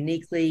is a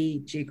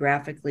uniquely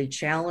geographically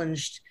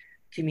challenged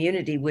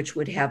community, which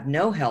would have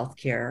no health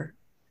care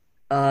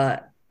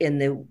in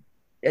the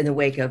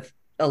wake of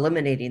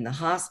eliminating the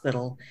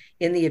hospital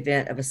in the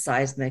event of a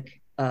seismic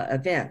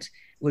event.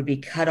 Would be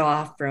cut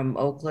off from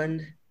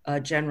Oakland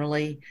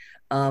generally,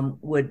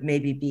 would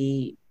maybe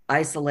be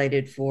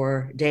isolated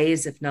for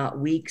days, if not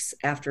weeks,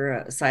 after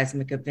a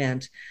seismic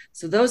event.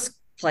 So those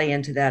play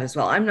into that as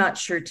well. I'm not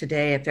sure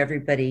today if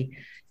everybody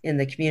in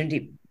the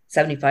community,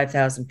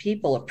 75,000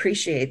 people,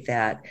 appreciate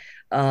that.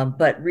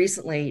 But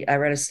recently I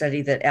read a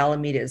study that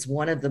Alameda is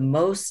one of the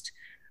most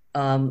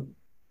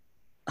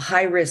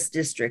high-risk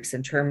districts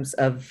in terms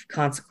of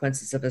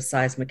consequences of a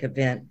seismic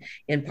event,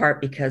 in part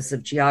because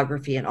of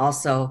geography, and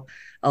also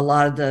a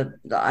lot of the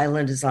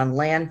island is on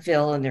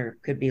landfill and there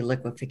could be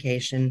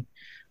liquefaction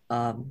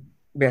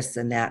risks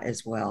in that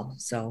as well.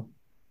 So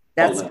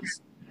that's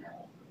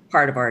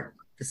part of our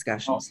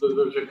discussions. Also,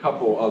 there's a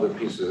couple other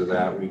pieces of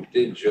that. We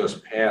did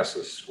just pass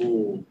a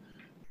school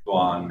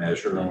bond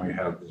measure, and we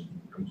have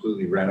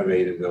completely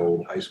renovated the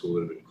old high school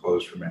that had been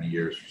closed for many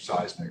years for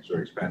seismic,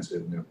 very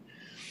expensive.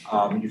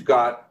 You've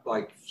got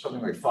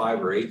something like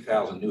 5,000 or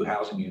 8,000 new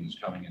housing units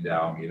coming in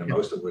Alameda,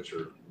 most of which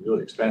are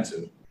really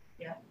expensive.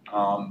 Yeah.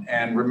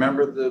 And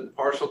remember, the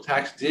partial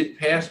tax did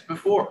pass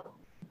before,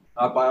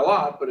 not by a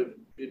lot, but it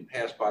did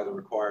pass by the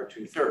required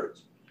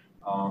 2/3.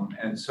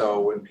 And so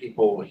when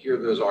people hear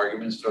those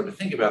arguments, start to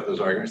think about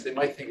those arguments, they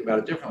might think about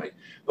it differently.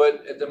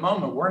 But at the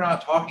moment, we're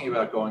not talking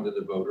about going to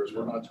the voters.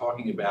 We're not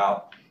talking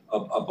about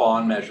a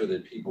bond measure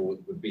that people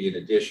would be in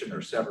addition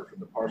or separate from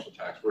the partial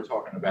tax. We're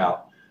talking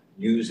about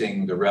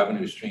using the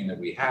revenue stream that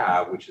we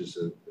have, which is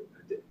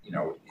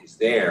is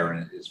there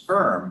and is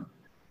firm.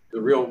 The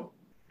real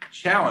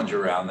challenge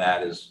around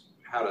that is,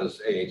 how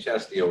does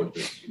AHS deal with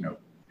this,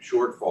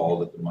 shortfall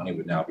that the money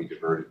would now be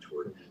diverted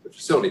toward the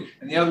facility?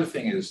 And the other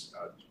thing is,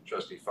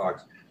 Trustee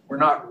Fox, we're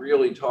not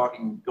really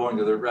going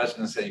to the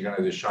residents saying you're going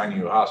to have this shiny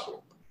new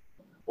hospital.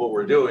 What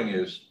we're doing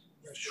is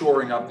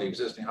shoring up the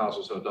existing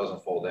hospital so it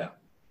doesn't fall down.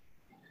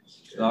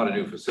 It's not a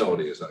new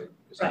facility, as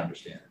I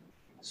understand it.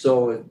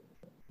 So,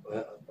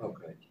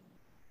 okay.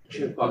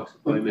 Chair Fox,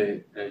 if I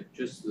may,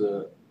 just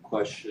the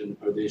question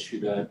or the issue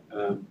that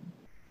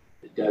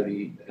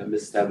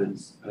Ms.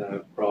 Stebbins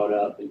brought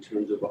up in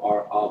terms of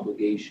our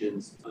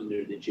obligations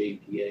under the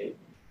JPA.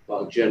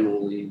 While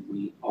generally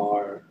we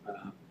are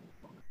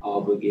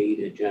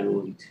obligated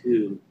generally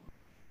to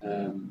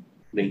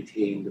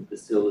maintain the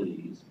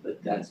facilities,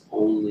 but that's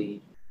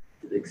only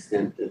to the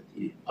extent that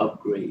the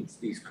upgrades,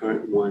 these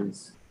current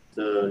ones,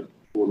 the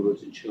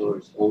boilers and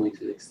chillers, only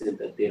to the extent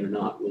that they are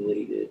not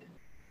related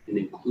and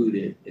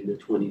included in the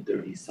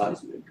 2030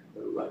 seismic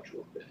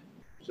retrofit.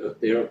 So if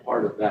they're a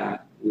part of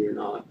that, we're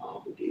not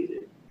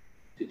obligated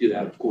to do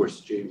that. Of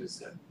course, James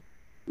has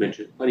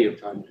mentioned plenty of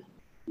times,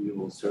 we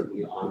will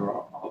certainly honor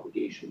our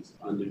obligations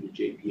under the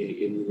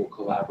JPA, and we will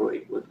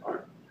collaborate with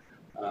our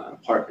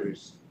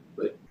partners,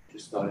 but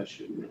just thought I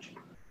should mention.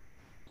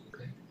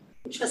 Okay.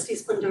 Trustee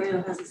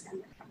Splendorio has his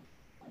hand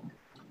up.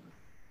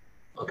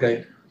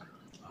 Okay.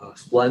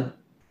 Splen?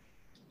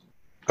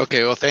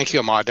 Okay, well, thank you,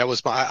 Ahmad.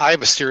 I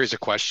have a series of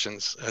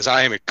questions, as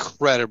I am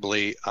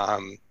incredibly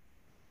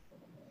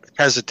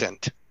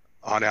hesitant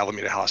on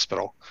Alameda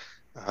Hospital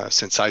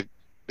since I've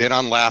been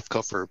on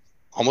LAFCO for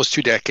almost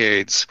 2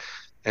 decades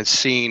and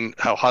seen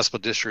how hospital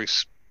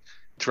districts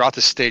throughout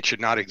the state should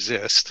not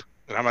exist.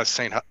 And I'm not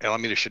saying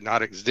Alameda should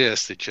not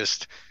exist.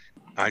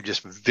 I'm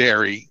just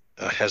very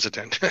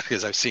hesitant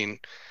because I've seen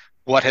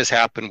what has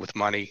happened with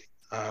money.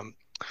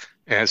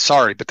 And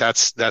sorry, but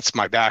that's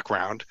my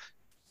background.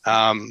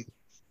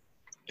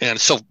 And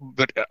so,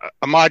 but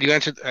Ahmad, I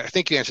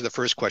think you answered the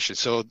first question.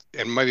 So,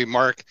 and maybe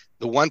Mark,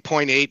 the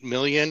 1.8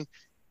 million,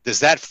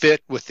 does that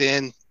fit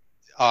within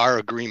our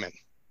agreement?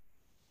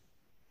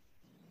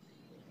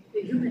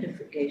 The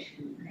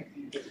humidification, I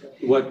think is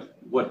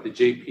What the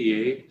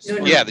JPA?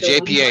 No, Yeah, the the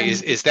JPA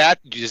 1.8 is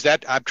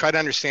that I'm trying to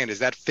understand, does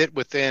that fit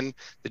within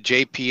the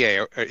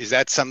JPA, or is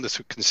that something that's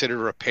considered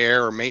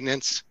repair or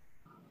maintenance?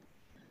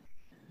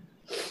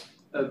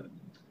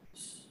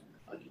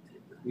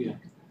 Yeah,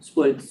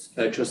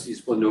 Trustee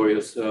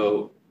Splendorio.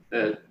 So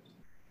to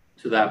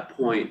that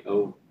point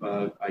of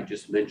I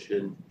just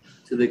mentioned,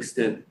 to the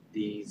extent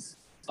these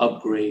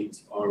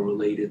upgrades are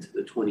related to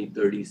the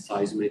 2030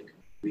 seismic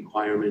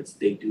requirements,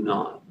 they do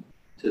not.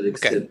 To the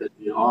extent that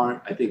they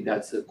are, I think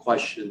that's a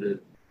question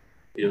that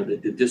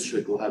that the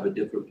district will have a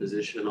different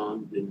position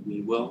on than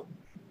we will.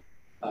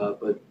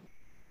 But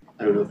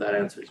I don't know if that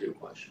answers your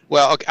question.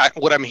 Well, okay,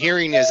 what I'm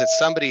hearing is that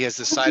somebody has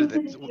decided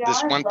that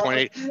this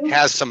 1.8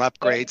 has some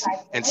upgrades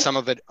and some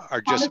of it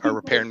are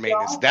repair and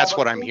maintenance. That's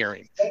what I'm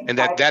hearing. And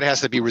that has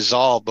to be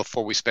resolved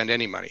before we spend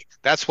any money.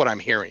 That's what I'm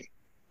hearing.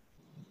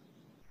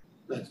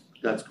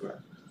 That's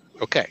correct.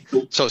 Okay,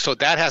 so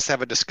that has to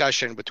have a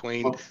discussion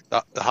between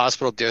the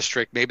hospital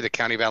district, maybe the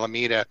County of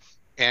Alameda,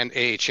 and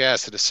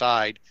AHS to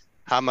decide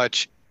how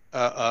much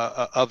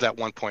of that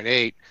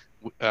 1.8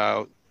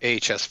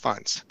 AHS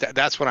funds.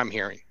 That's what I'm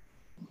hearing.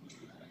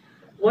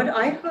 What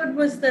I heard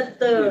was that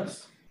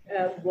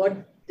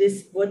what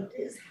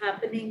is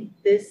happening,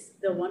 the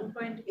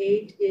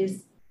 1.8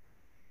 is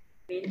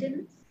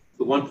maintenance?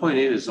 The 1.8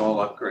 is all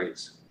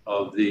upgrades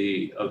of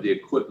the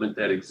equipment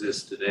that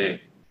exists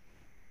today.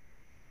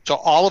 So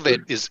all of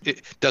it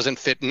doesn't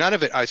fit. None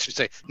of it, I should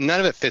say, none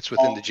of it fits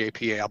within the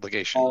JPA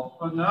obligation.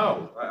 Oh,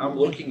 no, I'm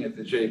looking at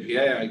the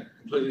JPA. I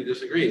completely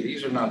disagree.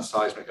 These are not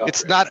seismic upgrades.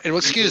 It's not.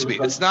 Excuse me.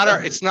 It's not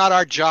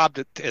our job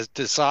to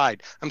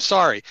decide. I'm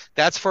sorry.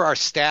 That's for our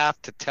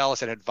staff to tell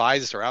us and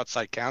advise us or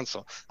outside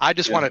counsel. I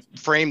just want to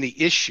frame the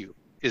issue.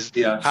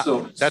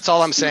 That's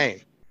all I'm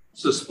saying.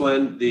 So,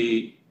 Splen,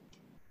 the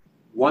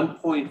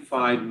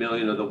 1.5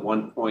 million of the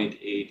 1.8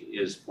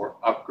 is for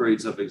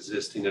upgrades of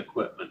existing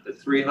equipment. The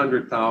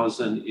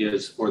 300,000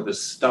 is for the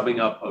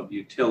stubbing up of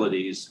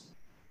utilities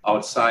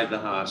outside the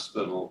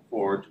hospital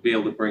to be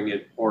able to bring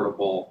in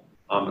portable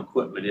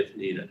equipment if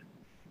needed.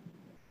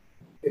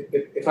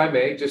 If I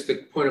may, just a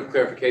point of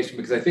clarification,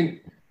 because I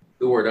think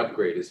the word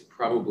upgrade is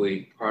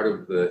probably part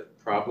of the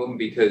problem,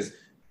 because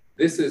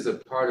this is a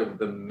part of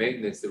the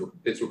maintenance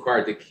that's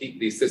required to keep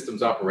these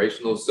systems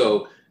operational.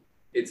 So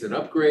it's an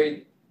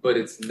upgrade, but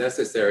it's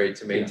necessary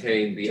to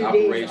maintain the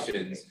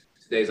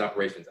today's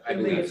operations. I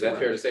believe. Is that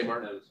fair to say,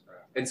 Mark?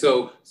 And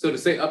so to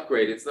say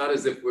upgrade, it's not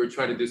as if we're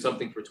trying to do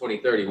something for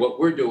 2030. What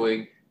we're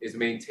doing is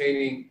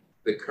maintaining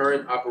the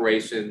current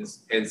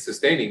operations and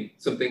sustaining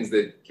some things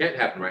that can't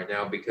happen right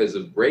now because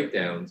of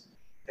breakdowns.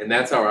 And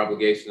that's our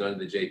obligation under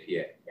the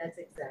JPA. That's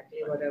exactly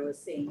what I was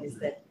saying, is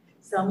that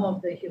some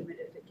of the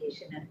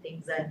humidification and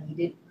things are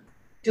needed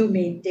to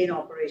maintain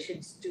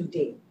operations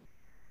today.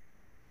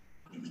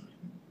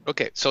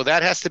 Okay, so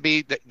that has to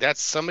be,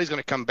 that's somebody's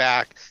going to come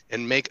back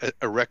and make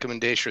a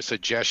recommendation or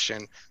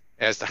suggestion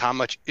as to how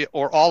much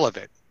or all of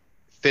it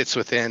fits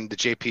within the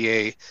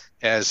JPA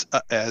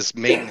as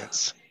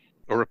maintenance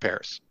or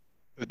repairs.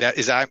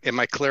 Am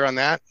I clear on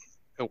that?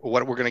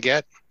 What we're going to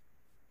get?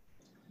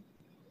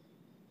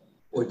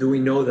 Or do we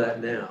know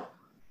that now?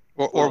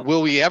 Or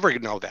will we ever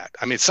know that?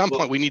 I mean, at some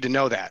point we need to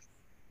know that.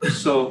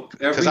 So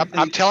Because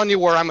I'm telling you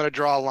where I'm going to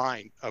draw a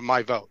line of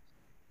my vote.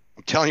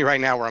 I'm telling you right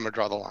now where I'm going to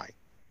draw the line.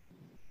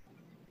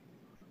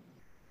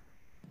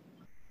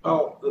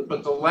 Well,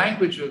 but the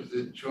language of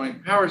the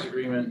joint powers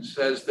agreement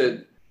says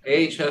that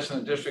AHS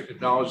and the district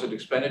acknowledge that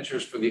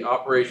expenditures for the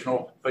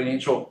operational,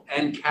 financial,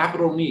 and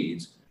capital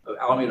needs of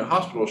Alameda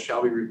Hospital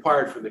shall be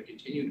required for the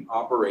continued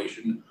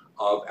operation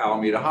of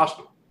Alameda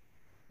Hospital.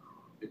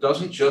 It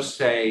doesn't just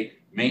say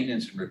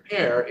maintenance and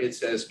repair, it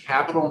says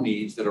capital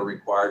needs that are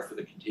required for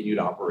the continued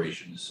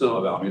operations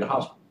of Alameda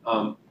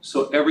Hospital.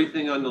 So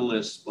everything on the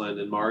list, Glenn,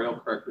 and Mario,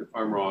 correct me if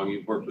I'm wrong,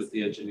 you've worked with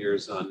the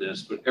engineers on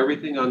this, but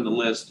everything on the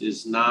list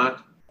is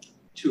not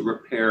to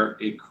repair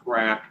a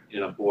crack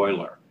in a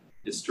boiler.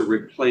 It's to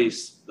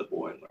replace the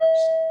boilers.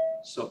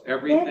 So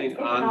everything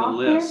on the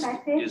list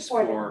is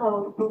for the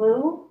code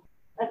blue,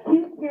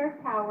 acute care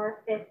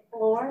tower, 5th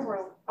floor,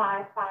 room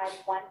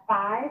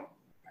 5515.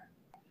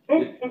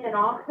 This is an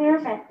all clear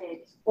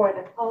message for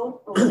the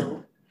code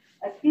blue,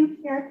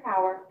 acute care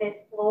tower,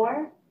 5th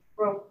floor,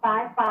 room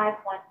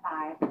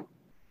 5515.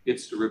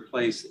 It's to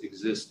replace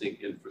existing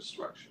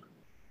infrastructure.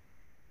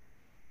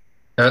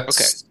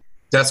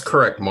 That's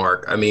correct,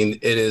 Mark. I mean,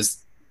 it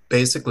is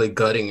basically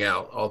gutting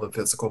out all the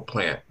physical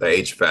plant, the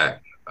HVAC,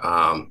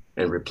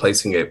 and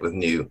replacing it with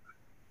new.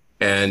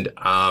 And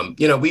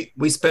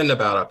we spend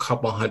about a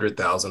couple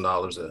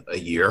 $100,000 a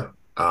year,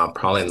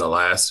 probably in the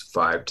last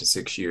 5 to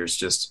 6 years,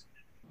 just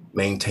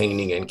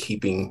maintaining and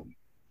keeping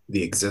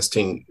the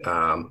existing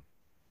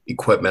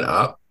equipment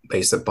up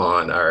based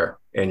upon our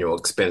annual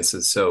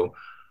expenses. So,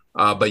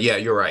 but yeah,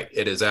 you're right.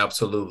 It is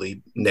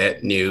absolutely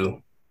net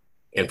new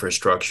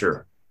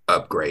infrastructure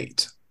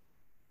upgrade.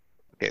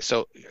 Okay,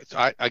 so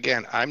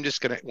I'm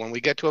just going to, when we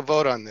get to a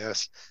vote on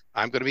this,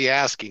 I'm going to be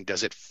asking,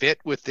 does it fit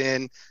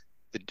within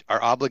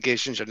our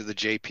obligations under the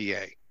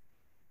JPA?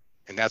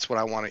 And that's what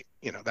I want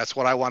to, that's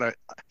what I want to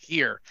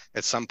hear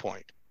at some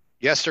point.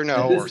 Yes or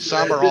no, or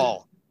some or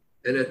all.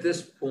 And at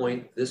this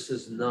point, this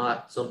is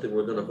not something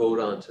we're going to vote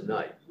on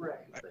tonight. Right.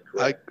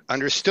 I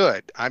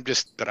understood.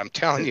 But I'm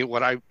telling you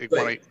what I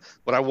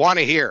want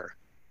to hear.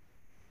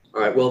 All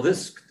right, well,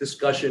 this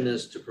discussion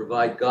is to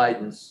provide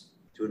guidance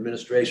to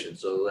administration,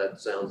 so that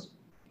sounds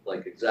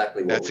like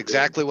exactly what That's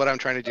exactly what I'm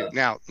trying to do.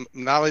 Now,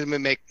 let me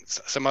make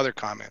some other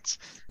comments.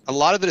 A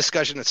lot of the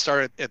discussion that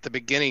started at the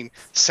beginning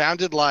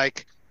sounded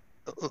like,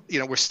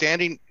 we're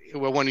standing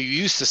when you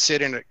used to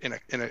sit in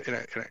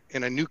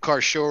a new car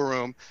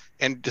showroom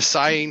and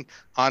deciding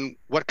on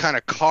what kind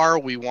of car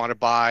we want to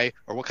buy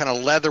or what kind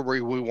of leather we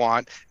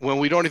want when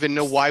we don't even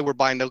know why we're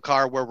buying the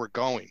car, where we're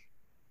going.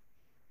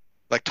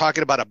 Like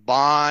talking about a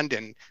bond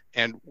and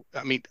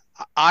I mean,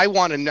 I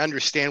want to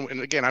understand,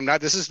 and again,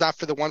 this is not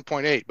for the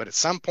 1.8, but at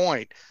some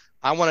point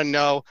I want to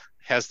know,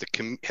 has the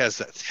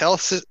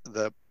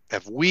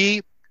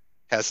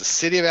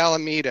city of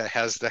Alameda,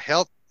 has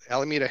the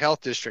Alameda Health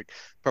District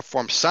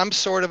performed some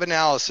sort of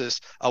analysis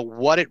of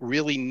what it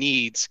really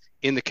needs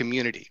in the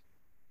community?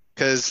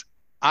 Because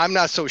I'm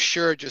not so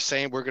sure just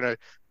saying we're going to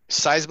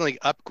seismically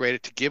upgrade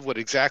it to give what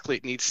exactly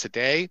it needs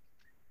today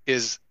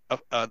is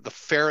the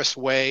fairest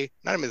way,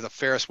 not even the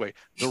fairest way,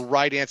 the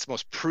right answer,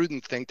 most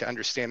prudent thing to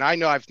understand. I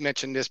know I've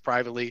mentioned this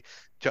privately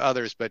to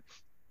others, but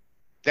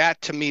that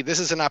to me,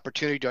 this is an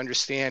opportunity to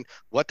understand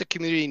what the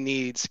community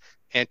needs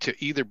and to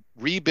either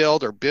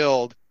rebuild or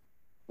build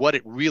what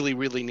it really,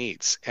 really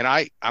needs. And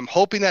I'm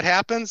hoping that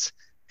happens,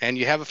 and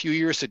you have a few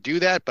years to do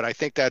that, but I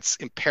think that's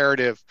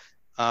imperative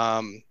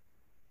that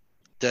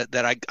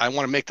I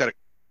want to make that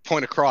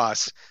point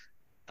across.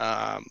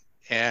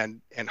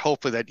 And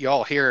hopefully that you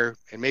all hear,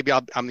 and maybe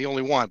I'm the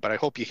only one, but I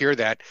hope you hear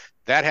that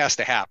has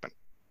to happen.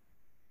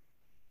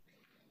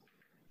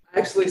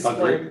 Actually,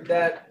 Glenn,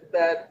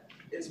 that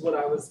is what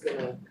I was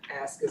gonna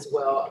ask as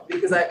well,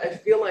 because I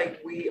feel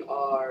like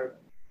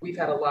we've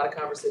had a lot of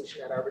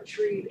conversation at our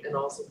retreat and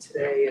also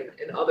today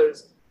and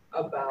others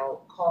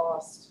about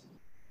cost,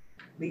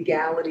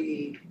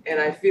 legality, and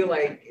I feel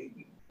like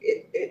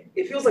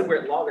it feels like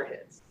we're at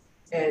loggerheads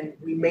and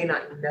we may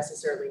not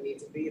necessarily need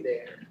to be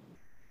there.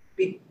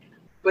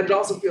 But it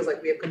also feels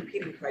like we have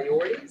competing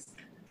priorities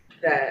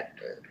that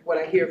what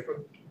I hear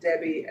from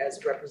Debbie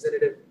as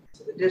representative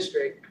to the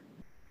district,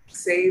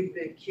 save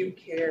the acute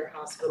care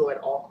hospital at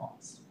all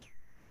costs.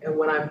 And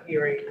what I'm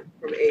hearing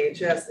from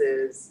AHS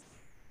is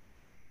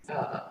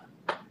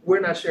we're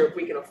not sure if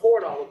we can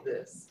afford all of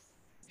this.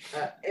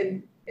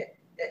 And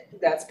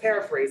that's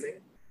paraphrasing,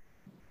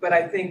 but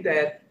I think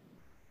that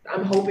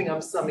I'm hoping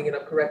I'm summing it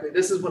up correctly.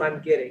 This is what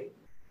I'm getting.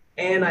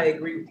 And I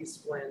agree with you,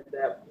 Splend,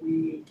 that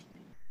we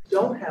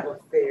don't have a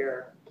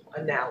fair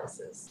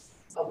analysis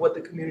of what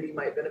the community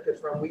might benefit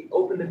from. We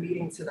opened the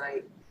meeting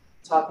tonight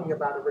talking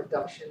about a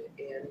reduction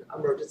in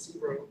emergency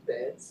room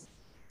beds.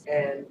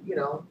 And, you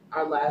know,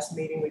 our last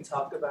meeting, we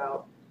talked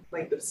about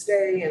length of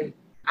stay and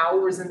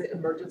hours in the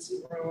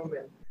emergency room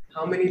and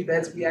how many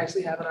beds we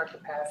actually have in our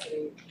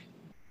capacity.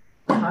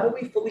 How do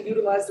we fully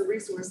utilize the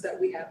resource that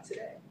we have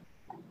today?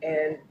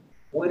 And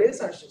what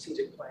is our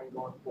strategic plan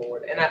going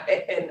forward?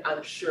 And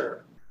I'm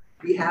sure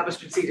we have a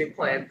strategic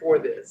plan for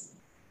this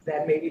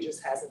that maybe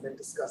just hasn't been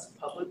discussed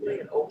publicly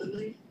and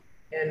openly.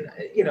 And,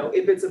 you know,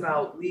 if it's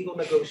about legal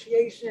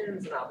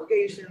negotiations and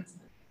obligations,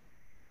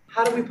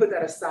 how do we put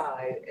that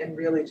aside and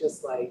really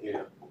just like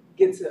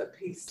get to a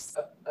piece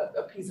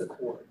of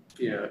cord?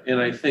 Yeah, and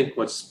I think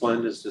what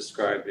Splend has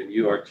described and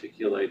you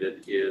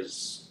articulated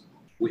is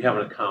we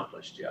haven't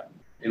accomplished yet,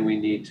 and we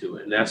need to.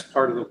 And that's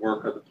part of the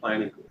work of the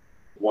planning group.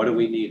 What do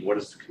we need? What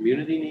does the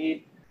community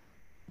need?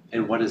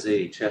 And what does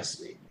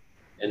AHS need?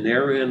 And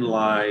therein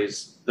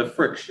lies the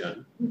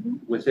friction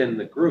within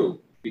the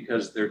group,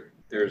 because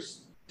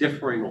there's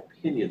differing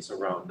opinions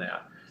around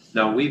that.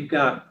 Now, we've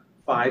got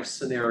 5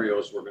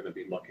 scenarios we're going to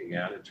be looking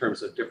at in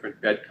terms of different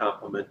bed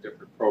complement,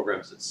 different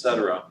programs, et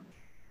cetera.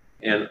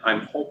 And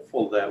I'm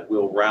hopeful that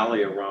we'll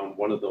rally around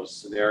one of those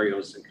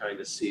scenarios and kind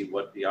of see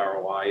what the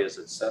ROI is,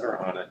 et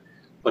cetera, on it.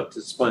 But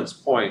to Splend's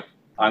point,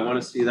 I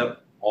want to see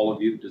that. All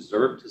of you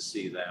deserve to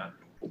see that,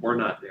 but we're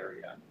not there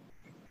yet.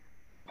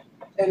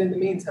 And in the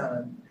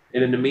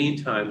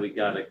meantime, we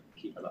got to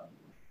keep it up.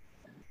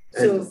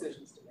 And,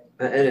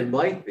 and it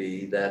might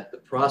be that the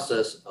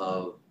process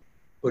of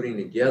putting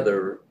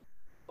together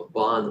a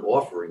bond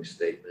offering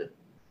statement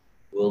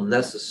will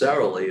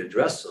necessarily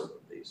address some of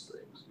these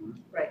things.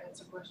 Right,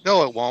 that's a question.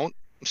 No, it won't.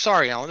 I'm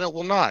sorry, Alan, it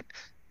will not.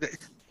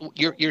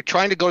 You're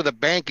trying to go to the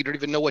bank. You don't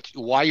even know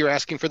why you're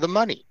asking for the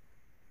money.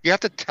 You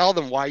have to tell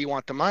them why you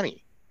want the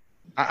money.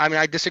 I mean,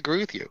 I disagree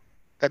with you.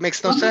 That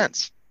makes no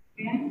sense.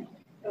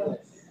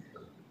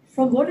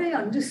 From what I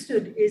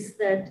understood is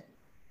that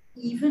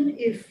even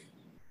if,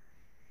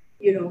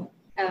 you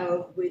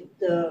know, with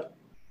the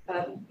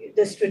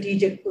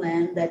strategic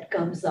plan that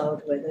comes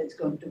out, whether it's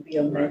going to be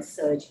a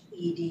med-surg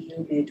ED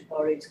unit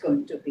or it's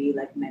going to be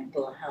like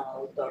mental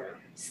health or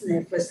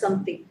SNF or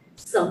something,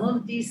 some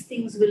of these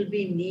things will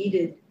be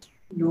needed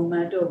no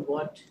matter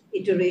what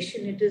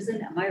iteration it is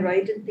in. Am I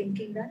right in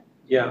thinking that?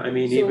 Yeah, I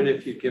mean, So even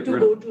if you get to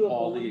rid go of to a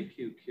all bond- the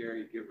acute care,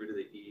 you get rid of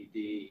the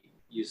ED,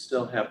 you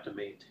still have to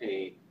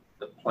maintain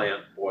the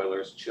plant,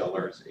 boilers,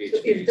 chillers, HVAC, So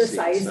if the et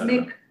cetera.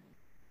 seismic,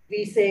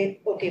 we say,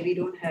 okay, we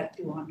don't have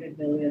 200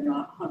 million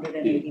or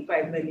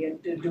 185 million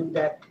to do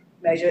that,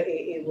 measure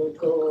AA will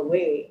go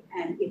away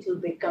and it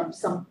will become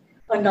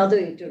another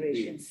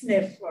iteration,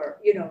 SNF or,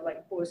 you know,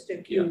 like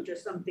post-acute or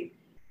something.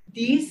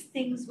 These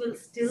things will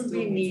still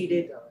be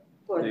needed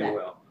for They that.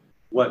 will.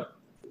 What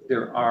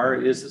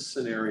there is a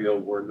scenario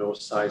where no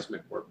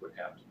seismic work would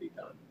have to be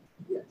done.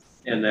 Yes.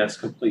 And that's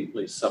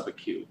completely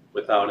subacute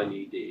without an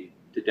ED.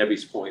 To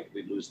Debbie's point,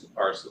 we lose the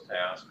parcel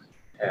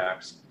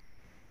tax.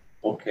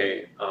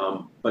 Okay,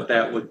 but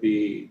that would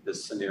be the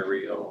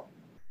scenario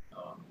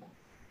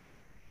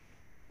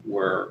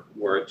where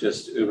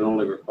it would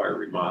only require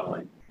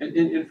remodeling.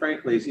 And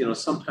frankly, you know,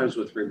 sometimes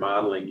with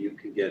remodeling, you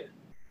can get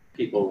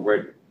people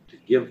ready to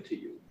give to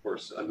you, of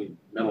course, I mean,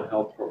 mental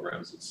health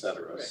programs, et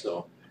cetera. Right.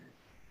 So,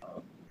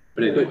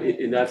 but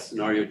in that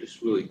scenario,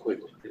 just really quick,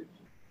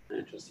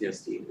 and just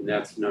Steve, in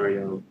that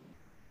scenario,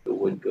 it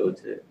would go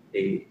to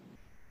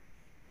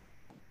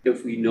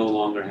if we no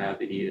longer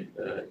have any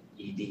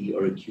ED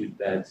or acute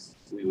beds,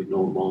 we would no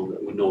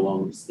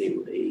longer stay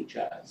with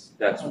AHS.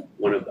 That's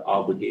one of the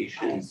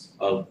obligations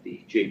of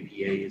the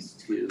JPA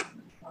is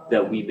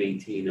that we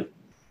maintain a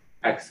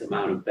X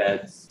amount of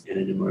beds in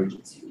an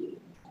emergency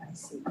unit. I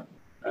see.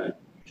 I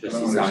don't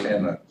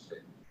understand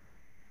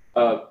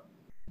that.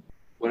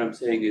 What I'm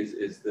saying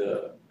is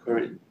the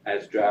current,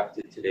 as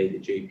drafted today, the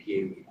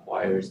JPA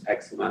requires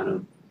X amount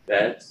of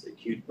beds,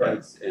 acute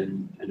beds,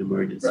 and an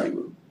emergency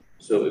room.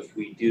 So if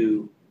we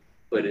do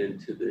put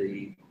into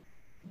the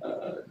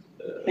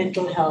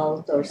mental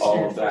health or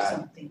all of SNF or that,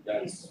 something.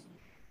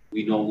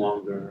 we no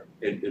longer,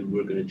 and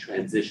we're going to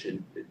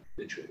transition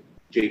the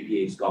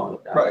JPA's gone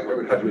with that. Right, there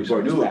would have to be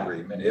some new back.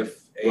 agreement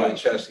if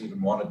AHS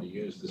even wanted to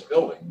use this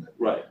building.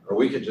 Right. Or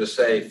we could just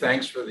say,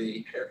 thanks for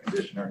the air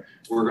conditioner,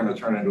 we're going to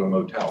turn it into a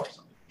motel or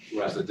something.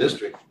 Right. As the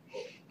district,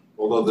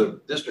 although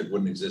the district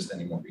wouldn't exist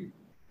anymore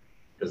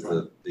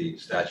because the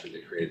statute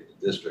that created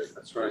the district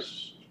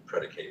was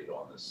predicated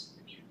on this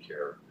acute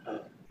care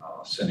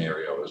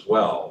scenario as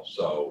well.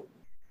 So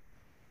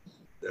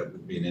that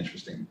would be an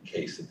interesting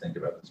case to think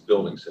about, this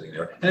building sitting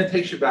there. And it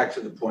takes you back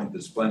to the point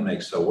that Splend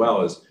makes so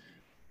well, is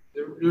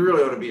there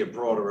really ought to be a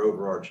broader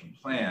overarching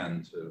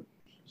plan to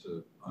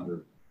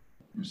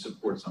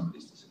support some of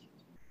these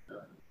decisions.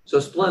 So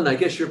Splend, I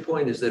guess your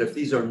point is that if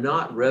these are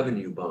not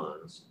revenue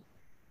bonds,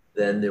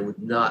 then there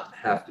would not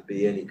have to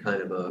be any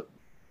kind of a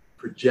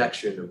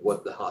projection of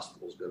what the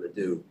hospital is going to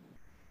do,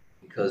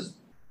 because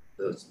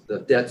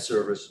the debt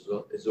service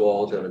is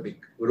all going to be,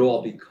 would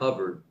all be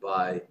covered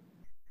by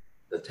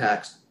the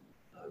tax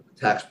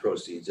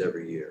proceeds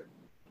every year.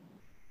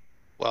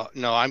 Well,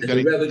 no, I'm And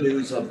going the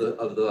revenues of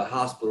the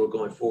hospital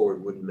going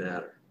forward wouldn't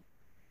matter.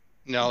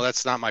 No,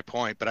 that's not my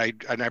point. But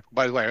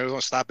by the way, I want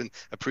to stop and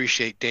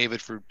appreciate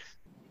David for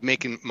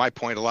making my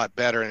point a lot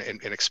better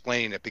and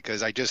explaining it,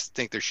 because I just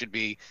think there should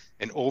be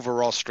an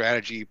overall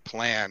strategy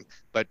plan.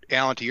 But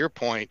Alan, to your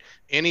point,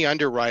 any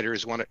underwriter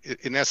is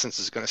in essence,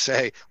 is going to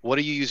say, what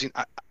are you using?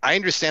 I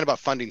understand about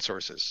funding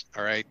sources,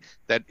 all right?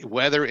 That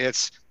whether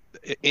it's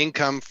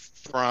income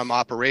from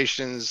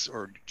operations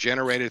or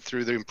generated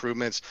through the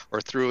improvements or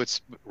through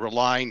its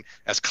relying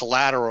as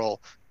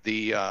collateral,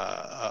 the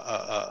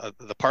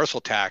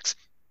parcel tax.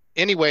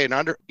 Anyway,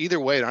 either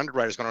way, an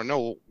underwriter is going to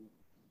know,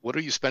 what are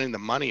you spending the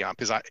money on?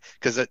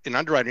 Because an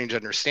underwriter needs to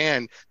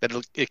understand that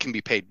it can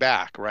be paid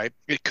back, right?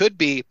 It could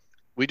be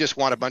we just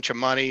want a bunch of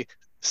money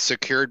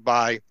secured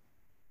by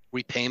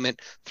repayment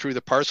through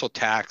the parcel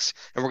tax,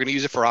 and we're going to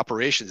use it for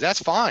operations.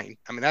 That's fine.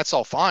 I mean, that's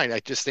all fine.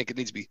 I just think it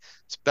needs to be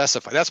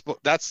specified.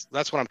 That's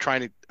what I'm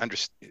trying to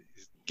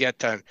get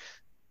to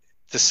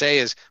say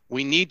is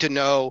we need to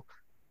know,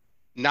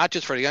 not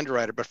just for the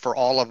underwriter, but for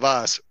all of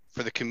us,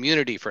 for the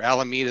community, for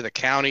Alameda, the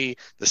county,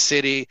 the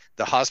city,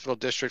 the hospital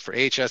district, for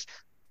HS.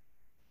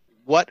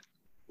 What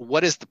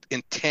is the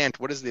intent?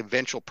 What is the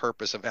eventual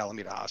purpose of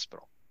Alameda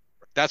Hospital?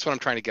 That's what I'm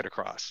trying to get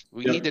across.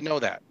 We need to know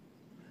that.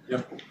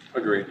 Yep,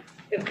 agreed.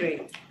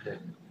 Agreed.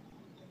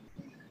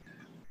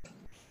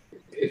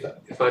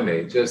 If I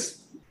may,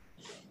 just,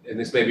 and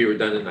this may be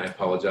redundant, I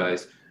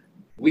apologize.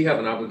 We have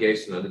an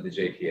obligation under the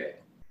JPA,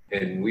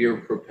 and we are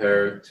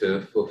prepared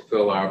to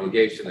fulfill our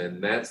obligation,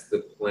 and that's the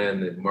plan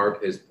that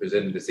Mark has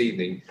presented this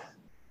evening.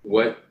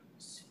 What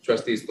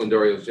Trustee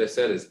Splendorio just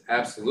said is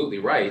absolutely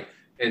right,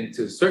 and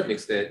to a certain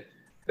extent,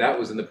 that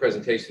was in the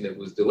presentation that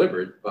was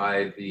delivered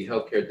by the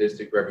healthcare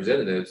district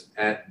representatives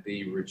at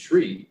the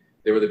retreat.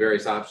 There were the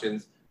various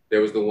options.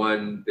 There was the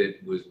one that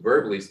was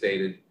verbally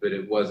stated, but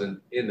it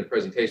wasn't in the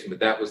presentation, but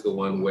that was the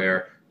one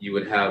where you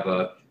would have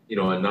a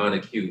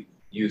non-acute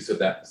use of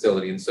that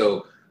facility. And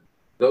so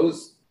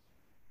those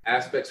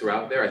aspects are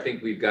out there. I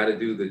think we've got to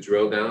do the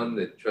drill down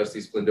that Trustee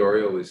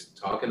Splendorio is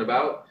talking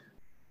about.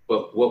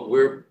 But what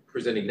we're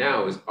presenting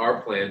now is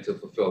our plan to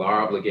fulfill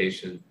our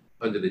obligation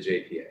under the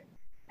JPA.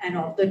 And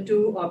of the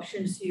two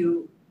options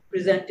you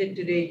presented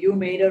today, you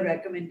made a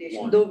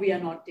recommendation, though we are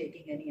not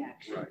taking any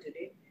action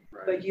today.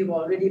 Right. But you've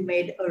already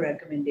made a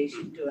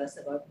recommendation to us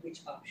about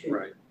which option.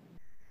 Right.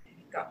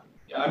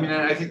 Yeah, I mean,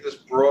 I think this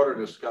broader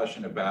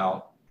discussion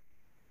about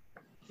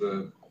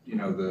the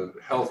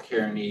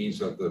healthcare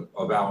needs of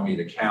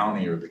Alameda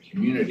County or the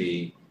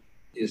community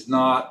is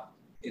not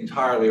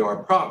entirely our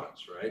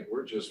province, right?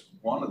 We're just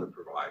one of the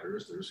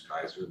providers. There's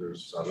Kaiser, there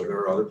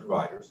are other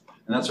providers,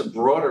 and that's a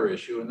broader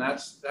issue. And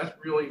that's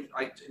really,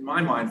 in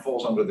my mind,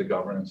 falls under the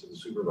governance of the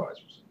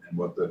supervisors and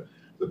what the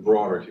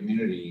broader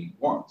community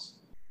wants.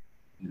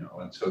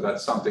 And so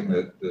that's something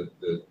that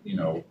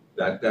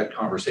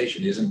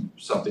conversation isn't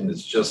something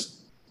that's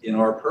just in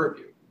our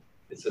purview.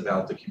 It's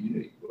about the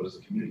community. What does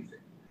the community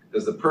think?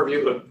 Because the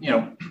purview of,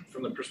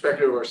 from the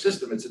perspective of our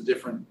system, it's a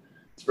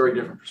very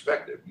different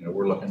perspective.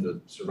 We're looking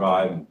to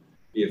survive and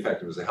be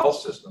effective as a health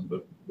system,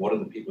 but what do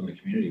the people in the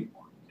community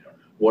want?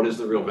 What is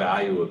the real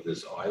value of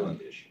this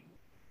island issue?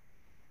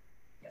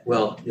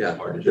 Well, yeah,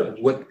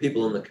 what the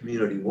people in the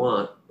community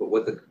want, but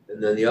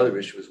and then the other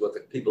issue is what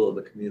the people of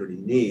the community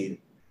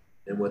need.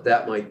 And what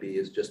that might be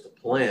is just a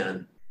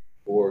plan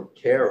for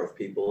care of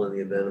people in the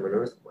event of an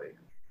earthquake.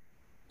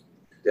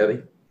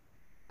 Debbie?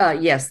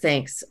 Yes,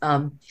 thanks.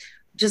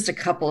 Just a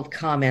couple of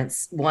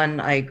comments. One,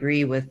 I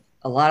agree with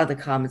a lot of the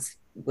comments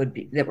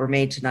that were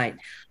made tonight.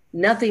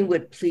 Nothing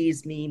would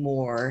please me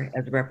more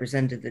as a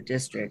representative of the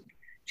district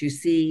to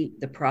see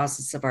the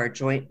process of our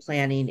joint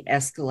planning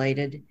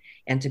escalated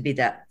and to be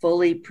that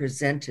fully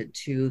presented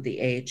to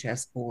the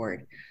AHS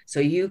board. So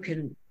you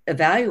can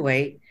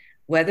evaluate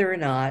whether or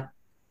not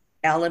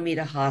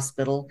Alameda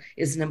Hospital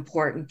is an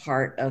important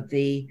part of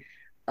the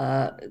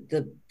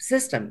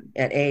system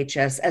at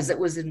AHS as it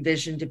was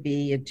envisioned to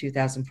be in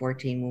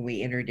 2014 when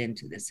we entered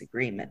into this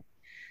agreement.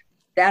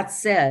 That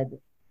said,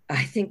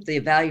 I think the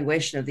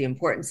evaluation of the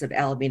importance of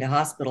Alameda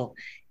Hospital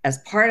as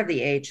part of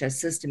the AHS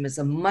system is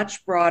a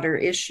much broader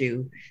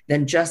issue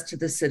than just to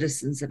the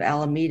citizens of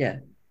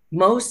Alameda.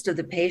 Most of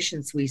the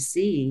patients we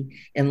see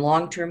in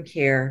long-term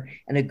care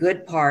and a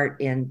good part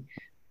in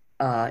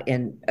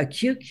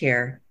acute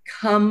care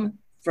come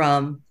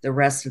from the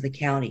rest of the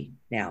county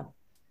now.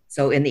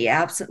 So in the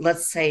absence,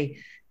 let's say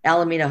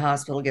Alameda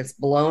Hospital gets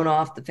blown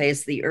off the face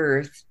of the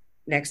earth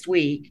next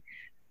week,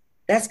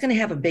 that's going to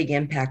have a big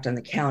impact on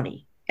the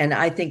county. And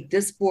I think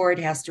this board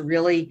has to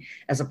really,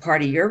 as a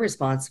part of your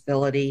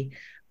responsibility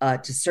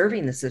to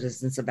serving the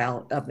citizens of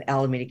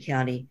Alameda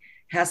County,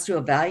 has to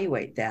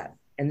evaluate that.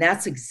 And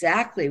that's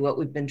exactly what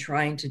we've been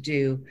trying to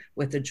do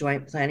with the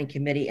Joint Planning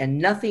Committee. And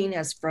nothing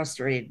has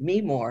frustrated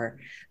me more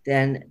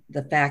than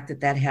the fact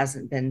that that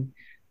hasn't been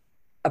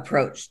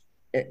approached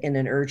in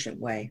an urgent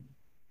way.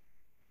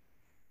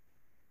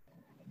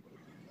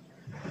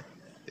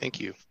 Thank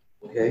you.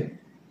 Okay,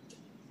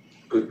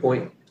 good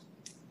point.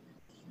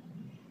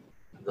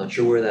 I'm not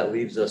sure where that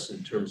leaves us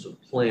in terms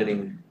of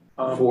planning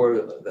for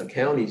the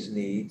county's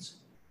needs,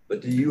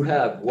 but do you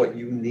have what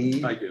you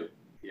need? I do,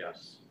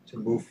 yes, To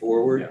move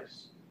forward,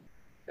 yes,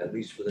 at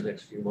least for the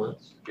next few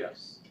months?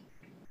 yes.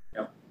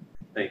 Yep,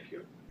 thank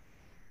you.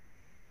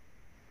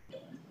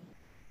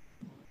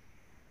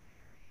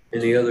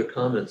 Any other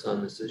comments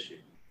on this issue?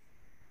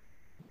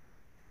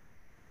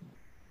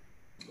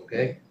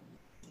 Okay.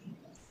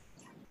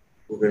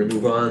 We're going to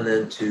move on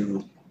then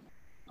to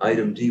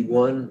item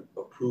D1,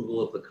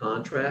 approval of the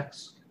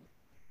contracts.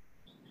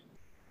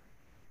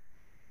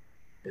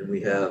 And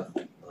we have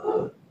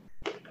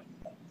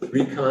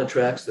 3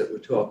 contracts that we're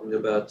talking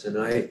about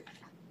tonight.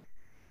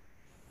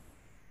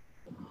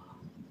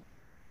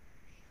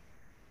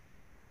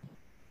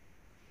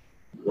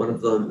 One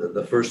of them,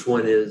 the first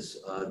one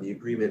is the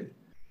agreement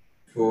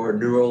for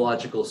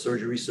neurological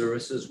surgery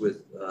services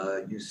with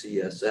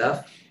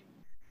UCSF.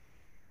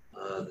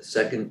 The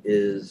second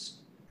is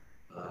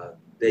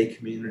Bay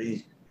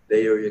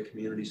Area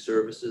Community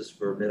Services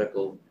for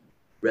medical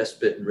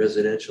respite and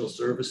residential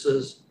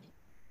services.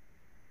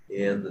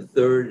 And the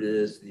third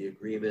is the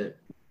agreement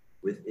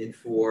with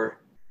Infor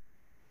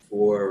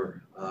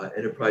for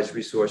enterprise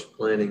resource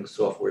planning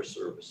software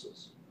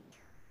services.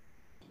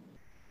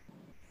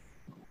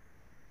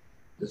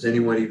 Does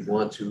anybody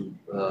want to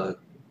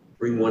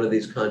bring one of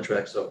these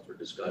contracts up for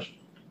discussion?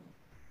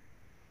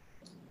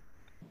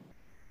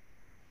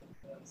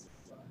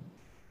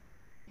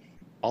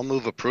 I'll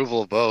move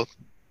approval of both.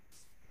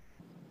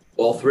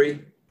 All 3?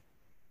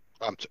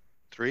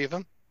 3 of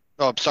them?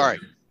 Oh, I'm sorry.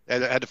 I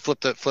had to flip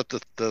the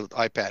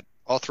iPad.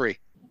 All 3.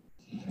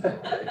 Do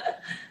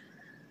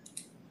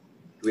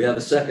we have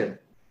a second?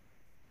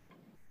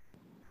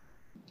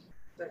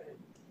 Second.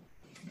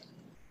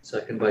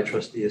 Second by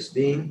Trustee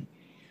Esteen.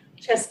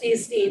 Trustee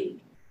Esteen.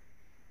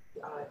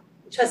 Aye.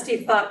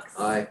 Trustee Fox.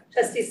 Aye.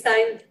 Trustee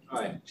Stein.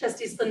 Aye.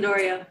 Trustee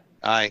Splendoria.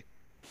 Aye.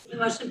 The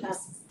motion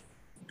passes.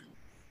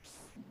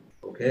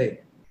 Okay.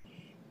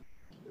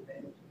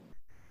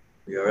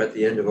 We are at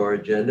the end of our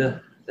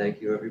agenda.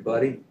 Thank you,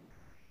 everybody.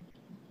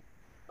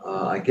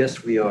 I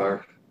guess we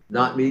are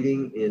not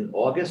meeting in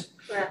August.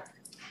 Correct.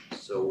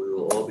 So we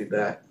will all be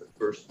back the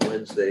first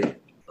Wednesday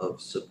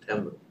of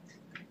September.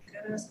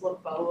 Can I ask one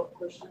follow-up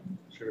question?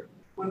 Sure.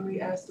 When you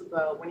asked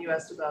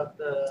about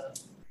the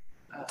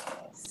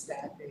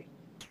staffing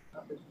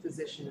of the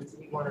physicians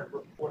and you wanted to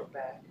report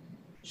back,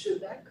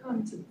 should that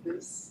come to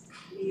this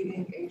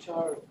meeting, HR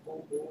or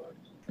full board?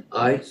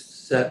 I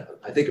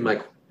think in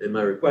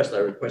my request, I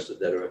requested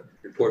that a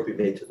report be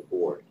made to the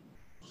board.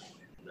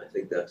 And I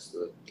think that's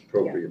the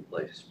appropriate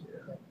place.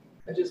 Yeah.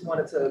 I just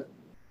wanted to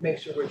make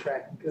sure we're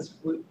tracking, because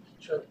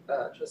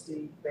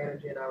Trustee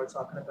Banerjee and I were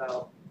talking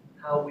about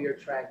how we are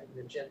tracking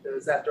the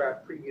agendas after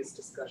our previous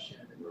discussion.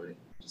 Right.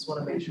 Just want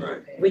to make sure we're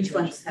paying Which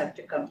attention. ones have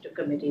to come to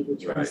committee,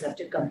 which ones have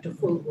to come to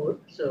full board,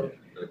 so.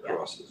 It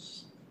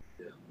crosses.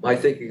 Yeah. My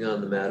thinking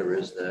on the matter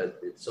is that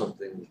it's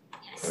something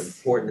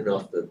important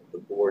enough that the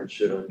board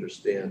should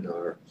understand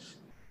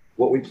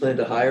what we plan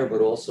to hire,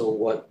 but also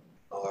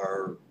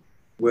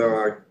where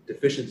our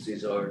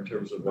deficiencies are in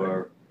terms of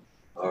our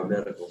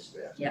medical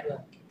staff. Yeah,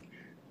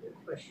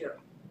 for sure.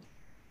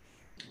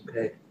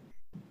 Okay.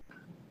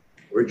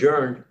 We're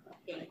adjourned.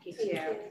 Thank you, Chair.